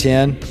 22 for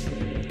 10.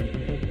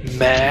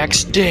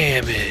 Max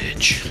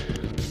damage.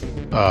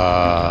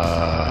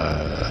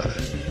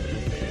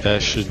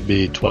 That should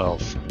be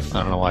 12. I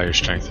don't know why your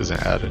strength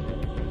isn't added.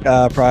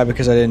 Probably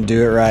because I didn't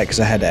do it right because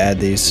I had to add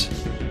these.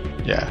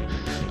 Yeah.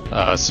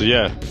 So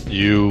yeah,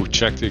 you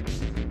check the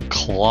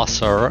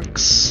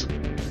Colossaurus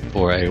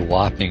for a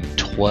whopping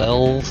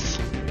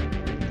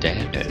 12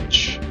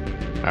 damage.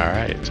 All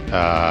right.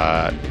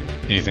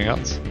 Anything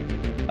else?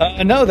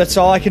 No, that's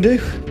all I can do.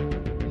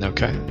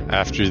 Okay.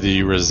 After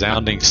the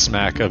resounding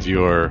smack of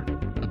your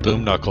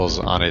boom knuckles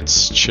on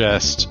its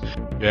chest,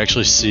 you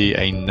actually see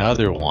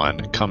another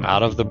one come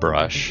out of the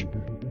brush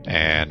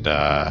and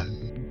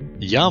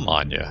yum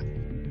on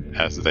you,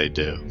 as they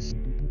do.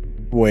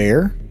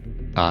 Where?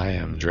 I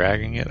am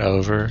dragging it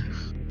over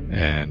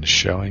and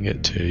showing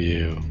it to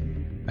you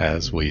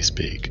as we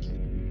speak.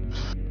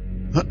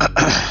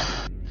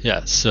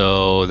 Yeah,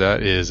 so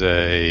that is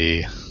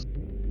a...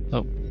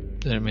 Oh,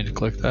 didn't mean to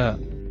click that.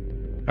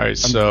 Alright,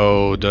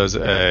 so does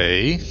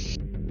a...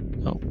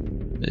 Oh,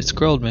 it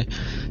scrolled me.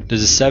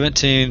 Does a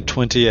 17,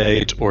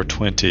 28, or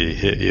 20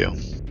 hit you?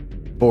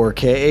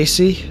 4K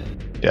AC?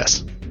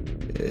 Yes.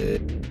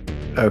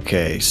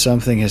 Okay,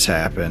 something has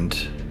happened.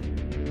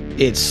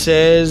 It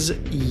says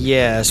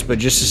yes, but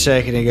just a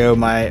second ago,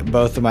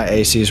 both of my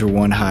ACs were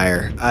one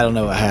higher. I don't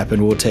know what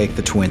happened. We'll take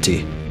the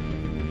 20.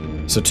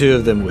 So 2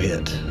 of them will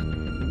hit.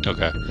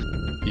 Okay.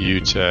 You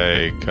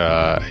take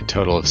a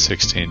total of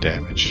 16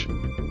 damage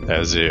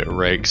as it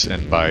rakes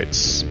and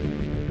bites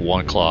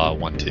one claw,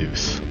 one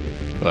tooth.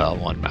 Well,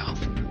 one mouth.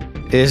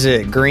 Is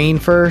it green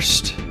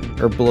first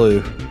or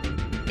blue?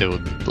 It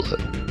would be blue.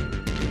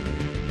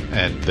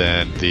 And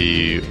then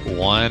the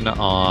one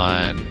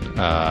on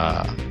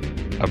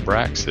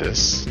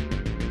Abraxas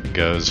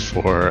goes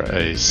for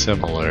a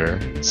similar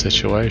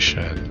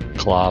situation.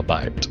 Claw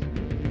bite.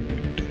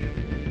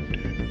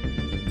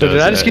 So did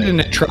I just get an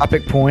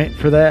entropic point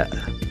for that?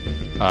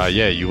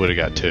 Yeah, you would have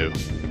got 2.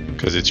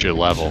 Because it's your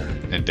level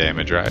in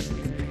damage, right?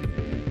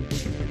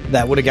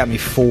 That would have got me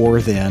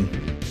 4 then.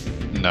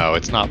 No,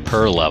 it's not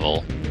per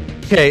level.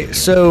 Okay,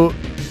 so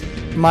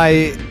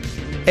my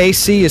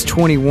AC is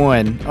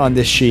 21 on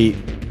this sheet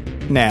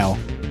now.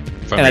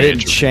 From And I your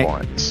didn't injury check-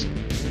 points.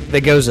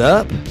 That goes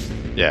up?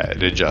 Yeah,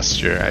 it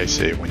adjusts your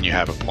AC when you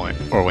have a point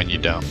or when you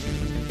don't.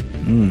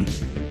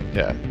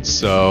 Yeah.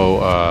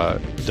 So,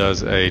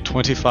 does a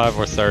 25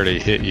 or 30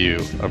 hit you,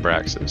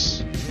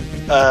 Abraxas?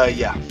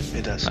 Yeah,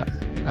 it does.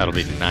 That'll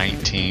be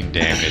 19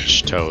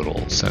 damage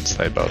total since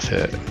they both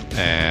hit.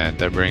 And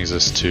that brings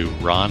us to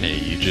Ronnie.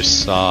 You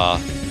just saw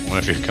one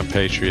of your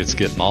compatriots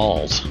get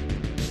mauled.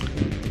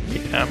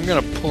 Yeah, I'm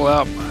gonna pull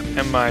out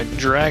my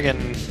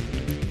dragon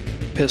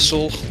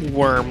pistol,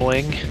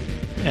 Wormling,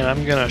 and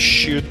I'm gonna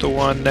shoot the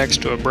one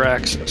next to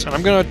Abraxas, and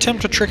I'm gonna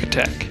attempt a trick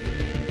attack.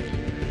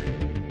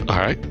 All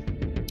right.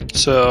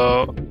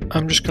 So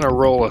I'm just gonna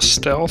roll a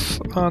stealth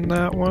on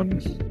that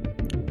one,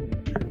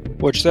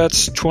 which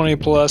that's 20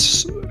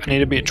 plus. I need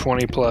to be at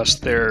 20 plus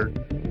their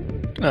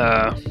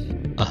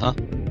Uh-huh.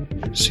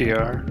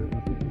 CR.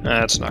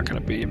 That's not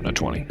gonna be even a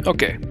 20.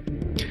 Okay,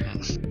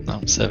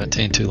 No,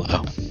 17 too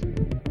low.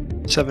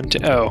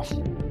 17. Oh,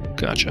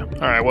 gotcha.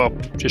 All right. Well,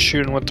 just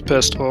shooting with the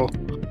pistol.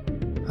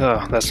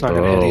 Oh, that's not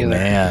gonna hit either.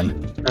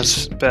 Man.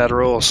 That's bad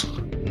rolls.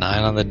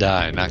 9 on the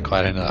die, not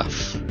quite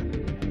enough.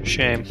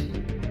 Shame.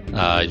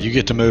 You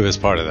get to move as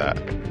part of that.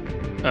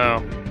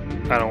 Oh,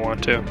 I don't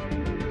want to.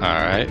 All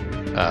right.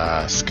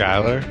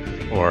 Skylar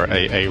or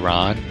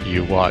Aaron,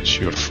 you watch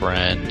your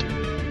friend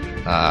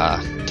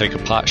take a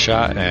pot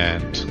shot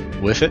and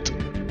whiff it.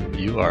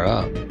 You are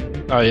up.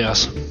 Oh,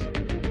 yes.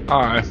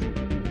 All right.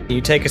 Can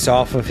you take us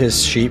off of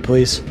his sheet,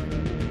 please?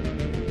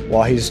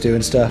 While he's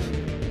doing stuff,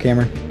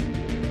 Cameron?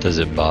 Does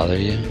it bother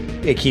you?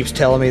 It keeps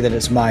telling me that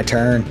it's my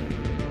turn.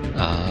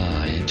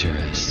 Ah,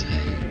 interesting.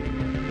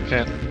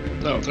 Okay.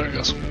 Oh, there it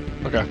goes.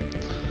 Okay.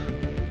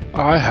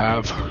 I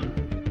have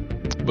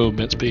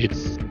movement speed.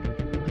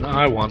 And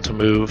I want to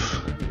move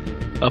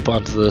up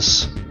onto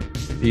this.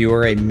 You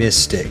are a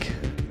mystic.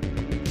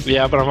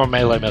 Yeah, but I'm a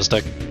melee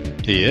mystic.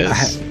 He is. I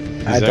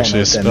He's don't know actually a what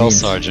that spell means.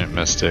 sergeant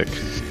mystic.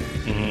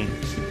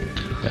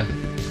 Yeah.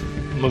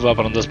 Move up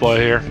on this boy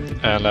here,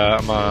 and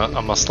I'm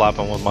gonna slap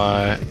him with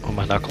my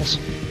knuckles.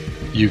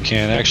 You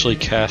can actually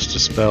cast a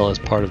spell as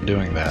part of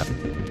doing that.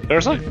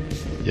 Seriously?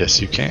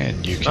 Yes, you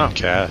can. You can Oh.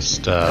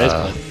 cast. Phase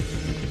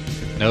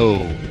Blade.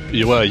 No.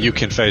 You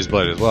can Phase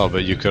Blade as well,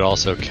 but you could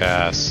also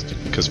cast,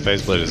 because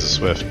Phase Blade is a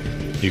swift.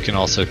 You can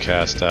also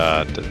cast.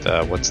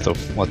 What's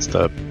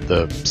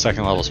the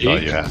second level spell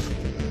Eek? you have?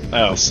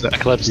 Oh, The se-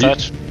 Eclipse you-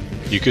 Touch.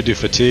 You could do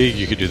fatigue,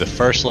 you could do the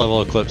first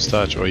level Eclipse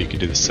Touch, or you could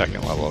do the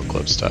second level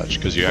Eclipse Touch,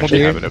 because you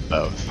actually have it at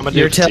both. I'm gonna do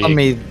You're telling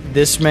fatigue me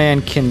this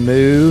man can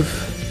move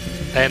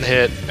and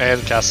hit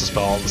and cast a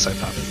spell all at the same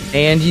time.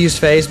 and use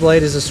Phase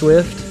Blade as a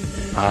Swift?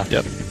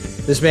 Yep.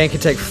 This man can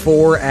take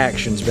 4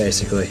 actions,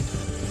 basically.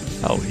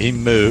 Oh, he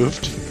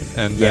moved,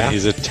 and Yeah. then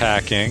he's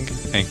attacking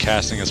and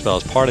casting a spell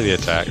as part of the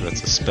attack.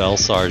 That's a Spell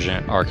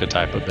Sergeant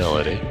archetype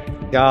ability.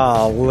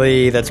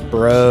 Golly, that's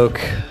broke.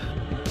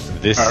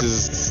 This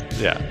is...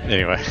 Yeah,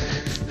 anyway.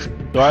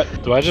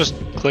 Do I just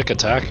click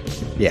attack?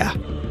 Yeah.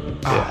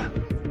 Ah,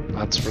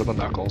 that's for the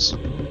knuckles.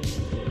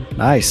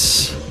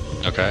 Nice.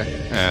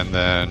 Okay, and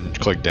then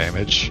click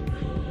damage.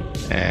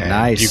 And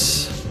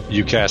Nice.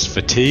 You cast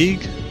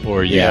fatigue,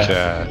 or you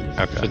Yeah.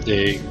 okay.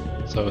 Fatigue.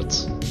 So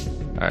it's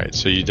Alright,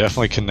 so you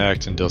definitely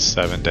connect and deal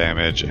 7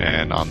 damage,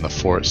 and on the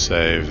fort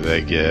save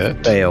they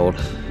get... Failed.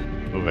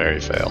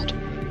 Very failed.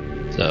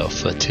 So,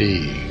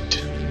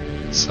 fatigued.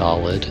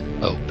 Solid,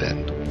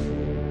 open.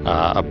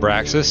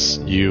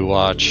 Abraxas, you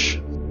watch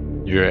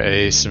your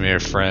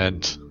Asimir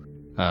friend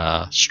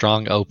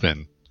strong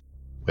open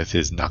with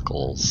his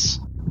knuckles.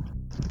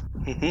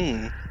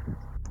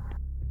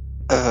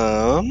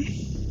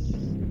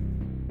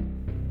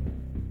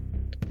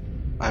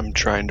 I'm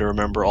trying to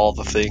remember all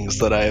the things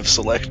that I have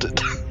selected.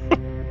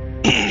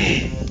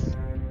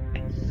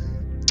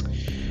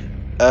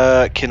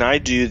 Can I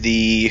do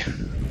the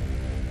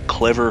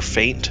clever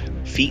feint?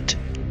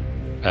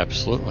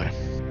 Absolutely.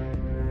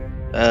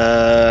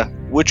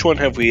 Which one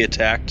have we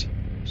attacked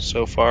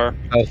so far?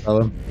 Both of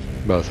them.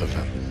 Both of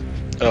them.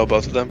 Oh,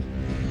 both of them?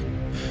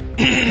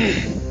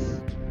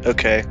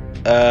 Okay.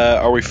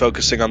 Are we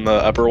focusing on the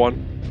upper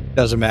one?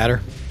 Doesn't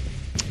matter.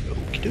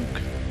 Okie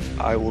doke.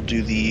 I will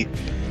do the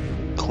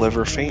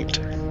clever feint.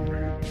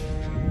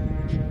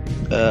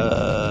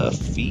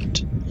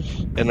 Feet.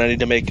 And I need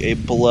to make a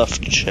bluff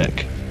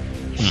check.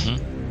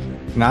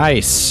 Mm-hmm.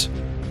 Nice.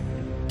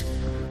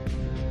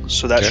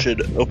 So that Okay.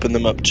 should open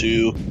them up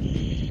to...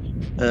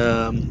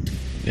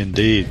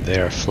 Indeed, they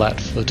are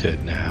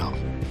flat-footed now.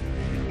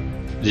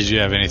 Did you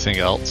have anything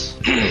else?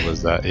 Or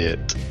was that it?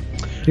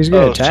 He's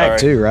going to Oh, attack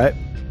sorry. too, right?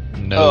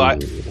 No, Oh,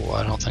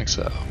 I don't think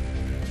so.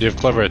 Do you have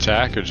clever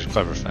attack or just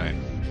clever feint?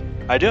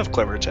 I do have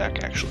clever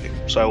attack, actually.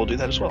 So I will do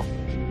that as well.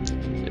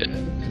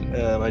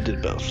 Yeah. I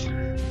did both.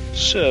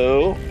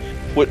 So,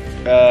 what?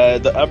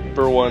 The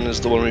upper one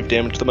is the one we've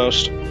damaged the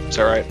most. Is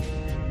that right?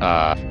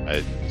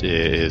 It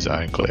is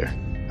unclear.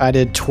 I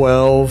did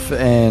 12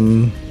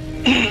 and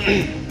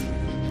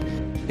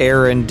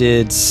Aaron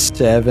did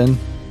 7.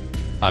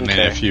 I mean,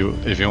 Okay. if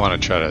you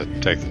want to try to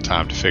take the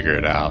time to figure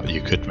it out, you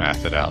could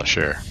math it out,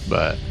 sure.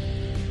 But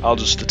I'll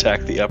just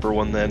attack the upper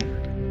one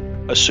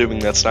then, assuming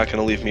that's not going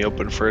to leave me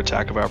open for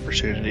attack of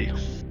opportunity.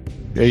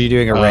 Are you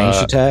doing a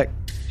ranged attack?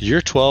 your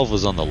 12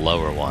 was on the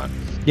lower one.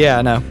 Yeah,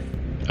 I know.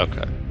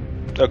 Okay.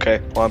 Okay,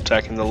 well I'm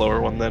attacking the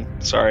lower one then.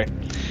 Sorry.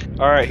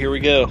 All right, here we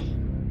go.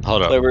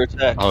 Hold up. Clever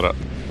attack. Hold up.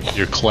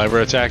 You're clever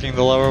attacking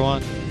the lower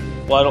one?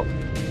 Well, I don't.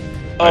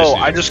 I Oh,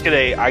 see. I just get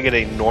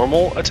a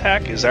normal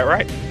attack. Is that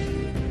right?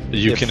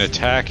 You If- can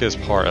attack as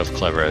part of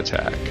clever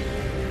attack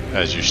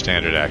as your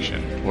standard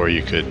action, or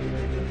you could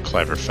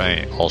clever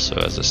feint also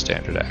as a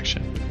standard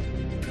action,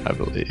 I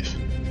believe.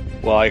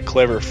 Well, I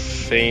clever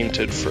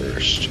feinted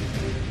first.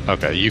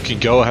 Okay, you can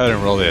go ahead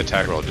and roll the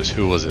attack roll. Just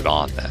who was it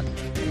on then?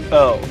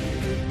 Oh,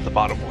 the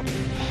bottom one.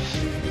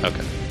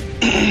 Okay.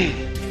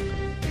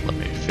 Let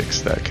me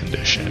fix that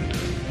condition.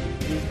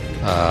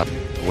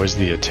 Where's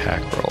the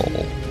attack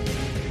roll?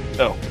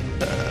 Oh.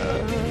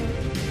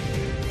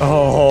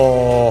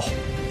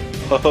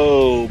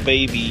 Oh,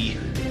 baby.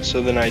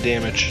 So then I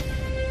damage.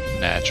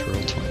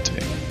 Natural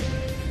 20.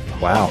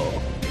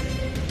 Wow.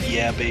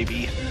 Yeah,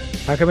 baby.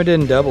 How come it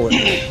didn't double it?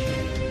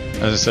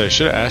 As I say, I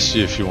should have asked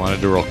you if you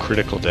wanted to roll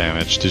critical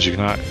damage. Did you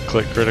not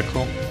click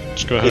critical?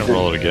 Just go ahead and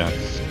roll it again.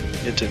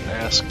 It didn't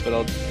ask, but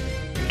I'll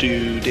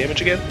do damage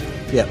again.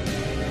 Yep.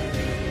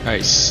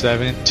 Alright,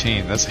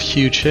 17. That's a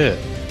huge hit.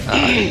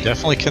 You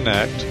definitely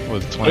connect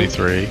with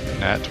 23,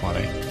 nat 20,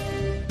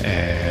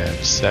 and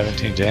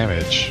 17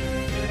 damage.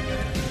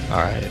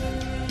 Alright.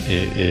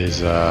 It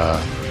is,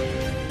 well,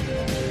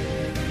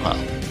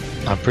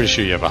 I'm pretty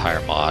sure you have a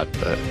higher mod,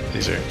 but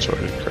these are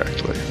sorted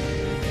correctly.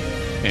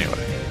 Anyway.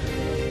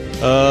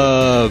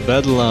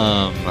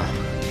 Bedlam.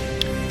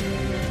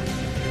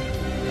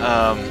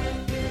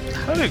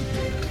 How do you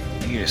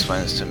can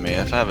explain this to me?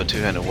 If I have a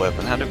two-handed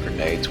weapon, how do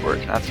grenades work?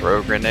 Can I throw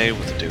a grenade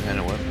with a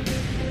two-handed weapon?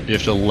 You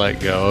have to let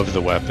go of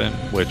the weapon,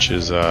 which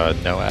is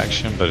no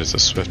action, but it's a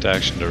swift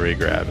action to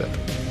re-grab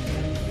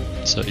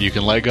it. So you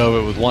can let go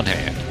of it with one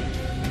hand.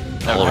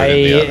 Hold I it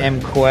in the other.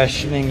 am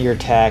questioning your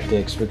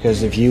tactics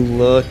because if you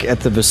look at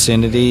the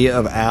vicinity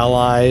of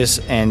allies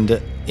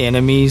and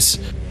enemies,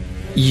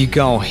 you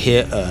gonna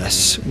hit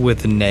us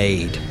with a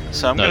nade.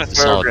 So I'm No, gonna it's a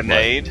throw a solid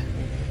grenade.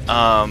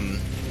 I'm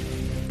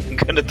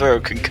gonna throw a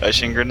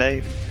concussion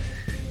grenade.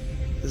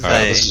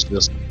 Alright, This is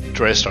just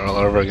Draystar all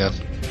over again.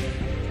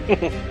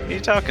 What are you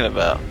talking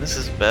about? This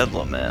is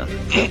Bedlam, man.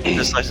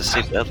 Just like to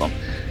see Bedlam.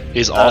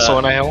 He's also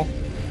an AO?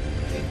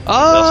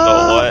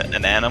 Also, what?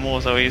 An animal?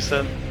 Is that what you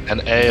said?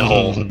 An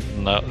a-hole.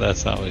 No,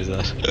 that's not what he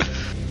said.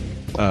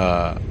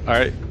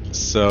 Alright,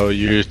 so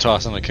you're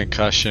tossing a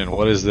concussion.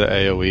 What is the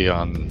AoE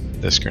on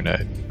this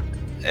grenade?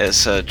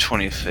 It's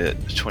 20 feet.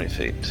 20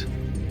 feet.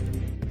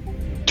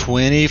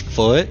 20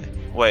 foot?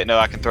 Wait, no,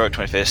 I can throw it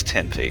 20 feet. It's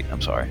 10 feet.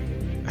 I'm sorry.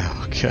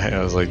 Okay,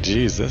 I was like,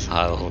 geez, this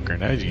high level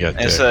grenade you got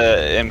there. It's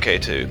a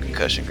MK2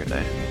 concussion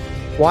grenade.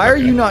 Why are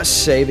you not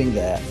saving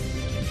that?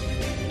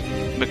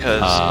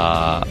 Because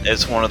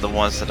it's one of the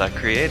ones that I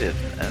created,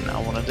 and I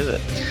want to do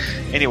it.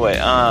 Anyway,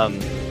 I'm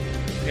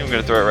going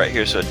to throw it right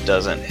here so it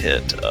doesn't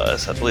hit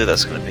us. I believe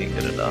that's going to be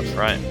good enough,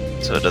 right?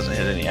 So it doesn't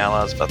hit any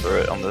allies if I throw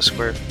it on this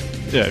square.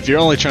 Yeah, if you're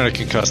only trying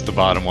to concuss the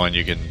bottom one,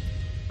 you can...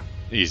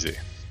 Easy.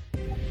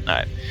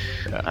 Alright.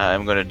 Yeah.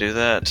 I'm going to do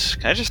that.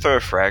 Can I just throw a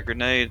frag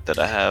grenade that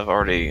I have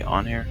already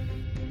on here?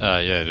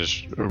 Yeah,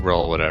 just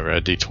roll whatever.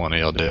 A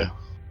d20 will do.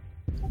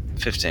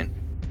 15.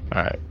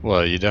 Alright,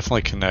 well, you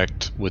definitely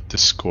connect with the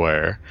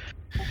square.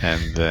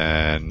 And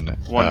then...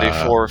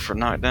 1d4 for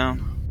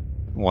knockdown.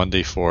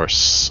 1d4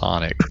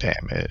 sonic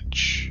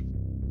damage.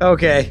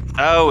 Okay.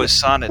 Oh, it's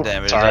sonic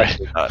damage. Sorry.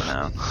 Not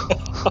now.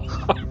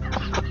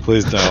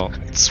 Please don't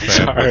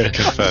spam with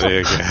confetti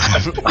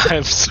again.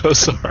 I'm so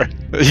sorry.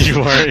 You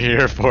weren't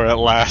here for it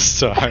last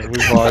time.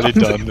 We've already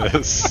done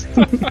this.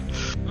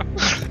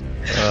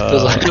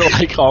 Does I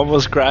like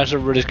almost crash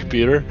everybody's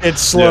computer? It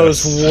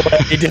slows way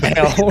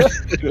down.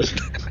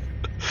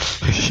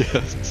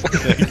 Yes,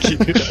 thank you.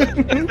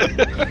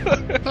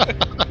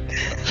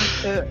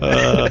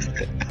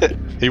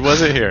 He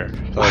wasn't here.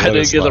 I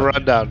didn't get the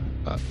rundown.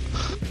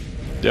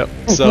 Yep.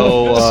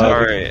 So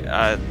Sorry,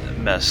 I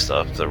messed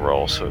up the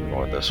roll, so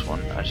ignore this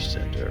one. I just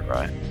didn't do it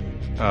right.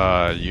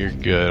 You're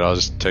good. I'll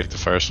just take the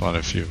first one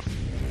if you.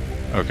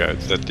 Okay.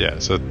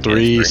 So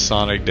 3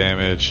 sonic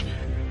damage.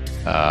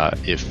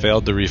 It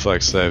failed the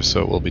reflex save,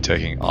 so it will be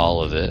taking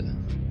all of it.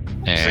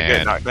 Does it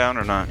get knocked down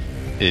or not?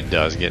 It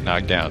does get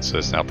knocked down, so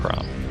it's now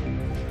prone.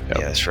 Yep.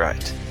 Yeah, that's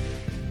right.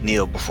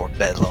 Kneel before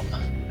Bedlam.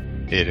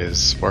 It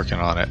is working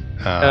on it.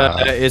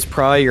 It's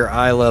probably your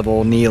eye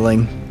level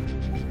kneeling.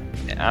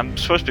 I'm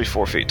supposed to be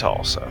 4 feet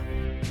tall, so.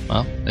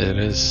 Well, it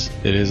is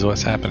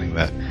what's happening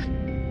then.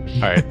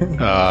 Alright,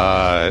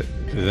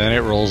 then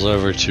it rolls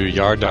over to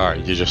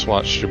Yardar. You just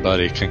watched your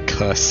buddy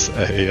concuss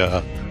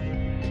a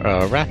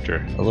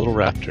raptor, a little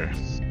raptor.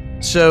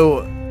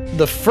 So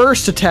the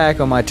first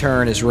attack on my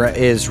turn is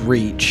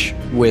reach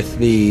with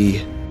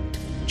the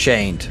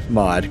chained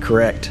mod,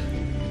 correct?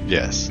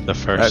 Yes, the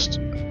first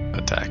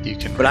attack you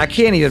can. But I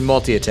can't even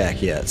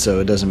multi-attack yet,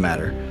 so it doesn't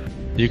matter.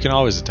 You can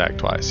always attack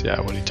twice.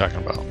 Yeah, what are you talking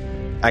about?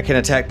 I can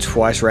attack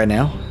twice right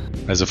now?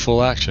 As a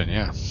full action,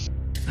 yeah.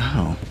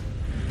 Oh.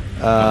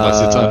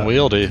 Unless it's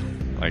unwieldy,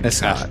 like it's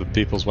half not. the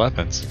people's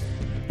weapons.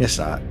 It's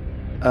not.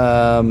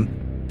 I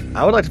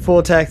would like to full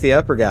attack the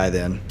upper guy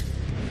then.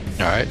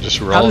 Alright, just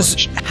roll.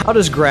 How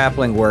does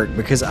grappling work?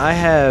 Because I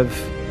have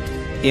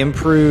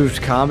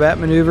improved combat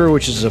maneuver,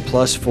 which is a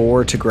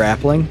 +4 to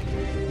grappling.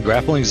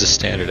 Grappling is a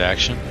standard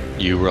action.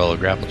 You roll a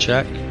grapple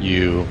check.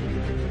 You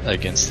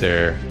against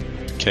their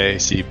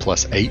KAC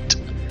 +8.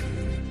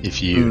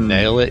 If you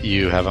nail it,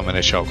 you have them in a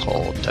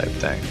chokehold type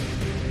thing.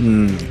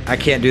 I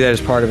can't do that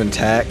as part of an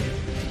attack.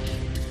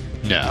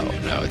 No,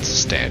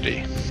 it's a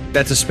standy.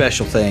 That's a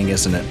special thing,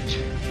 isn't it?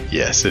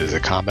 Yes, it is a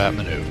combat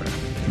maneuver.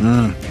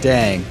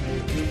 Dang.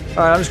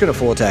 Alright, I'm just gonna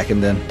full attack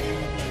him then.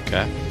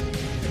 Okay.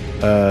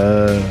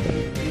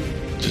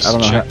 Just I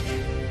don't know check.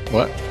 how.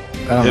 What?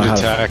 I don't Hit know how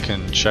attack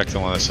and check the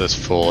one that says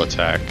full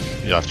attack.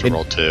 You have to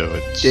roll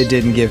 2. it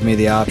didn't give me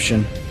the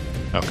option.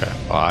 Okay.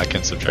 Well, I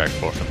can subtract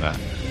 4 from that.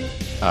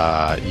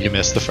 You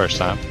missed the first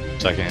time.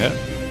 Second hit.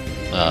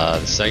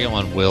 The second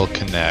one will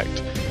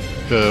connect.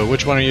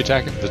 Which one are you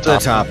attacking? The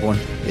Top one.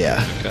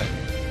 Yeah. Okay.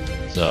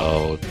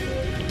 So,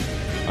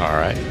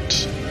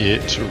 alright.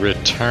 It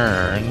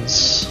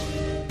returns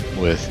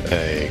with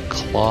a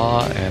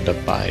claw and a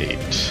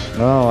bite.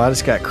 Oh, I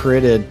just got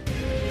critted.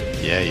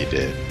 Yeah, you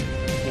did.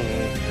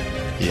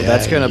 Yeah,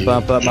 That's gonna you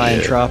bump up my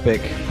did.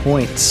 entropic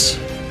points.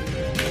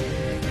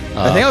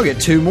 I think I'll get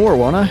 2 more,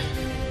 won't I?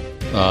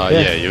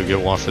 Yeah, you'll get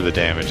 1 for the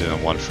damage and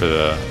then 1 for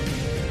the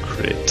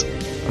crit.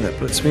 That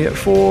puts me at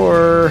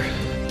 4.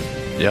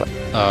 Yep.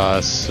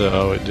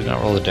 So it did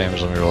not roll the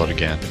damage. Let me roll it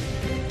again.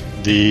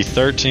 The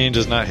 13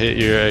 does not hit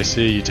your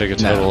AC. You take a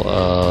total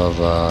of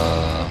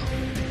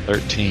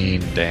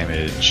 13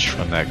 damage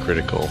from that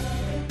critical.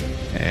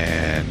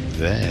 And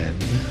then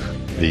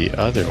the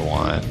other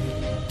one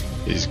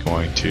is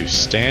going to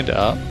stand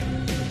up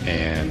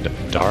and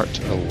dart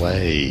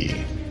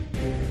away.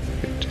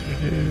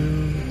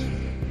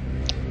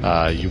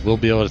 You will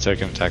be able to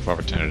take an attack of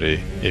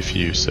opportunity if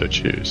you so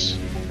choose.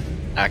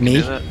 I can Me?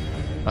 do that.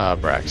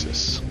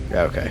 Braxis.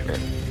 Okay.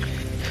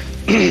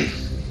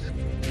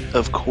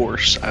 Of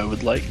course, I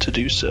would like to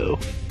do so.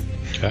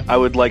 Okay. I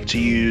would like to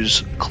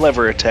use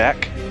Clever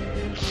Attack.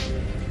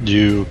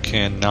 You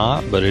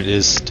cannot, but it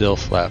is still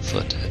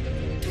flat-footed.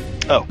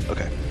 Oh,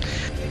 okay.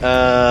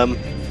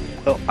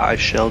 Well, I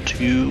shall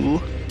do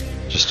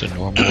Just a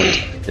normal.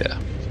 Yeah.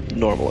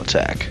 normal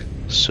attack.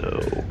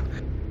 So,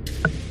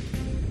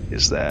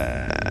 Is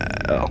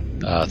that... Oh.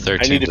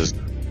 13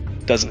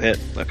 Doesn't hit.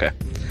 Okay.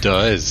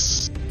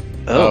 does.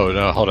 Oh,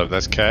 no, hold up.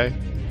 That's K?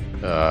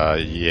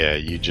 Yeah,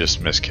 you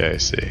just missed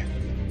KC.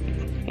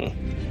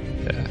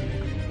 Yeah.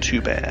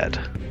 Too bad.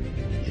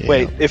 Yeah.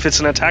 Wait, if it's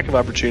an attack of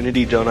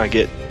opportunity, don't I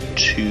get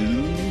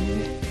 2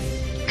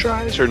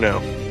 tries, or no?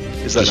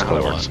 Is that Just not how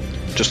the it works?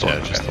 Just the Yeah,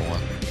 one. just Okay. the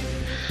one.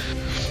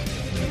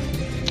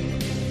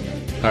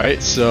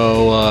 Alright,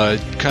 so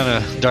kind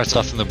of darts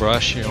off in the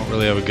brush. You don't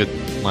really have a good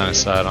line of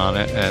sight on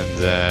it. And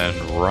then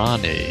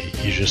Ronnie,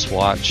 you just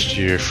watched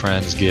your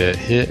friends get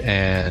hit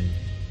and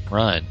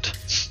runned.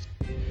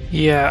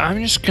 Yeah,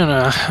 I'm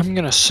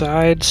gonna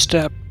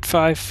sidestep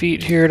 5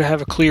 feet here to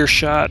have a clear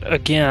shot.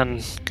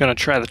 Again, gonna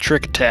try the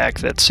trick attack.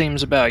 That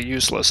seems about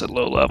useless at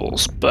low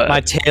levels, but My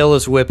tail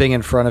is whipping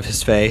in front of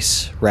his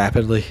face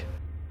rapidly.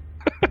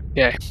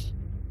 okay.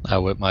 I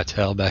whip my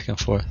tail back and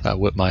forth. I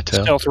whip my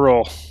tail. Stealth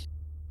roll.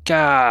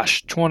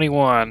 Gosh,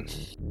 21.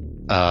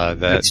 That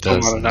That's still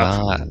does not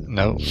enough. not.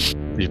 Nope.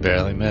 You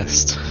barely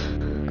missed.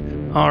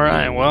 All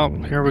right, well,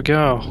 here we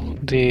go.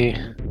 The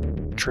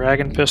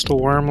Dragon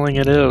Pistol Wormling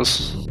it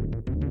is.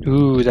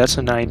 Ooh, that's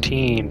a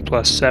 19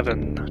 plus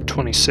 7,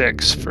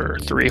 26 for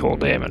 3 whole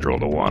damage.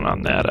 Rolled a 1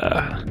 on that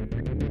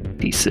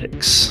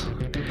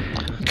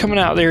d6. Coming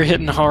out there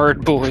hitting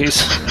hard,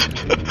 boys.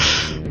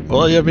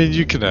 Well, yeah, I mean,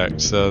 you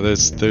connect, so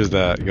there's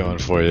that going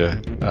for you.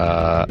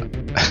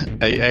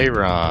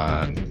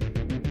 Aaron,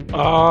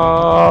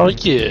 Oh,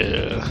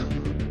 yeah.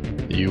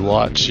 you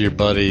watch your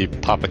buddy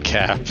pop a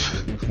cap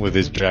with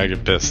his dragon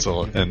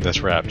pistol and this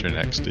raptor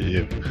next to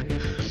you.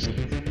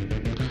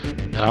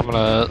 And I'm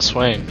gonna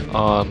swing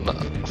on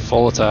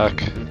full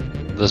attack.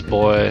 This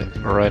boy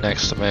right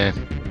next to me.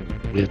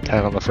 We have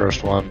 10 on the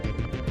first one,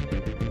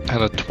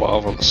 and a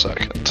 12 on the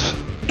second.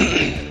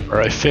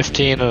 Alright,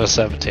 15 and a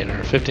 17.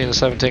 Are 15 and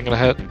 17 gonna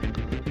hit?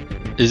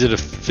 Is it a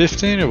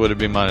 15 or would it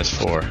be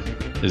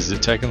 -4? Is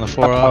it taking the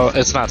 4 Oh, off?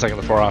 it's not taking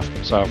the 4 off,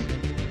 so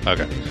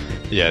Okay.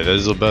 Yeah,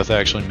 those will both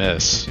actually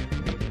miss.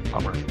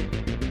 bummer.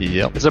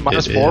 Yep. Is it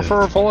 -4 is.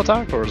 for a full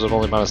attack, or is it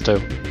only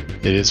 -2?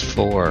 It is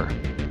 4.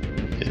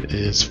 It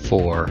is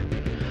 4.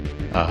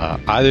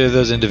 Either of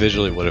those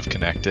individually would have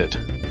connected,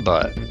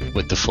 but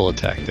with the full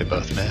attack, they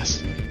both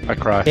miss. I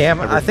cry.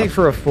 Damn, every I think time.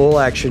 for a full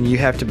action, you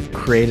have to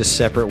create a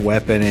separate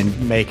weapon and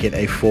make it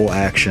a full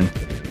action.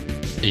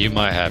 You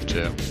might have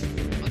to.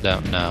 I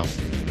don't know.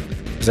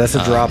 'Cause that's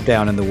a drop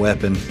down in the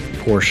weapon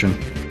portion.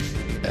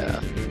 Yeah.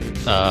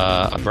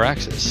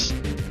 Abraxas.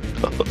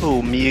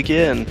 Oh, me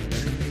again.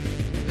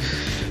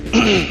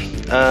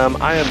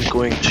 I am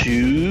going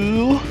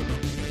to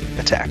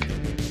attack.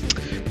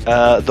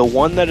 The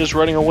one that is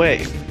running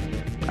away.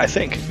 I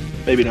think.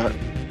 Maybe not.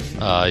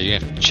 You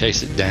have to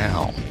chase it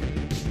down.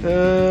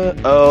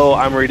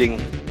 I'm reading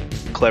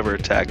clever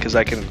attack because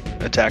I can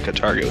attack a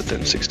target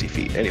within 60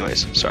 feet.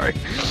 Anyways, sorry.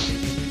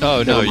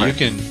 Oh no, Never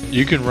mind.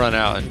 you can run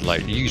out and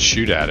you can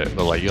shoot at it,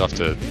 but you'll have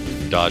to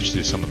dodge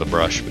through some of the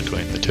brush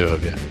between the two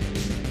of you.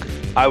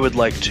 I would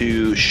like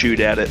to shoot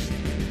at it.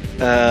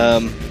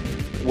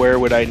 Where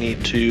would I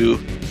need to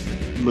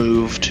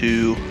move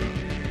to?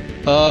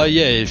 Yeah,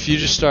 if you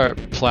just start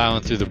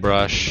plowing through the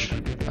brush,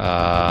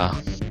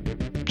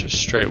 just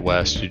straight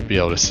west, you'd be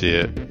able to see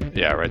it.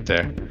 Yeah, right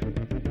there.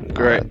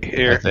 Right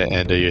here. At the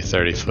end of your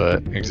 30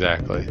 foot,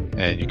 exactly.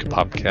 And you can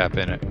pop a cap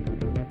in it.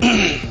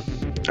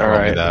 All Roll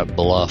me right. that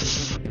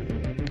bluff.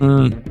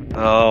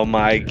 Oh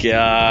my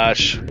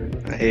gosh.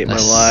 I hate my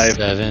A life.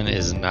 7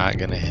 is not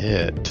gonna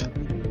hit.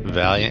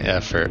 Valiant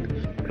effort.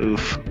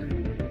 Oof.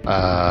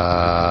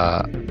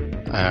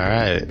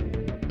 Alright.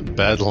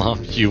 Bedlam,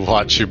 you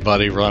watch your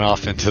buddy run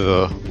off into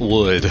the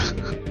wood.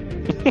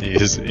 He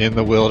is in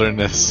the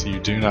wilderness. You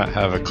do not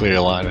have a clear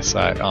line of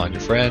sight on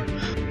your friend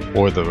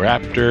or the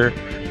raptor,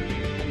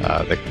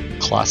 the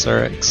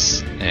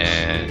Closaurus,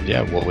 and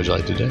yeah, what would you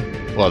like to do?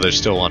 Well, there's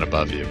still one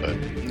above you, but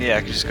Yeah,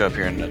 I can just go up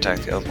here and attack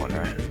the other one,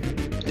 right?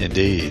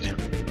 indeed.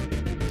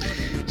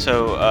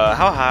 So,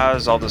 how high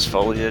is all this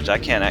foliage? I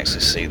can't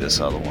actually see this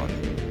other one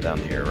down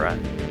here, right?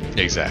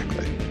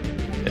 Exactly.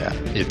 Yeah,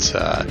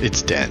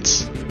 it's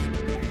dense.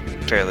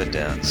 Fairly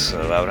dense, so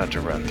I would have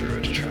to run through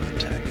it to try and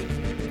attack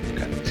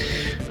it.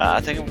 Okay. I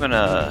think I'm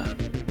gonna...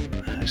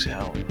 Actually,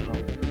 how...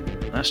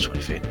 That's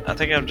 20 feet. I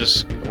think I'm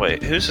just...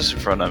 Wait, who's this in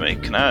front of me?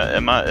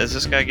 Is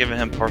this guy giving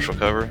him partial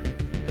cover?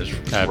 Is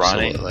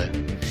Ronnie? Absolutely.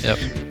 Yep.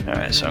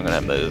 Alright, so I'm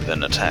gonna move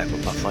and attack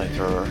with my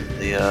flamethrower.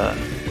 The,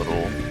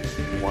 little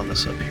one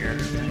that's up here,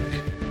 I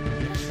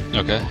think.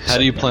 Okay. How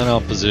do you plan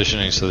on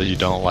positioning so that you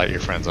don't light your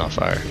friends on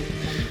fire?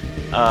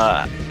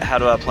 How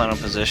do I plan on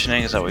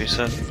positioning? Is that what you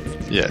said?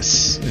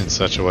 Yes, in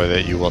such a way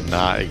that you will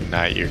not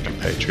ignite your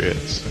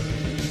compatriots.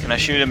 Can I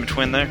shoot in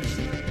between there?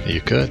 You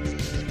could.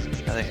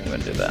 I think I'm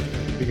gonna do that.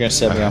 You're gonna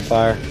set me on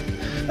fire.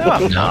 No,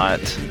 I'm not.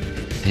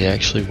 He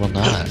actually will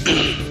not.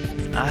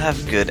 I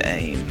have good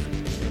aim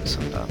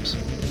sometimes.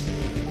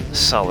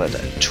 Solid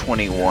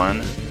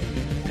 21.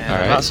 And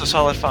Alright. not so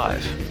solid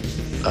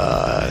 5.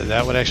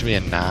 That would actually be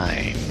a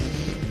 9.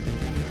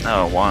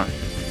 Oh, 1.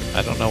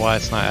 I don't know why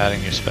it's not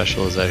adding your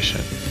specialization,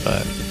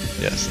 but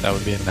yes, that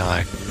would be a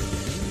 9.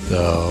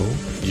 though.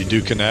 You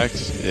do connect.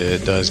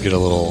 It does get a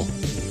little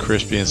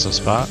crispy in some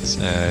spots.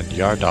 And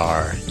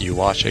Yardar, you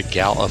watch a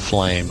gout of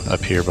flame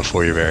appear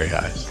before your very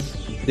eyes.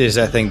 Is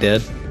that thing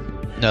dead?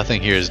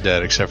 Nothing here is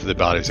dead except for the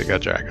bodies that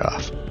got dragged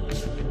off.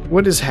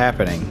 What is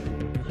happening?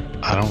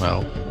 I don't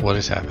know. What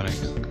is happening?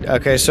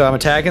 Okay, so I'm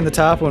attacking the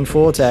top one,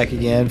 full attack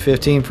again,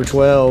 15 for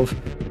 12.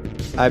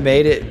 I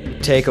made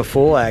it take a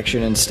full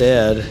action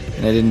instead,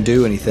 and it didn't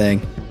do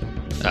anything.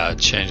 I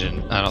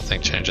don't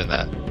think changing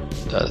that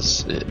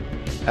does it.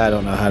 I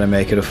don't know how to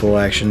make it a full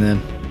action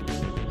then.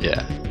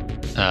 Yeah.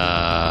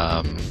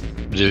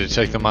 Did it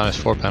take the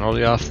 -4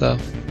 penalty off, though?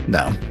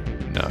 No.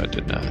 No, it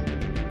did not.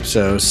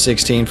 So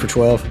 16 for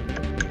 12.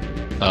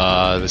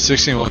 The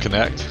 16 will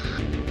connect,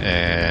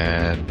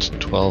 and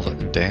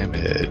 12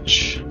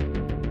 damage.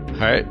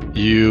 Alright,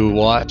 you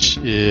watch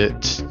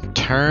it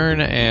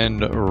turn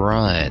and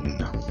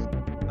run.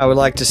 I would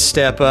like to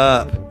step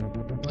up.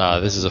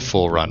 This is a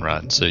full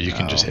run, so you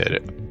can just hit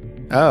it.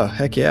 Oh,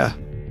 heck yeah.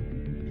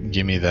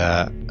 Give me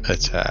that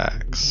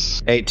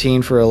attacks.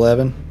 18 for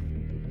 11.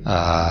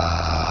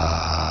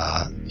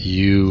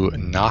 You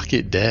knock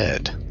it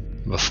dead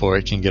before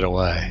it can get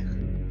away.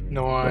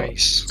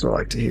 Nice. That's what I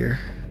like to hear.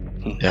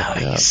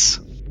 Nice.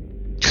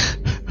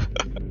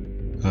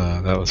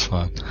 That was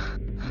fun.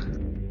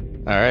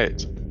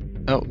 Alright.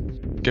 Oh,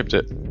 skipped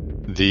it.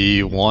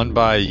 The one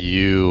by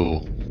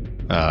you,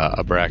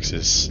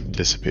 Abraxas,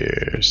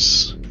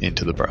 disappears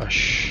into the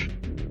brush.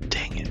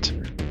 Dang it.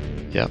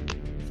 Yep.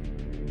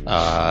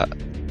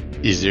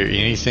 Is there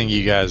anything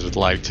you guys would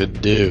like to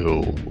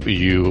do?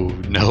 You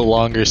no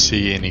longer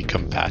see any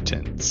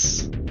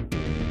combatants.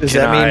 Does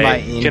that mean my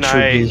Can inch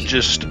I would be...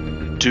 just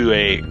do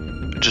a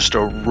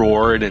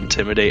roar and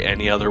intimidate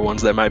any other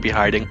ones that might be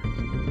hiding?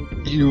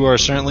 You are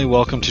certainly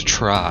welcome to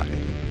try.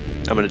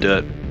 I'm gonna do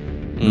it.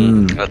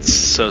 Mm. That's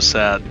so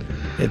sad.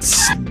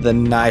 It's the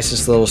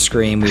nicest little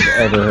scream we've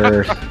ever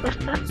heard.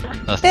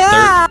 A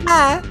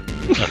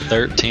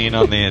 13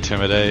 on the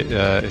intimidate.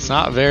 It's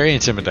not very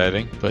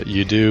intimidating, but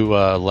you do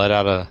let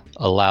out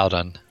a loud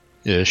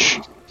one-ish.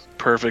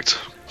 Perfect.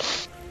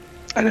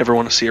 I never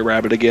want to see a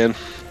rabbit again.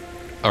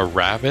 A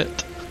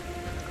rabbit?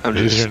 I'm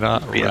These just are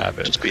not being,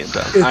 rabbits. Just being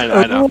dumb. Is I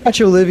know.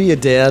 Overwatch Olivia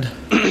dead?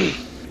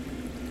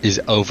 Is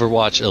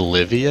Overwatch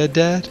Olivia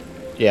dead?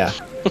 Yeah.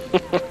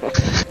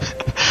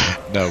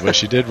 No, but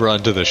she did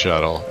run to the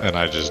shuttle, and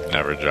I just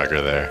never drug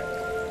her there.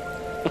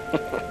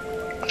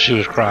 She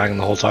was crying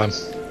the whole time.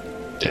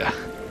 Yeah.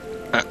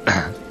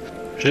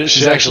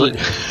 She's actually.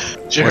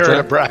 She What's heard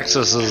that?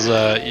 Abraxas's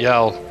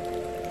yell.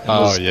 and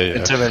Oh, was yeah.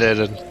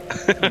 Intimidated.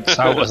 That's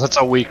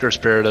how weak her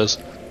spirit is.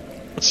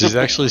 She's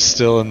actually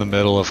still in the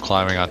middle of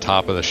climbing on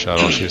top of the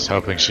shuttle. She was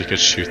hoping she could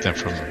shoot them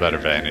from a better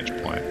vantage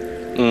point.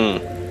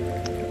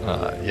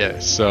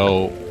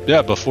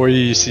 Before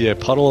you see a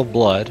puddle of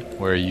blood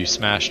where you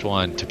smashed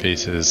one to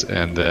pieces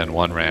and then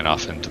one ran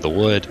off into the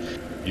wood.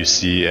 You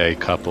see a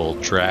couple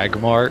drag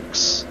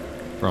marks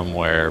from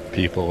where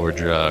people were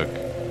drugged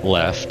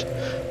left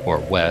or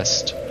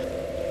west.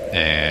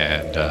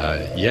 And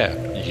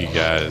you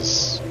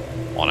guys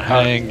want to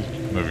hang,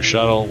 move your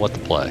shuttle, what the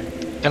play?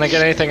 Can I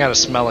get anything out of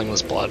smelling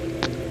this blood?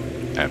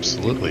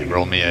 Absolutely.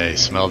 Roll me a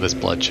smell this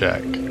blood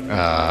check.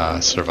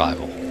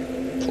 Survival.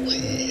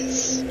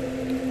 Please.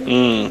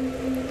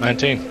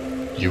 19.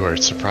 You are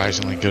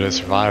surprisingly good at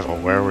survival.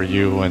 Where were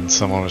you when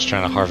someone was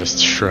trying to harvest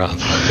a shrub?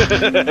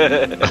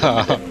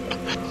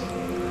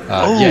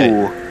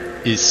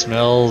 It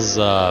smells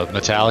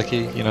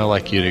metallic-y,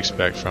 like you'd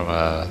expect from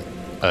a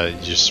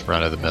just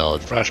run-of-the-mill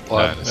Fresh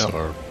blood,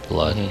 dinosaur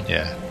blood. Mhm.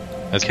 Yeah,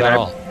 that's Can about I-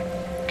 all.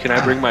 Can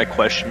I bring my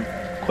question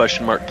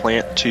mark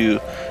plant to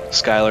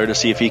Skylar to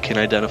see if he can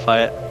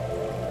identify it?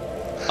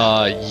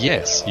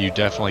 Yes, you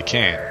definitely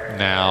can.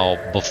 Now,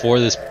 before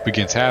this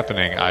begins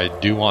happening, I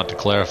do want to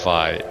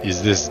clarify,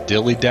 is this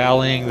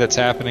dilly-dallying that's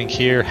happening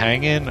here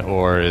hanging,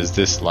 or is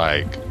this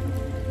like,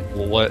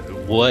 what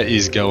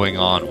is going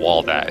on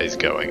while that is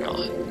going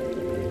on?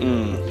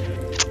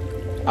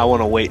 I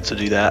want to wait to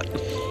do that.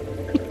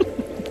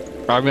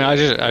 I mean, I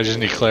just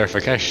need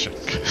clarification.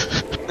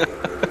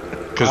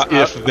 Because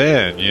if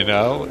then,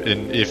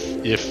 and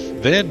if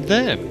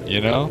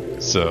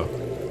then, so.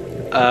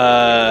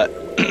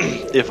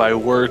 If I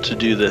were to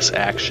do this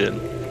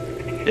action,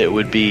 it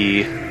would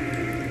be,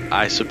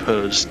 I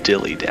suppose,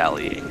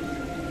 dilly-dallying,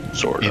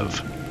 sort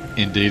of.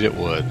 Indeed it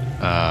would.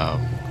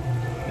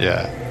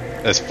 Yeah.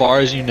 As far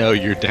as you know,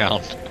 you're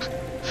down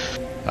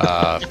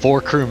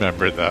 4 crew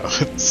member, though.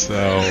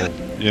 So,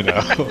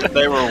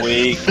 They were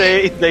weak.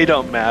 They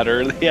don't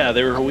matter. Yeah,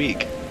 they were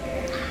weak.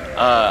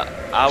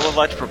 I would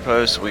like to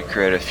propose that we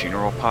create a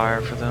funeral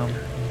pyre for them.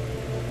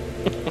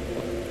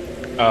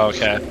 Oh,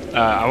 okay.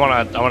 I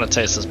wanna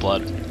taste this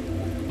blood.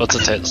 What's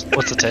it taste?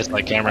 What's it taste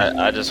like, Cameron?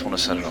 I just want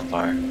to set it on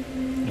fire.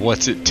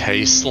 What's it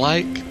taste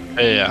like?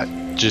 Yeah,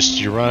 Just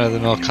your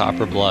run-of-the-mill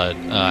copper blood.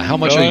 How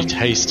much are you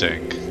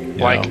tasting? You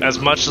like know? as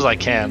much as I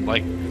can.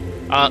 Like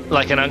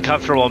an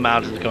uncomfortable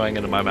amount is going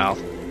into my mouth.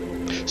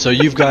 So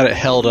you've got it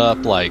held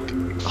up, like,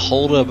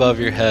 hold it above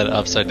your head,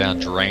 upside down,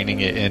 draining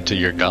it into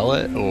your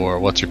gullet, or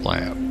what's your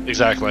plan?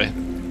 Exactly.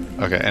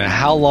 Okay, and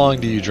how long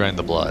do you drain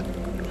the blood?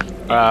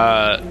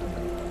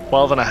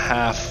 12 and a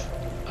half.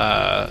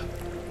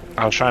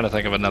 I was trying to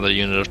think of another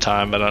unit of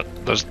time, but I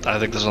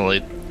think there's only,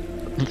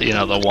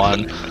 the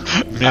one.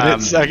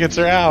 Minutes, seconds,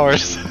 or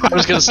hours? I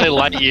was going to say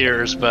light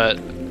years, but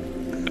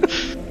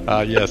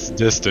yes,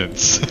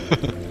 distance.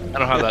 I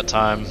don't have that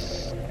time.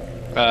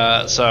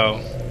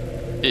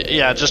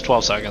 Yeah, just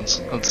 12 seconds.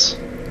 That's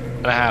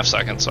and a half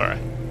seconds, sorry.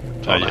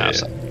 12 and a half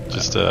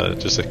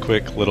seconds. Just a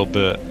quick little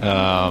bit.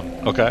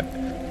 Okay.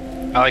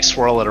 I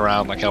swirl it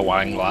around like a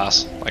wine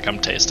glass, like I'm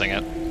tasting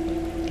it.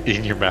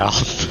 In your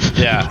mouth.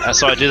 Yeah,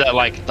 so I do that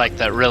like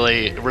that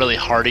really, really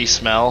hearty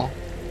smell,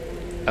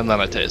 and then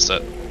I taste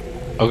it.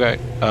 Okay.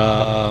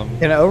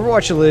 Can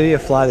Overwatch Olivia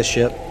fly the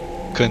ship?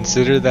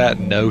 Consider that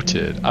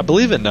noted. I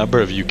believe a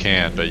number of you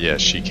can, but yes,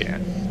 she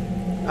can.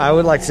 I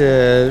would like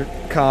to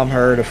calm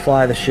her to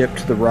fly the ship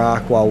to the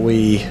rock while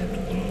we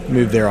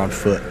move there on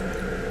foot.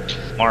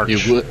 March.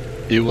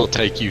 It will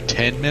take you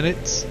 10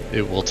 minutes.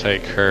 It will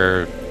take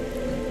her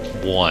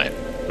 1,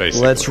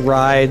 basically. Let's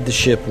ride the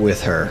ship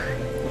with her.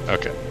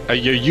 Okay.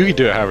 You can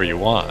do it however you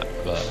want,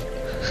 but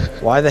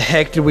Why the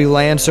heck did we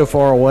land so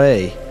far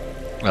away?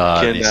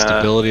 the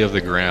stability of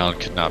the ground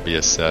could not be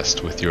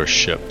assessed with your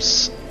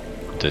ship's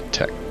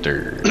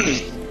detector.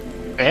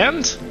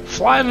 And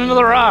flying into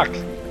the rock.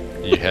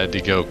 You had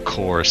to go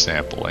core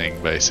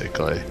sampling,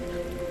 basically.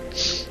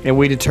 And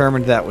we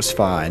determined that was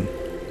fine.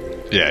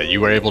 Yeah,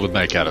 you were able to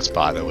make out a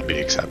spot that would be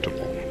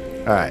acceptable.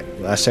 All right,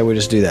 I say we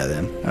just do that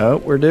then. Oh,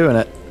 we're doing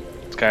it.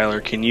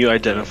 Skylar, can you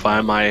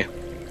identify my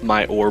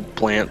orb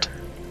plant?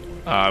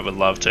 I would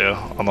love to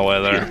on the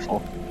way there.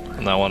 Beautiful.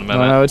 In that 1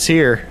 minute. No, it's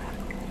here.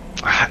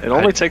 It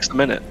only takes a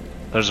minute.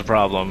 There's a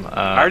problem.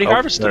 I already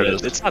harvested there it.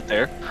 is. It's not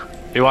there.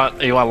 You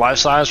want life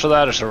science for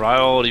that or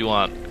survival? What do you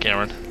want,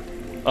 Cameron?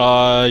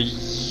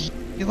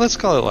 Let's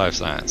call it life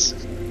science.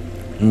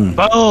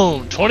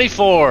 Boom!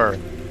 24.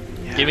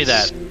 Give me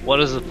that. What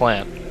is the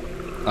plant?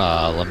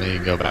 Let me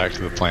go back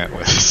to the plant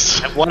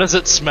list. And what does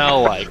it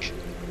smell like?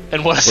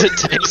 And what does it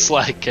taste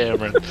like,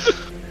 Cameron?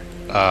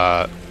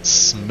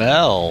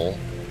 Smell.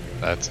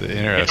 That's an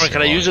interesting. Cameron,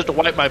 can I use it to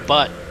wipe my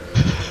butt?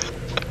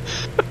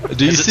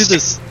 Do you see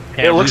this?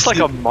 It looks like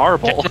a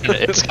marble.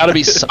 It's got to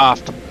be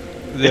soft.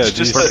 Yeah, It's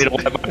do you just For me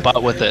to wipe my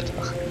butt with it.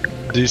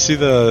 Do you see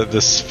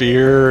the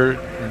sphere,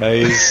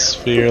 maze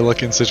sphere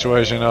looking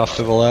situation off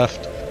to the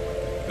left?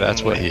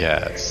 That's what he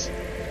has.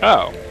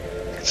 Oh.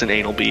 It's an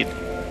anal bead.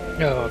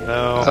 Oh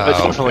no. I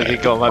definitely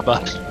could go in my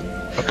butt.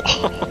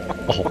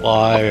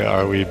 Why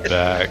are we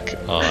back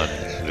on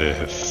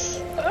this?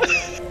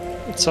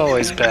 It's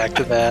always back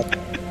to that.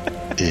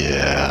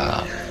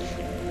 Yeah.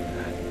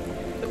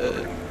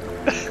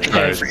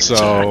 Alright,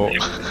 so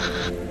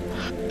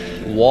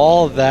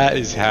while that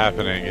is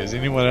happening, is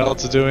anyone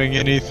else doing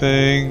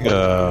anything?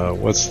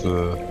 What's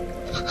the...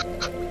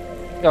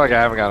 I feel like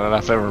I haven't got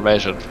enough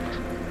information.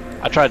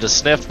 I tried to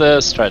sniff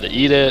this, tried to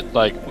eat it.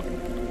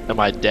 Am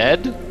I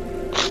dead?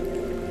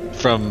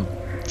 From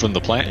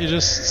the plant you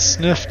just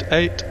sniffed,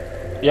 ate?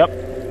 Yep.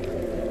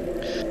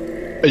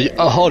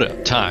 Hold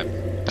up, time.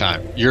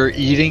 You're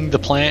eating the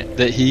plant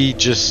that he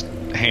just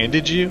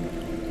handed you?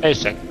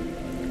 Tasting.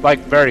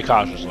 Very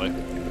cautiously.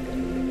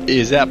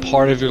 Is that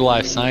part of your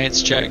life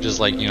science check, just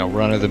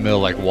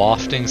run-of-the-mill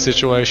wafting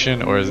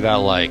situation, or is that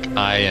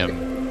I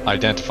am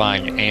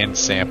identifying and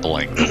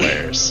sampling the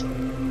wares?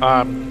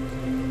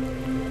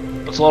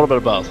 It's a little bit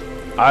of both.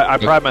 I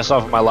pride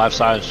myself on my life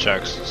science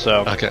checks,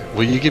 so Okay,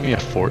 will you give me a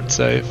fort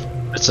save?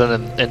 it's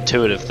an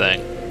intuitive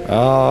thing.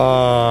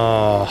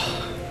 Oh.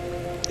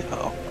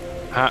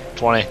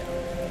 20.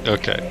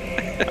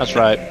 Okay. That's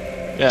right.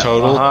 Yeah.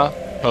 Total? Uh-huh.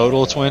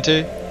 Total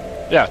 20?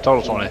 Yeah,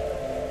 total 20.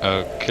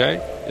 Okay.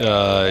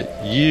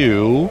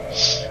 You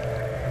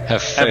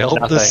have failed the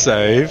nothing.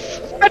 save.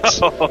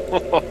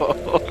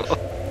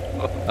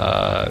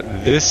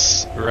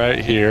 This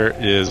right here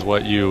is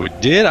what you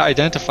did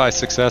identify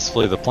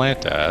successfully the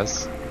plant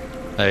as.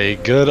 A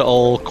good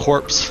old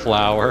corpse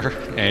flower,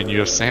 and you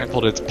have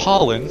sampled its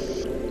pollen,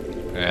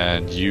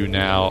 and you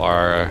now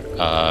are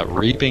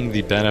reaping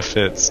the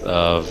benefits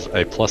of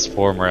a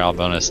 +4 morale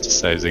bonus to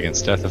saves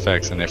against death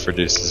effects, and if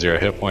reduced to 0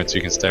 hit points,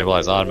 you can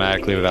stabilize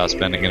automatically without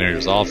spending any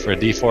resolve for a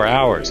d4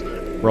 hours.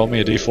 Roll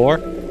me a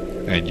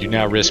d4, and you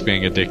now risk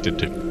being addicted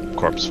to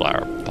corpse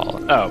flower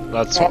pollen. Oh,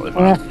 that's totally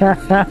fine.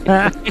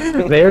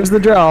 There's the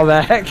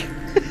drawback.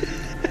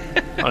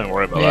 Don't even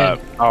worry about that.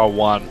 Oh,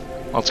 1.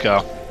 Let's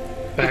go.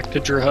 Back to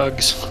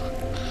drugs.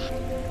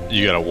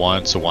 You got a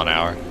 1, so 1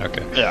 hour?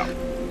 Okay. Yeah.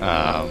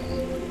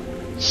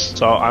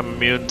 So I'm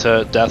immune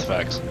to death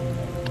effects.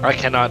 I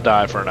cannot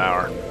die for an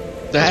hour.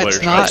 That's what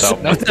you're not... trying to tell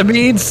me. What that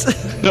means?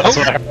 That's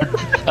what I heard.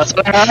 That's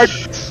what I heard.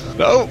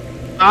 No!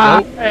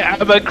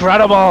 I'm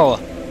incredible.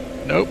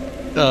 Nope.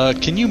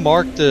 Can you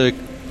mark the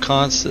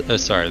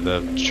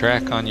the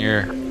track on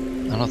your...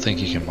 I don't think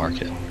you can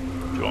mark it.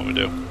 What do you want me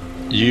to do?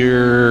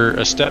 You're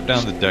a step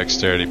down the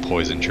dexterity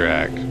poison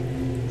track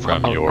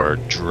from your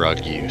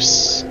drug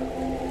use.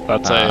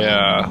 That's So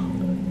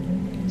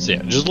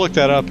yeah, just look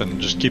that up and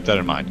just keep that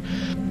in mind.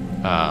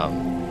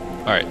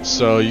 Alright,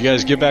 so you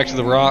guys get back to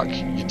the rock,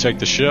 you take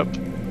the ship.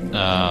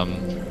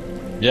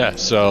 Yeah,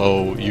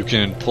 so you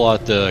can pull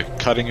out the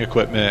cutting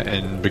equipment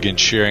and begin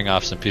shearing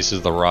off some pieces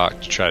of the rock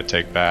to try to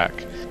take back.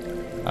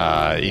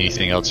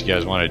 Anything else you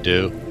guys want to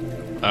do?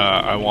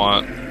 I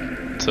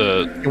want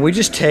to. Can we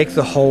just take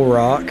the whole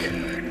rock?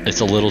 It's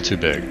a little too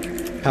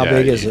big. How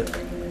big is it?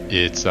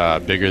 It's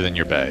bigger than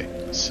your bay,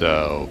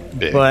 so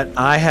big. But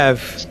I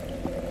have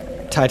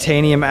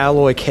titanium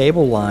alloy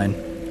cable line.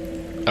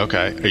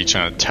 Okay, are you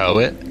trying to tow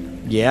it?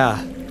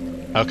 Yeah.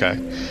 Okay.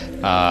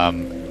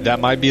 That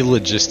might be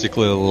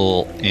logistically a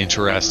little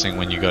interesting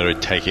when you go to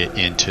take it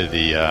into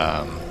the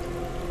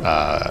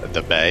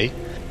bay,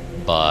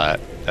 but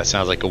that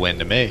sounds like a win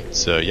to me.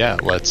 So yeah,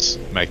 let's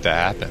make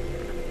that happen.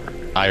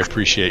 I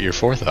appreciate your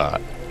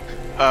forethought.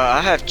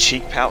 I have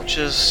cheek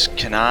pouches.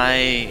 Can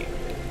I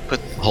put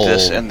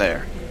this in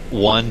there?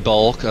 One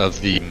bulk of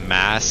the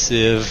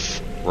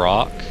massive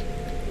rock?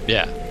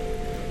 Yeah.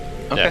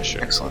 Okay, Yeah,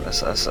 sure. excellent.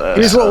 That's,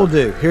 Here's what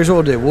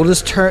we'll do. We'll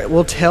just turn.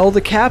 We'll tell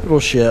the capital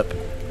ship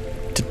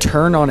to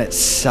turn on its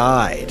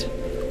side.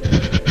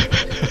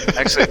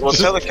 Actually, we'll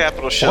tell the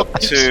capital ship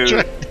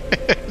to.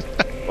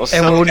 We'll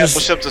tell the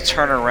capital ship to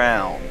turn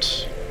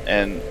around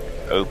and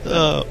open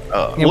up.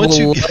 And we'll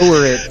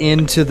lower it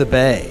into the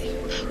bay.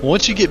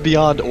 Once you get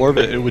beyond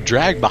orbit, it would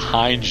drag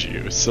behind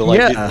you. So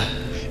like,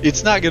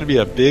 it's not going to be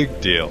a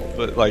big deal,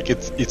 but like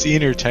it's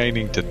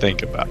entertaining to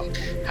think about.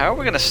 How are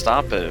we going to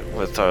stop it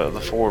with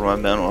the forward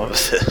momentum of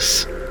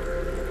this?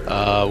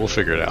 We'll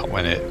figure it out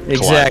when it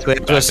exactly. I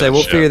was going to say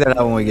we'll figure that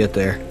out when we get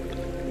there.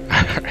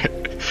 Alright.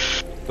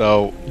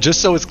 So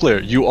just so it's clear,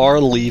 you are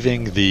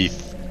leaving the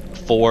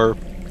 4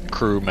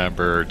 crew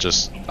member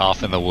just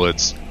off in the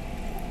woods.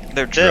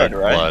 They're dead,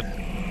 right? Blood.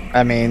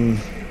 I mean,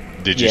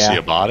 did you see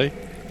a body?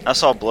 I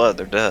saw blood.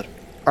 They're dead.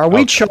 Are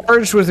we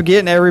charged with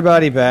getting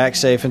everybody back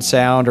safe and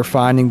sound or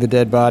finding the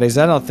dead bodies?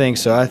 I don't think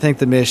so. I think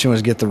the mission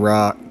was get the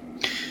rock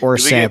or a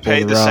sample of the rock. Do we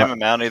get paid the same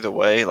amount either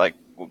way? Like,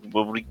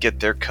 will we get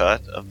their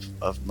cut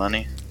of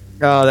money?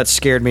 Oh, that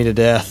scared me to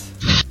death.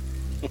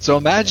 So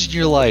imagine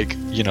you're like,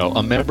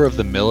 a member of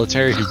the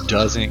military who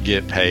doesn't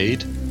get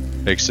paid,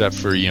 except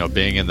for,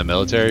 being in the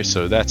military,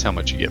 so that's how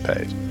much you get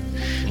paid.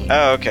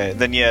 Oh, okay.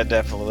 Then yeah,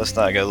 definitely. Let's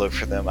not go look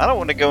for them. I don't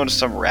want to go into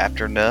some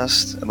raptor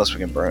nest unless we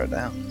can burn it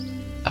down.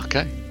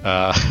 Okay.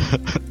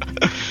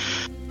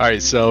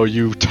 Alright, so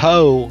you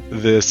tow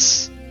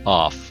this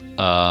off.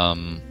 Are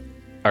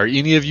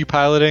any of you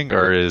piloting,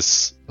 or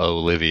is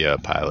Olivia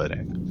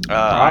piloting?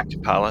 I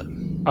can pilot.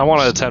 I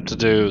want to attempt to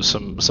do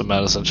some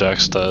medicine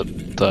checks to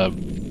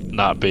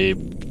not be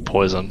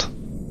poisoned.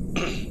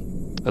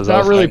 Is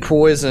not really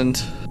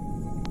poisoned.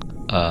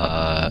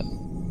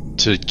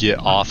 To get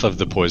off of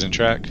the poison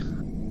track?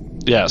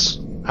 Yes.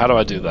 How do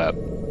I do that?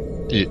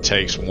 It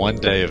takes 1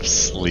 day of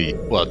sleep.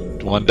 Well,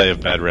 1 day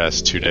of bed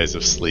rest, 2 days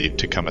of sleep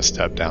to come a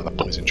step down the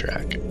poison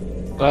track.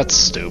 That's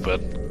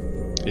stupid.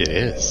 It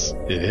is.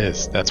 It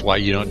is. That's why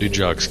you don't do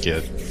drugs,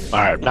 kid.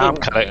 Alright, now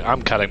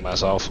I'm cutting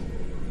myself.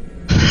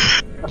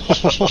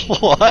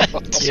 What?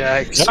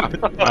 Yikes.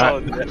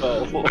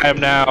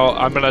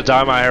 I'm gonna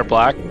dye my hair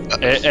black.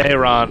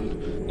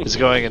 Aaron is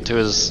going into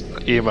his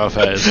emo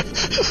phase.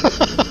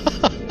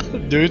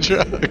 Doing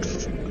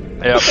drugs.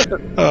 Yep.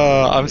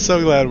 I'm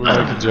so glad we're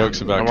making jokes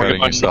about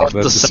cutting yourself.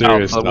 That's a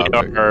serious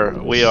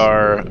topic. We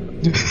are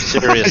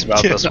serious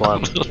about this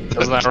one.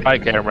 Isn't that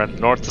right, Cameron?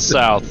 North to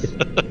south.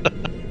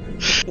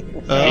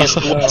 East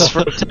to west for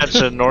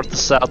attention, north to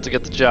south to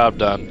get the job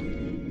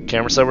done.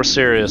 Cameron said we're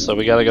serious, so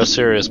we gotta go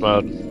serious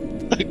mode.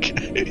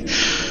 Okay.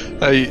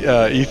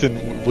 Hey,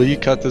 Ethan, will you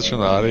cut this from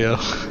the audio?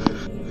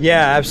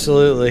 Yeah,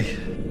 absolutely.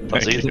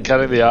 Was Ethan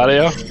cutting the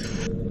audio?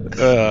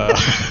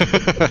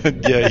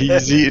 Yeah,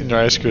 he's eating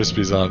Rice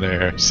Krispies on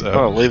there.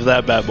 So leave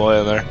that bad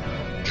boy in there.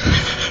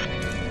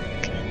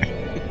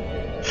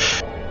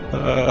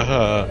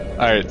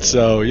 Alright,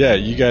 so yeah,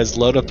 you guys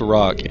load up the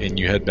rock and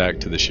you head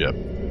back to the ship.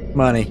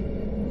 Money.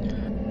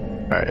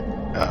 Alright.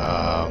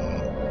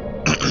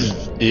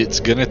 It's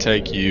gonna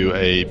take you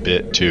a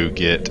bit to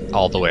get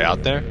all the way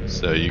out there,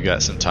 so you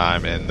got some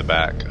time in the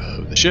back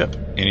of the ship.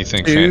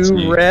 Anything fancy?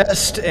 To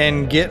rest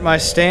and get my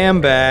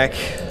stam back.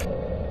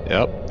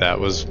 Yep, that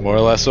was more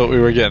or less what we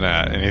were getting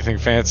at. Anything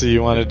fancy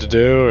you wanted to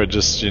do, or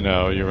just, you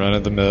run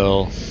of the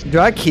mill? Do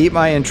I keep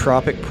my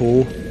entropic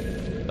pool?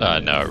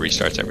 No, it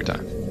restarts every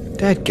time.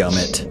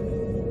 Dadgummit.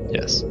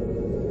 Yes.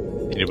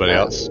 Anybody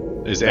else?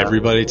 Is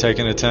everybody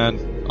taking a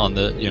 10 on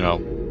the,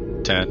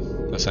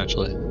 10,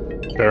 essentially?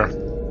 Sure.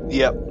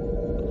 Yep.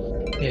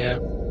 Yeah.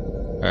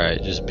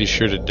 Alright, just be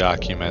sure to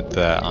document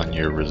that on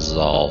your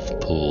resolve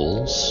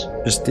pools.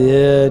 Just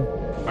did.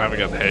 I haven't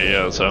got paid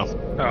yet, so.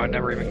 Oh, I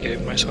never even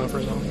gave myself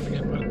resolve to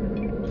begin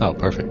with. Oh,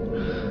 perfect.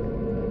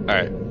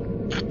 Alright.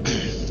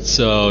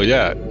 So,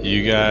 yeah,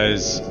 you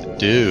guys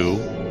do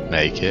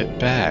make it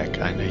back.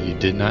 I know you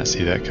did not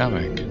see that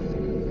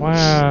coming.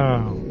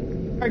 Wow.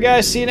 Alright,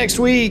 guys, see you next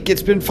week.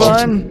 It's been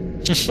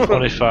fun.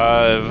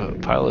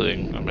 25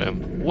 piloting. I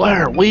mean,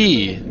 where are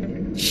we?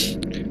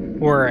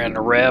 We're in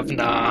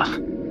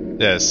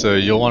Revna. Yeah, so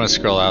you'll want to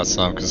scroll out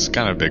some because it's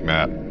kind of a big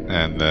map.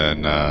 And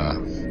then,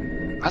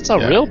 That's a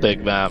real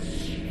big map.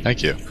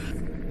 thank you.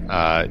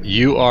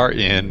 You are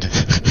in.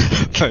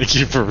 Thank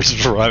you for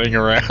just running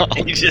around.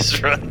 He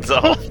just runs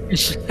off.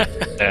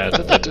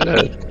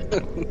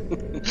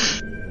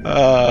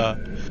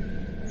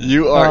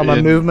 You are My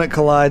in movement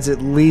collides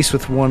at least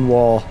with one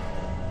wall.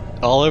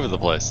 all over the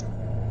place.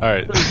 All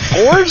right.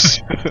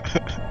 Doors?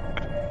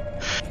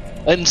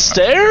 And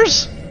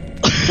stairs?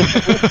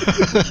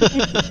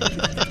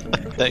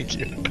 Thank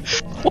you.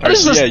 What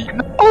is this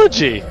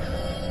technology?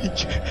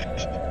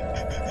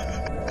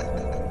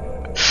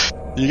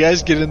 You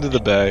guys get into the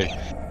bay,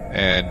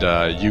 and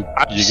you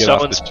I'm get so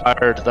off the.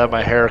 inspired that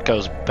my hair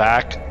goes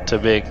back to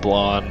being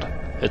blonde.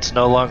 It's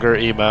no longer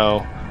emo.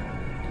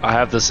 I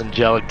have this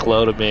angelic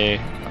glow to me.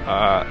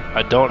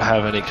 I don't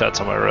have any cuts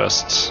on my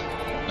wrists.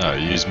 No,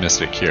 you use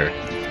Mystic Cure.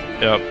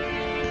 Yep.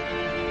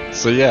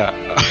 So yeah,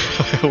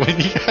 when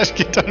you guys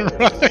get done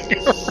running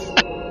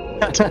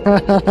around,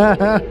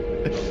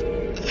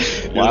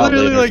 you're Wildly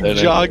literally like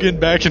entertaining. jogging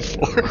back and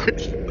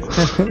forth.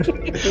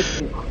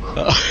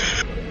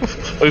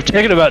 We've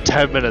taken about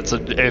 10 minutes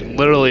and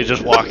literally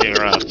just walking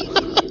around.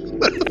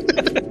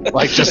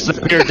 Like just the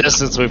pure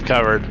distance we've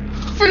covered.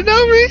 For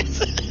no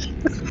reason.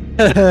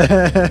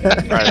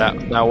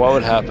 Alright, now what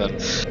would happen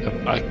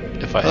if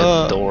I hit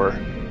the door?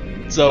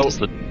 So What's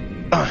the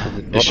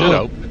it should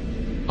open.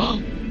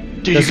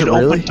 Dude, Does you it can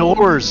really? open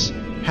doors.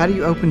 How do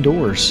you open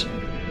doors?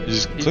 You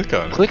just click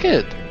on it. Click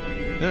it.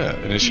 Yeah,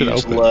 and it should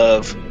Use open.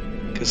 love,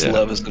 because Yeah.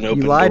 love is an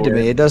open You lied door. to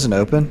me. It doesn't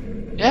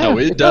open. Yeah. No,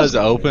 it does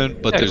open,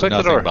 but Yeah, there's click the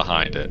nothing door.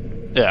 behind it.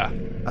 Yeah.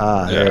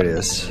 Ah, Yeah. there it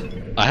is.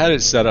 I had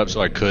it set up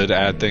so I could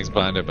add things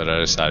behind it, but I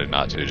decided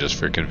not to just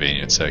for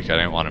convenience sake. I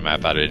didn't want to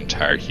map out an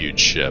entire huge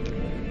ship,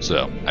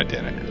 so I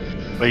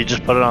didn't. But you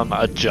just put it on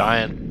a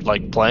giant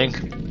like playing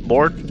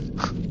board.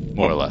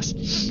 More or less.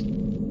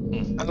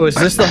 Oh, is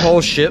this the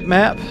whole ship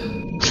map?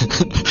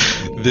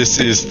 This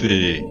is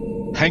the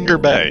Hangar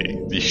Bay,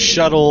 the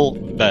shuttle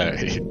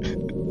bay.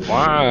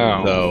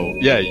 Wow. So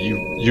yeah,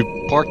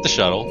 you park the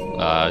shuttle,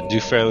 do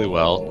fairly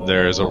well.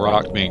 There's a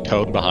rock being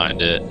towed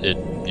behind it. It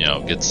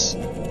gets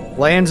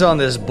Lands on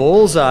this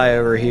bullseye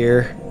over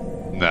here.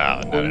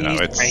 no.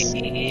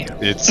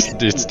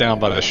 It's down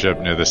by the ship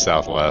near the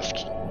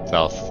southwest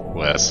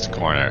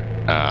corner.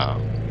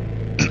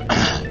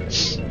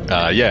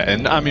 Yeah,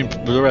 and I mean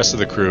the rest of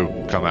the crew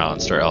come out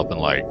and start helping,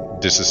 like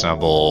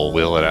disassemble,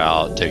 wheel it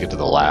out, take it to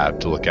the lab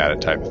to look at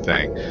it, type of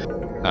thing.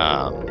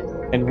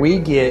 And we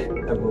get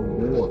a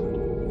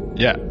reward.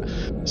 Yeah.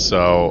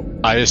 So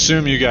I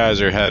assume you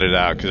guys are headed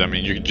out because I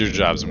mean your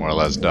job's more or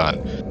less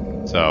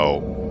done.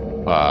 So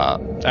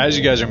as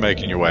you guys are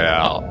making your way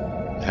out,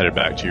 headed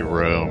back to your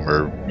room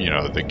or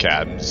the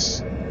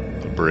captain's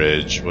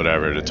bridge,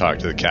 whatever, to talk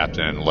to the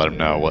captain and let him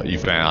know what you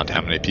found,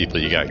 how many people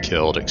you got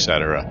killed,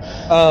 etc.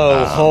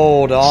 Oh,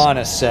 hold on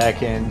a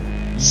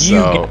second.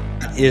 So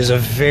Is a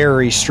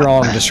very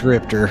strong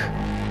descriptor.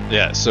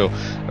 yeah. So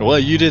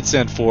you did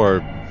send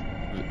 4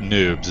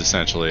 noobs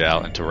essentially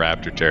out into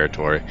Raptor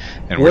territory,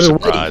 and we're What are we?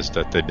 surprised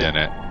that they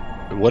didn't.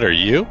 What are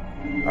you?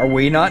 Are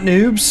we not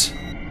noobs?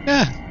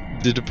 Yeah,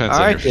 it depends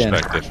All on right, your then.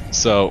 perspective.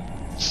 So,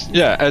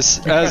 yeah, as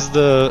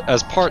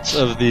parts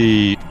of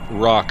the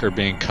rock are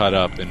being cut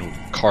up and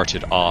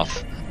carted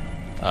off,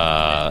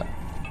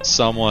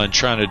 someone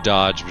trying to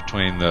dodge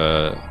between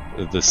the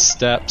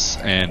steps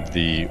and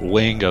the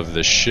wing of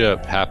the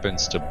ship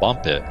happens to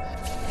bump it,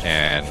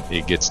 and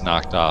it gets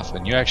knocked off,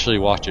 and you actually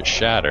watch it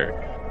shatter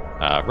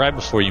right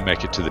before you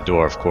make it to the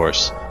door, of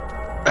course.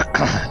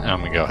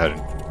 I'm gonna go ahead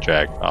and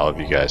drag all of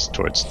you guys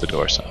towards the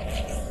door some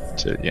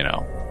to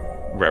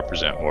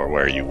represent more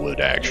where you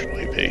would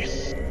actually be.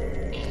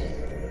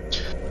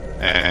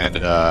 And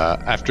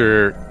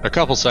after a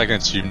couple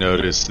seconds, you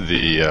notice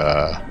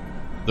the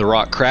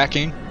rock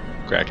cracking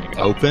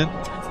open.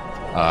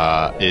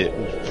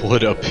 It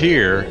would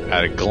appear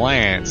at a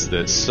glance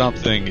that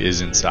something is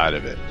inside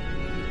of it.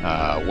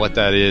 What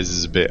that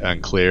is a bit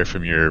unclear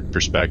from your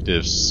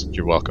perspectives.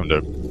 You're welcome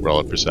to roll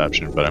a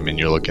perception, but I mean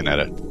you're looking at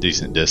a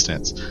decent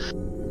distance.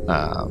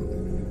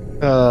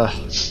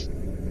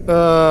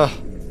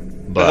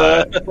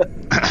 But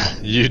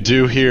you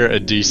do hear a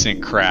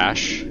decent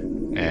crash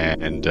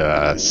and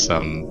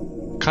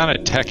some kind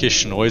of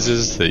techish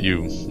noises that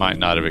you might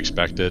not have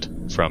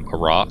expected from a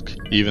rock,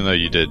 even though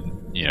you did,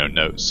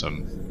 note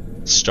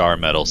some star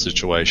metal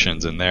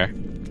situations in there.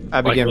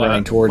 I begin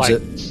running towards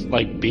it.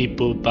 Like beep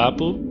boop bop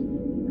boop.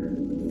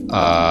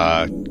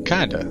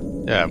 Kinda,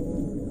 yeah.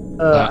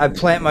 I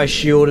plant my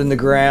shield in the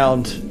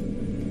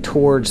ground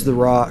towards the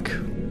rock.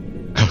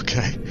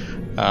 Okay.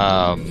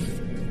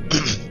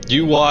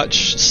 You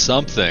watch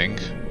something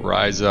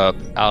rise up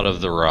out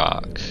of the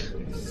rock,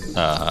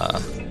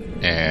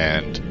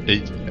 and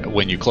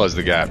when you close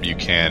the gap, you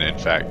can in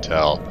fact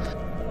tell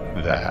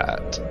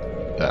that.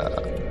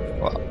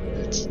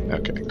 It's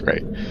okay.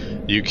 Great.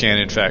 You can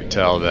in fact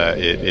tell that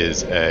it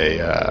is a.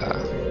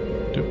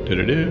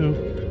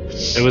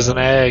 It was an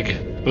egg.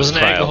 It was an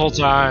egg the whole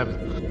time.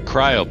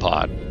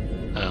 Cryopod.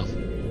 Oh.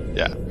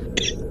 Yeah.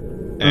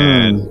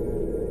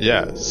 And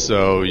yeah,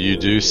 so you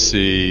do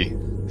see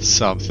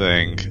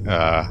something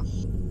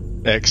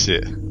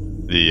exit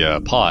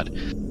the pod,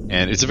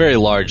 and it's a very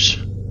large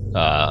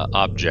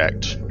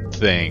object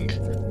thing,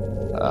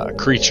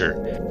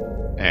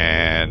 creature,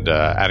 and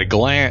at a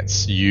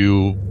glance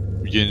you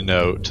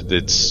note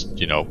that's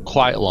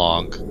quite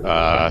long.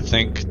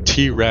 Think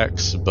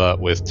T-Rex, but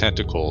with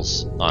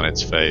tentacles on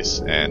its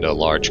face and a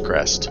large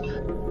crest.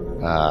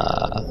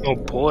 Oh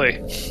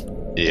boy.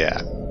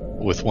 Yeah,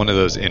 with one of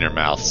those inner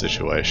mouth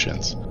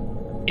situations.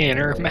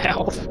 Inner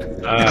mouth.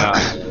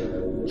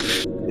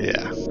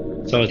 Yeah.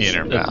 So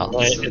Inner mouth.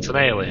 It's an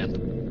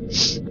alien.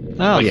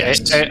 Oh, Like,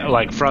 yes.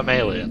 like from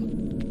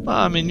Alien. Well,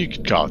 I mean, you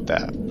could call it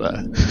that, but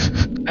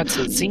That's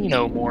a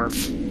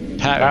xenomorph.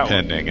 patent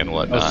pending and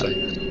whatnot.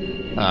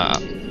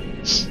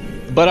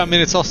 But I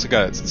mean, it's also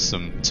got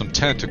some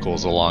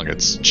tentacles along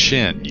its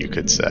chin, you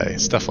could say,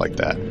 stuff like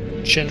that.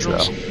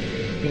 Chindrals?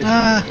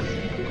 I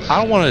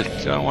don't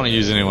want to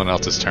use anyone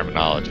else's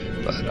terminology,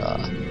 but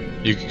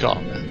you could call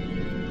them that.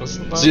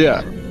 So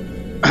yeah,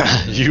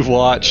 you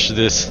watch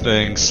this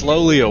thing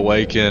slowly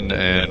awaken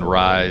and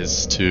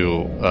rise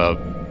to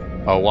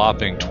a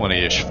whopping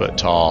 20-ish foot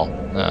tall,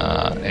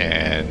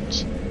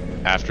 and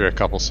after a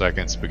couple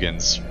seconds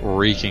begins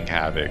wreaking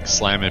havoc,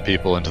 slamming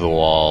people into the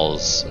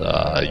walls.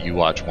 You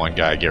watch one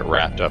guy get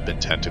wrapped up in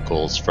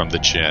tentacles from the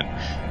chin,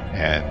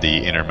 and the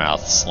inner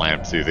mouth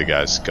slammed through the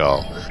guy's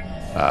skull.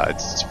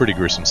 It's a pretty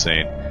gruesome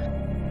scene.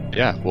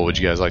 Yeah, what would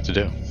you guys like to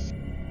do?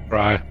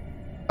 Cry.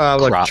 I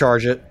would like to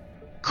charge it.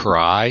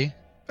 Cry?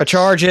 I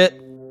charge it.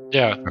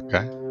 Yeah. Okay.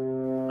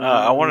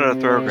 I wanted to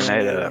throw a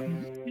grenade at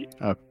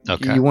it.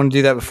 Okay. You want to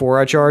do that before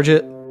I charge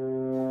it?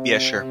 Yeah,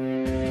 sure.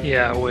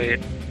 Yeah, wait.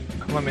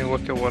 Let me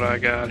look at what I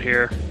got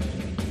here.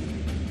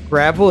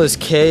 Grapple is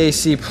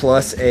KAC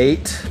plus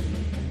 8.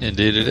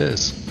 Indeed it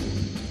is.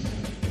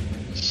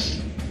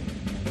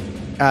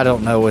 I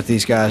don't know what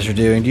these guys are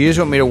doing. Do you just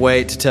want me to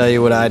wait to tell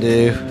you what I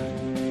do?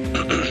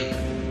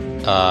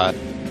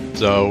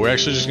 So we're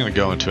actually just going to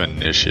go into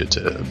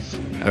initiative.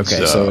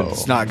 Okay, so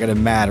it's not going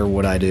to matter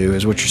what I do,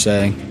 is what you're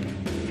saying.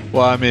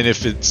 Well, I mean,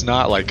 if it's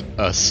not like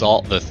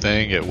assault the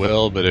thing, it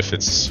will, but if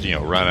it's,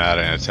 run out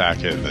and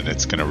attack it, then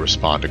it's going to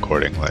respond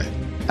accordingly.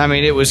 I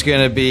mean, it was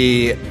going to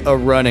be a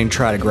running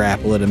try to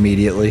grapple it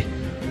immediately.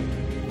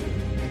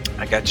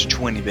 I got you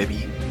 20, baby.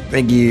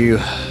 Thank you.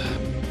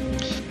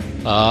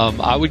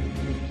 I would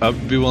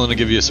be willing to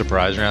give you a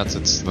surprise round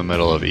since it's in the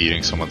middle of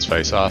eating someone's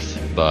face off,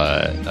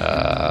 but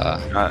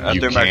I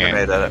threw my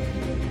grenade at it.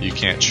 You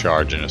can't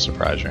charge in a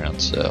surprise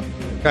round, so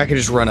I can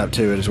just run up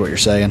to it, is what you're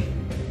saying.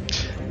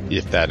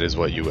 if that is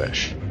what you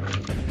wish.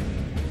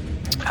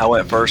 I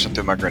went first and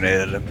threw my grenade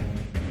at him.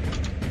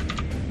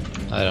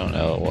 I don't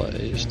know what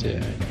he's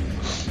doing.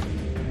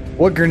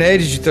 What grenade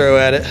did you throw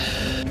at it?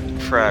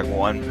 Frag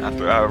one.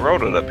 I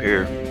rolled it up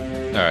here.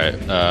 Alright,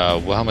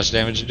 well, how much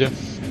damage did you do?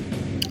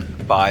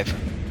 5.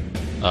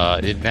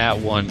 In that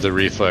one, the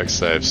reflex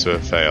save, so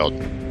it failed.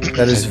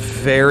 That is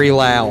very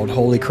loud.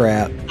 Holy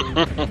crap.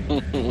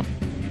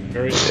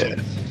 Very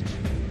good.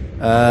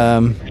 I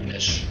mean,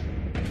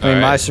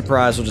 Alright. my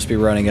surprise will just be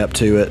running up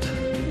to it.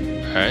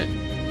 Alright.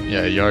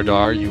 Yeah,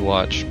 Yardar, you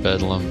watch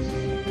Bedlam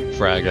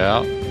frag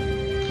out.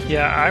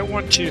 Yeah, I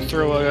want to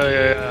throw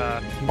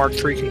a Mark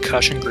III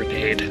concussion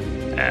grenade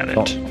at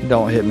it.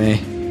 Don't hit me.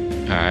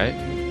 Alright.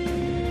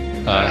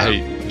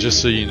 Hey,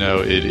 just so you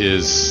know, it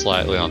is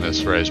slightly on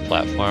this raised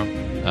platform.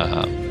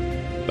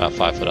 About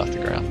 5 foot off the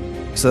ground.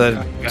 So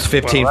that's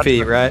 15 Well,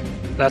 feet, right?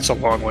 That's a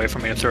long way for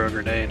me to throw a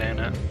grenade, ain't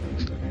it?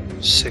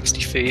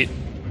 60 feet.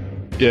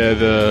 Yeah,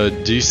 the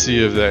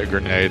DC of that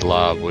grenade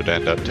lob would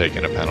end up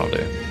taking a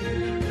penalty.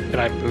 Can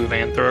I move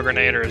and throw a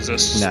grenade, or is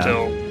this No.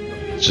 still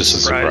It's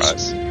just Surprise. a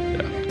surprise.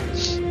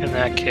 Yeah. In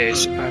that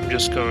case, I'm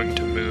just going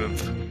to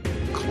move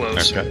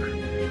closer. Okay.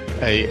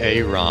 Hey,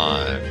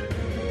 Aaron,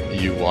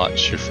 you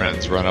watch your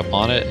friends run up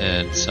on it,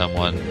 and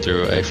someone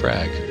threw a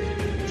frag.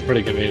 It's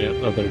pretty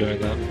convenient that they're doing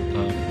that.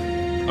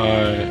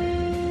 I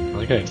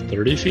think I have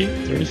 30 feet?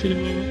 30 feet of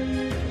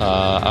movement?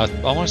 I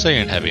want to say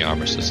you're in heavy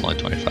armor, so it's only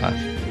 25.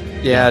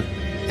 Yeah,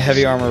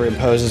 heavy armor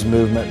imposes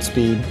movement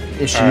speed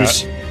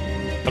issues.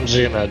 I'm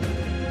just gonna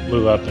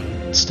move up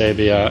and stay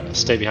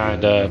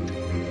behind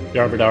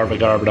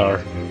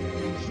Yarbadar.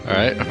 All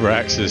right,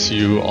 Braxis,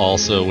 you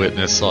also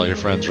witness all your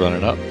friends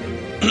running up.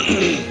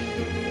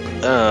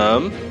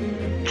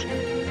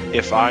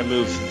 If I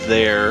move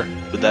there,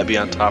 would that be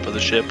on top of the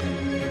ship?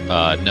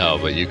 No,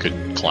 but you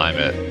could climb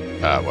it.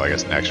 Well, I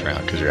guess next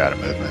round because you're out of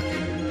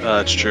movement.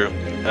 That's true.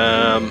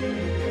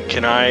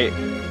 Can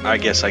I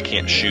guess I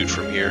can't shoot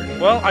from here.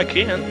 Well, I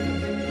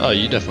can. Oh,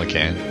 you definitely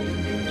can.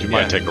 You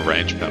might take a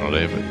range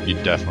penalty, but you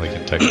definitely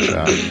can take a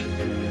shot.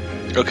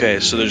 Okay,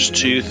 so there's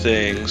two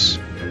things.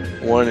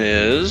 One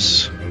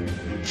is,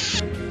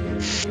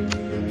 if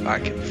I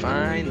can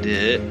find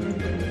it,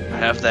 I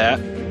have that,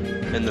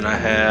 and then I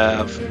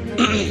have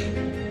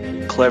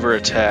clever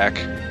attack,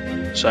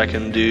 so I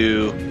can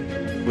do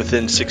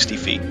within 60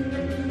 feet.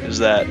 Does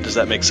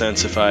that make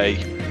sense if I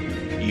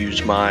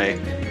use my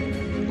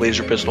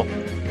laser pistol?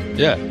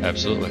 Yeah,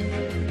 absolutely.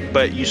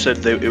 But you said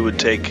that it would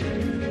take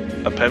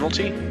a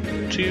penalty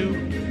to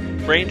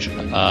range?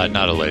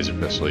 Not a laser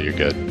pistol. You're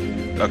good.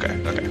 Okay.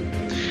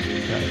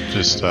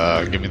 Just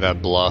give me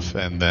that bluff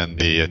and then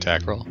the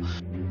attack roll.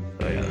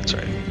 Oh yeah, that's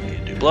right. You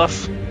do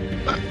bluff.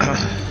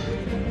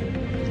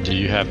 Do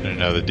you happen to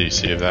know the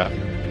DC of that?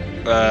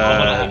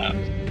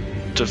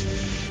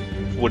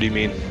 What do you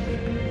mean?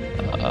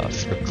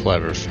 For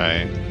clever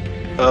feign,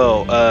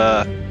 Oh,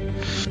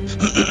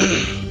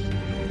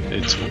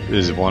 it's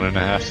is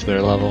 1.5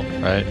 their level,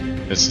 right?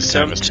 It's the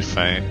same as Attempt. to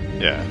feign.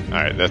 Yeah. All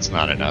right, that's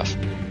not enough.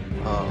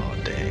 oh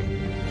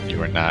dang.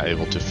 You are not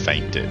able to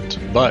feint it,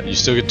 but you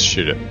still get to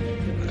shoot it.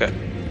 Okay,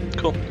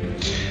 cool.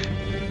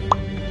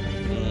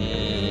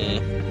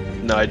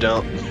 No, I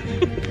don't.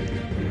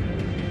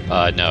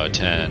 No,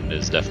 10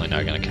 is definitely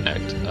not going to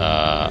connect.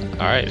 All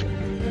right.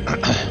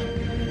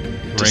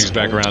 Rings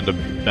back around to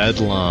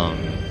Bedlam.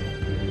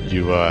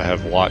 You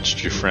have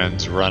watched your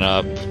friends run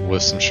up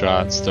with some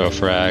shots, throw a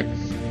frag.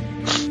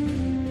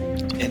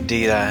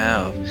 Indeed, I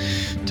have.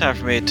 Time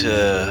for me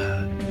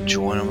to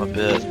join them a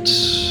bit.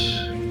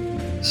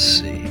 Let's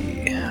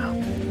see.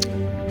 I'm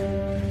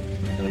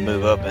gonna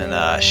move up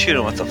and shoot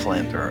him with the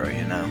flamethrower.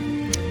 You know,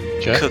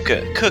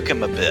 Okay. cook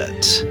him a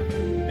bit.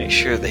 Make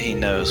sure that he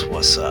knows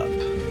what's up.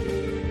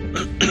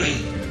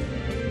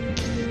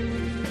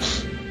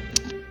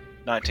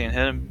 19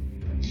 hit him.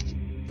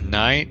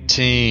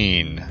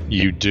 19.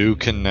 You do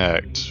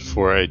connect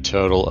for a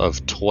total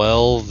of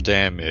 12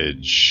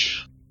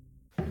 damage.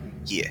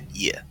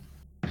 Yeah.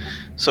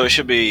 So it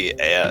should be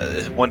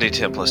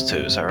 1d10 plus 2.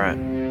 Is that right?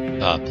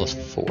 Plus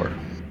 4.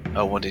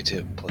 Oh,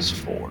 1d2 plus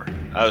 4.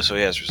 Oh, so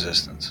he has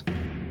resistance.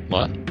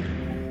 What?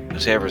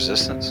 Does he have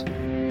resistance?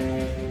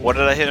 What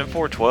did I hit him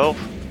for? 12?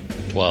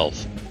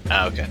 12.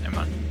 Ah, okay, never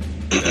mind.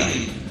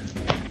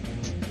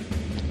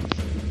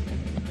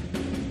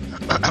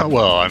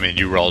 Well, I mean,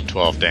 you rolled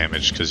 12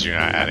 damage because you're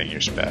not adding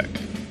your spec.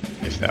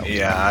 If that was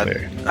Yeah,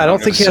 clear. I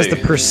don't think he has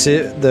gonna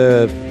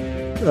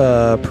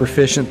the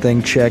proficient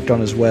thing checked on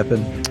his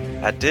weapon.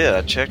 I did.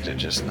 I checked it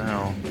just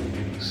now,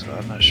 so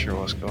I'm not sure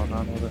what's going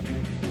on with it.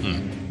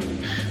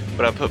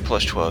 But I put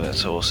plus 12 in,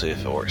 so we'll see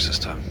if it works this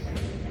time.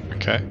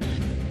 Okay.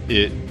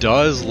 It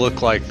does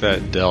look like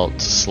that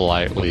dealt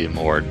slightly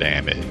more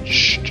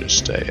damage.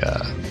 Just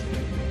a,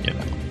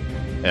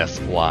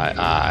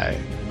 FYI.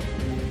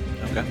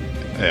 Okay.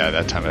 Yeah,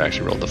 that time it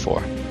actually rolled the 4.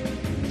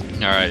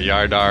 Alright,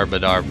 Yardar,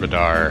 Badar.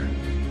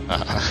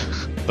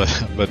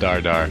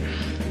 Badardar.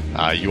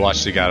 You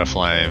watch the God of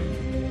Flame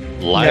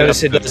light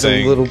Notice up it the does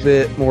thing a little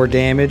bit more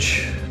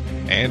damage.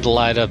 and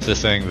light up the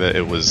thing that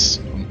it was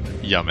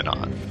yumming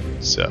on.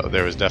 So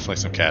there was definitely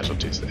some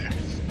casualties there.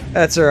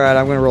 That's alright,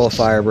 I'm going to roll a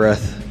fire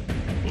breath.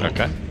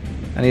 Okay.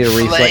 I need a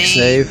reflex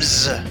save.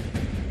 Flames!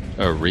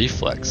 A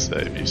reflex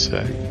save, you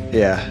say?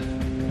 Yeah.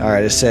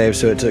 Alright, it saved,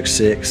 so it took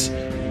 6.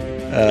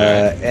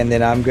 Alright. And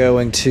then I'm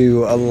going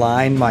to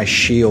align my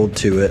shield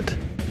to it.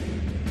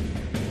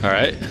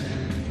 Alright.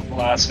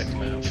 Classic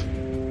move.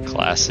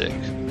 Classic.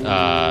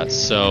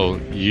 So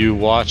you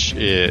watch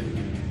it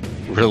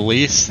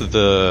release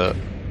the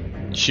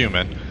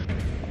human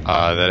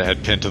that it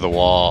had pinned to the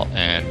wall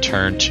and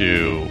turn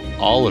to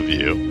all of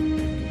you.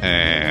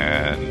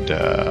 And,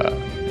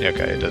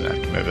 okay, it doesn't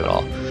have to move at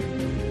all.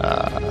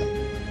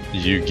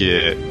 You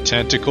get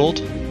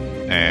tentacled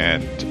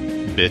and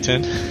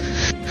bitten.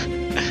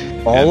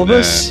 All of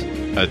us?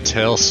 A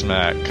tail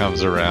smack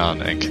comes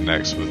around and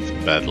connects with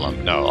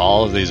Bedlam. No,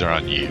 all of these are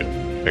on you,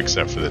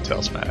 except for the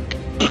tail smack.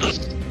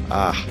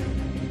 Ah.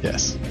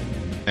 Yes.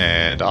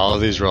 And all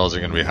of these rolls are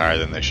going to be higher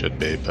than they should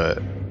be,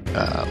 but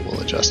we'll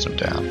adjust them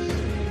down.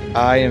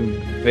 I am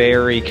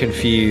very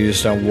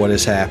confused on what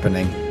is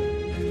happening.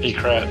 He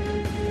crit.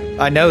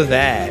 I know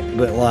that,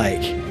 but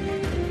like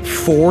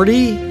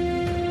 40?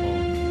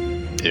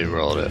 You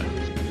rolled it.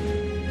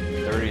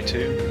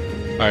 32.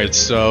 Alright,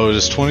 so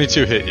does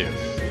 22 hit you?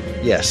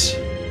 Yes.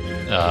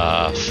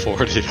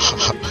 40.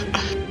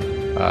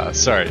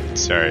 Sorry.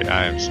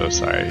 I am so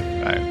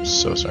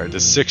sorry.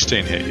 Does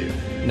 16 hit you?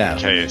 No.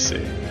 KAC.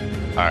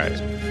 Alright.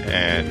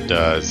 And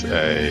does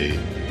a...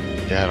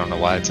 Yeah, I don't know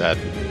why it's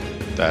added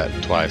that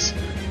twice.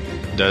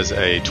 Does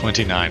a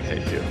 29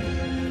 hit you?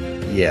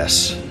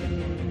 Yes.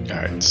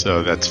 Alright,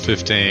 so that's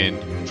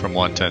 15 from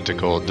one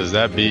tentacle. Does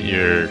that beat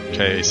your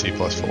KAC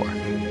plus 4?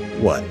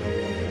 What?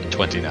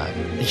 29.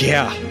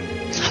 Yeah.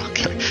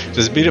 Okay.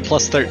 Does it beat it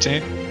plus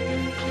 13?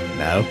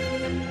 No.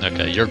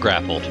 Okay, you're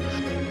grappled.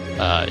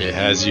 It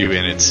has you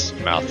in its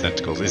mouth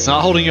tentacles. It's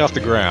not holding you off the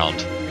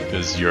ground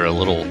because you're a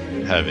little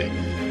heavy,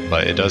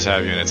 but it does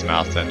have you in its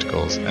mouth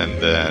tentacles, and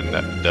then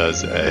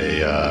does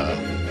a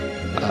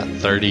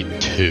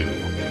 32.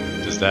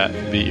 Does that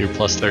beat your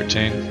plus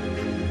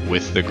 13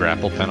 with the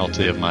grapple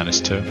penalty of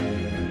 -2?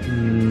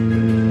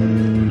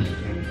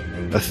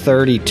 A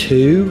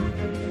 32?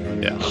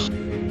 Yeah.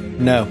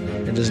 No,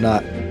 it does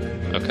not.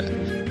 Okay.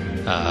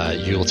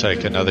 You'll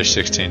take another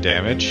 16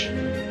 damage,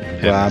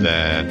 Well, and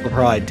then we're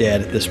probably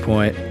dead at this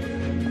point.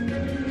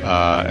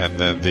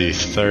 the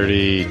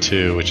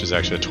 32, which is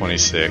actually a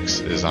 26,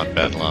 is on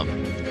Bedlam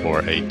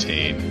for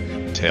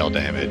 18 tail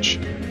damage.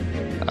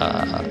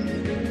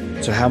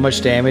 So how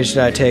much damage did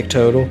I take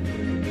total?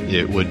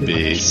 It would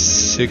be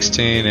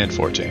 16 and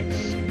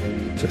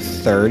 14. So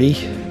 30.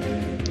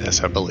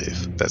 Yes, I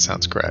believe. That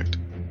sounds correct.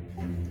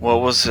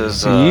 What was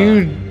his?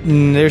 So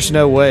there's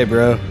no way,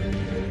 bro.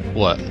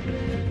 What?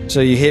 So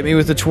you hit me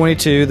with the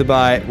 22. The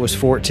bite was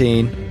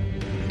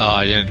 14. Oh,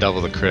 I didn't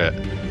double the crit.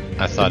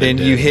 I thought Then it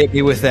did. you hit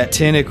me with that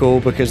tentacle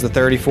because the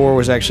 34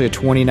 was actually a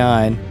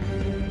 29,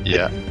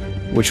 Yeah.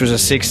 which was a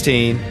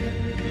 16.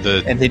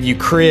 The And then you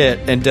crit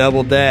and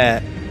doubled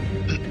that.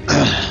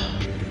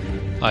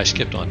 I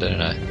skipped one,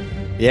 didn't I?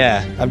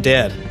 Yeah, I'm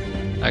dead.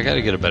 I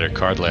gotta get a better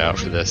card layout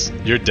for this.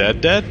 You're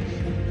dead?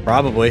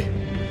 Probably.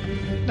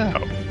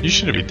 No. You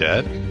shouldn't be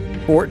dead.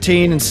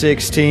 14 and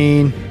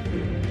 16,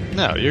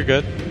 No, you're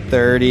good.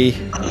 30.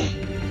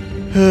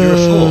 You're a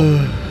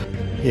fool.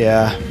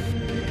 Yeah,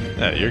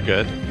 No, you're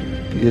good.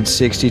 you did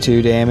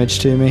 62 damage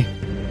to me.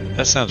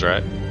 That sounds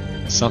right.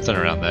 Something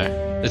around there.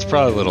 It's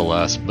probably a little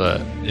less,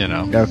 but, you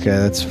know. Okay,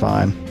 that's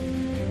fine.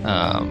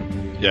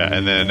 Yeah,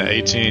 and then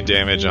 18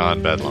 damage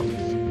on Bedlam.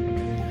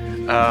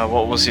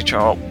 what was he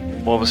trying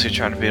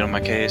to beat on my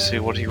KAC?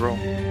 What did he roll?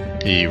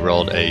 He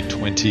rolled a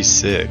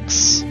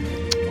 26.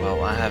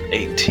 Well, I have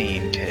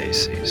 18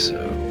 KAC, so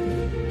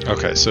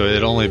Okay, so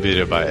it only beat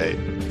it by 8.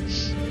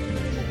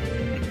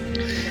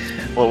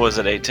 what was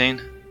it?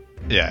 18.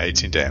 Yeah,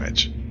 18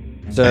 damage.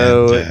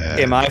 So, And,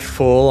 am I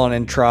full on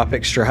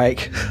Entropic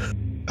Strike?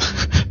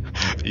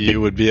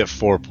 You would be at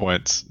 4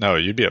 points. No,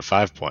 you'd be at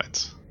 5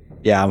 points.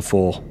 Yeah, I'm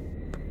full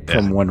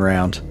from Yeah. one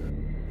round.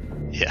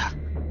 Yeah.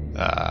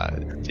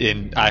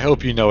 I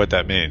hope you know what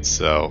that means,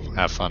 so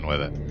have fun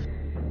with it.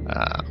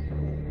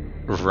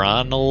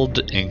 Ronald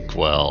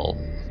Inkwell.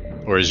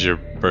 Or does your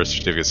birth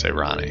certificate say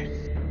Ronnie?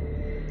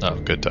 Oh,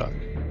 good talk.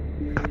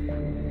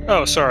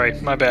 Oh, sorry,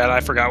 my bad. I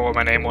forgot what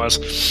my name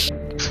was.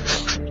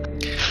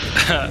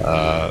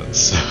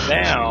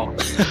 Now,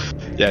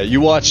 Yeah,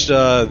 you watched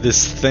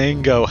this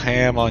thing go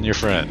ham on your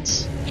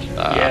friends.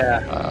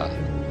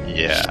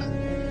 Yeah.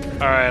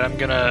 all right, I'm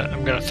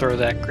gonna throw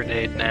that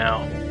grenade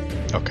now.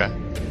 Okay.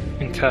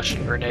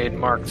 Concussion grenade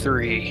Mark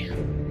III.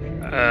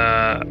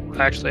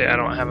 Actually, I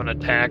don't have an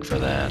attack for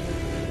that.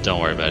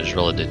 Don't worry about it. Just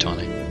roll a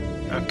d20.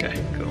 Okay,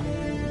 cool.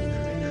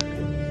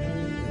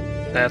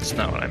 That's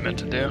not what I meant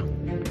to do.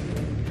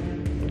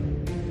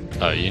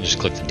 Oh, you can just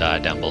click the die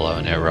down below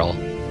and hit roll.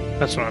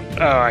 That's what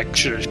Oh, I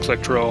should have just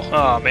clicked roll.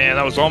 Oh man,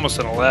 that was almost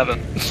an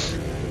 11.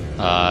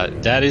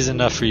 That is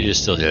enough for you to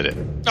still hit it.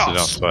 So Oh, don't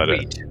sweat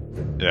it. sweet.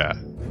 Yeah.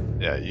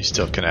 Yeah, you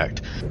still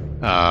connect.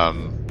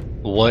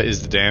 What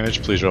is the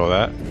damage? Please roll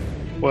that.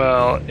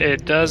 Well,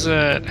 it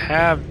doesn't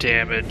have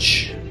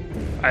damage,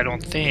 I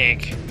don't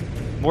think.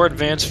 More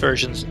advanced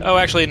versions. Oh,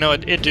 actually, no,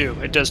 it do.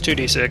 It does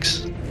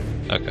 2d6.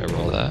 Okay,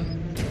 roll that.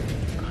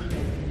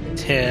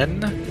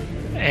 10.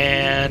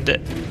 And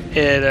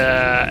it,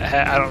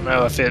 I don't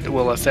know if it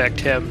will affect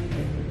him,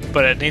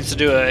 but it needs to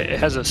do it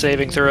has a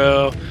saving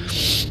throw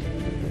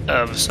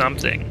of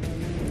something.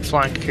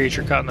 Flying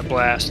creature caught in the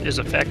blast is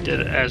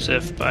affected as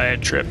if by a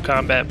trip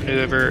combat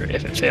maneuver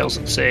if it fails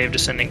in save,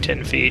 descending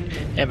 10 feet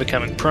and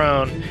becoming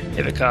prone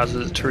if it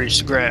causes it to reach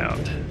the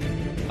ground.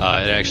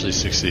 It actually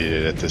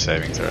succeeded at the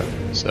saving throw,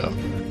 so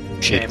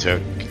Shame. it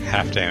took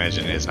half damage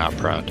and is not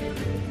prone.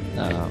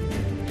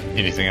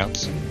 Anything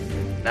else?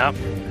 Nope,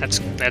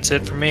 that's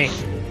it for me.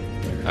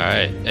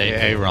 Alright,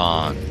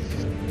 Aaron.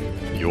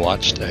 You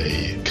watched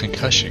a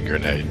concussion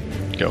grenade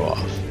go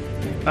off.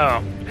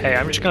 Oh, hey,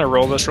 I'm just gonna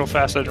roll this real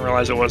fast. I didn't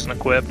realize it wasn't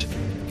equipped,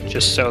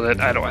 just so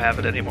that I don't have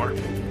it anymore.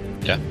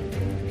 Yeah.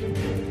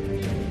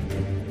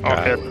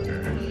 Okay.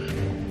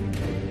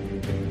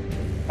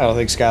 I don't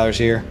think Skylar's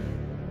here.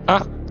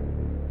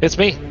 It's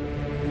me.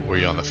 Were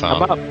you on the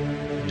phone? I'm up.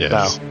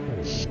 Yes.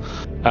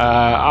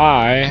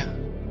 I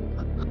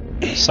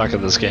suck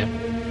at this game.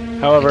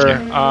 However, Okay.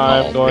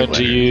 I'm Oh, going big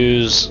to winner.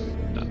 use.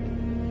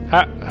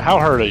 How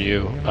hurt are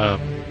you?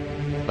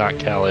 Not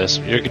Callius.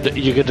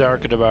 You're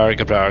dark.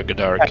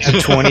 I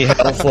have 20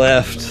 health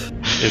left.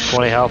 You have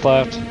 20 health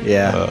left.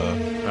 Yeah.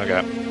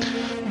 Okay.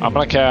 I'm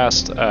gonna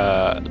cast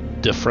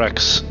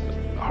Defrex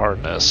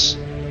Hardness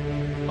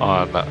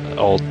on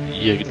old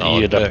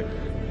Yida,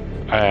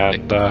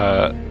 and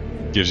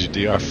Gives you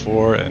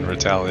DR4 and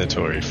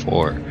Retaliatory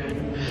 4.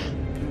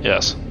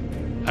 yes.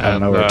 I don't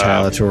know what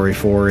retaliatory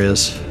 4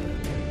 is.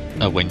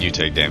 When you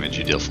take damage,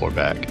 you deal 4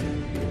 back.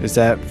 Is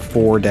that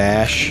 4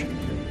 dash?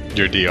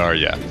 Your DR,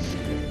 yeah.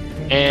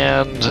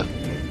 And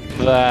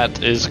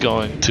that is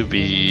going to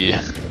be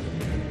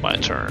my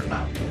turn.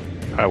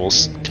 I will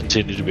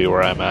continue to be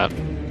where I'm at.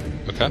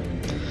 Okay.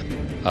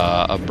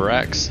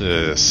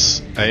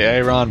 Abraxas.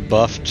 Aaron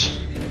buffed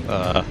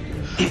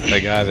the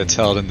guy that's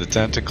held in the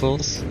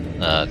tentacles.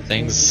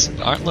 Things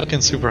aren't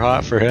looking super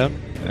hot for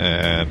him.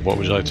 And what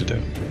would you like to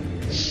do?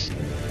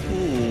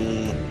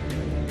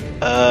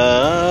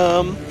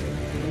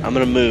 I'm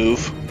gonna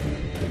move.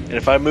 And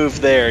if I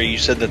move there, you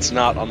said that's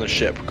not on the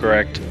ship,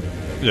 correct?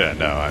 Yeah,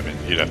 no, I mean,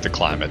 you'd have to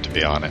climb it to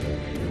be on it.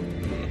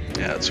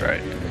 Yeah, that's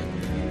right.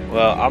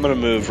 Well, I'm gonna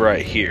move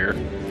right here.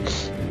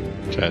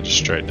 Okay, just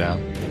straight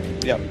down.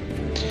 Yep.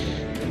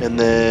 And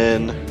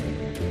then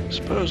I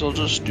suppose I'll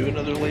just do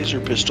another laser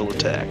pistol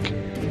attack.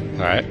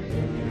 Alright.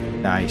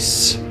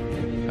 Nice.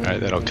 Alright,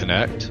 that'll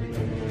connect.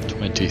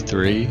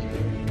 23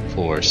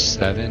 for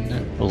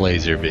 7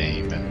 laser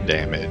beam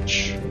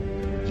damage.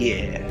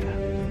 Yeah.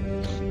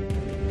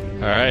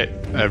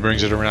 Alright, that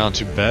brings it around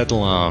to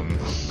Bedlam.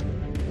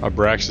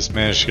 Abraxas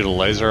managed to get a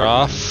laser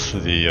off.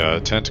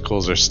 The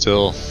tentacles are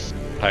still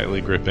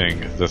tightly gripping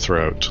the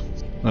throat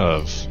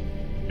of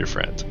your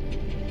friend.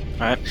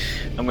 Alright,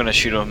 I'm gonna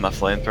shoot him with my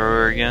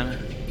flamethrower again.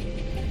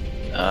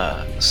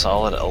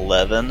 Solid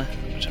 11,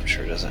 which I'm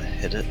sure doesn't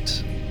hit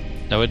it.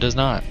 No, it does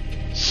not.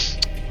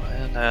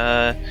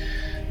 And,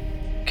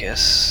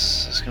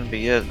 guess that's gonna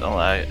be it. Oh,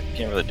 I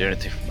can't really do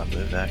anything for my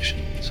move action,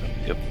 so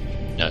yep.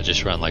 No,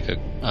 just run like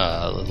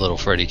a little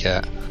Freddy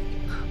cat.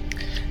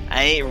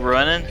 I ain't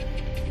running.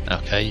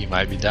 Okay, you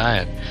might be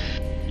dying.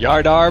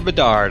 Yardar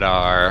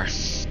Badardar.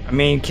 I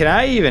mean, can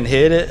I even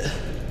hit it?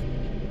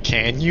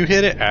 Can you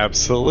hit it?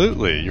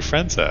 Absolutely. Your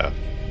friends have.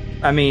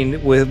 I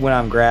mean, when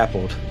I'm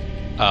grappled.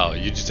 Oh,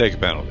 you just take a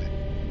penalty.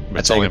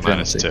 It's take only a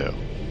penalty. -2.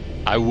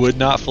 I would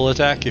not full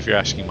attack if you're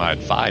asking my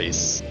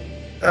advice.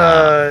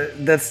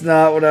 That's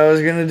not what I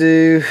was gonna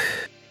do.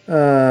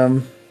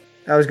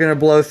 I was gonna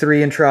blow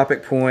 3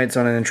 entropic points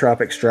on an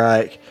entropic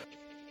strike.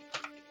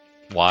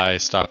 Why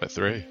stop at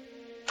 3?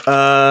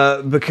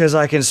 Because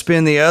I can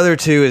spend the other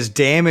 2 as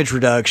damage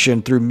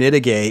reduction through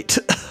mitigate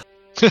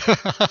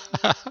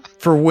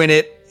for when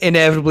it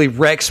inevitably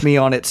wrecks me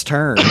on its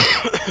turn.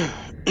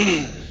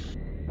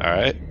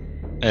 Alright.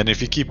 And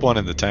if you keep one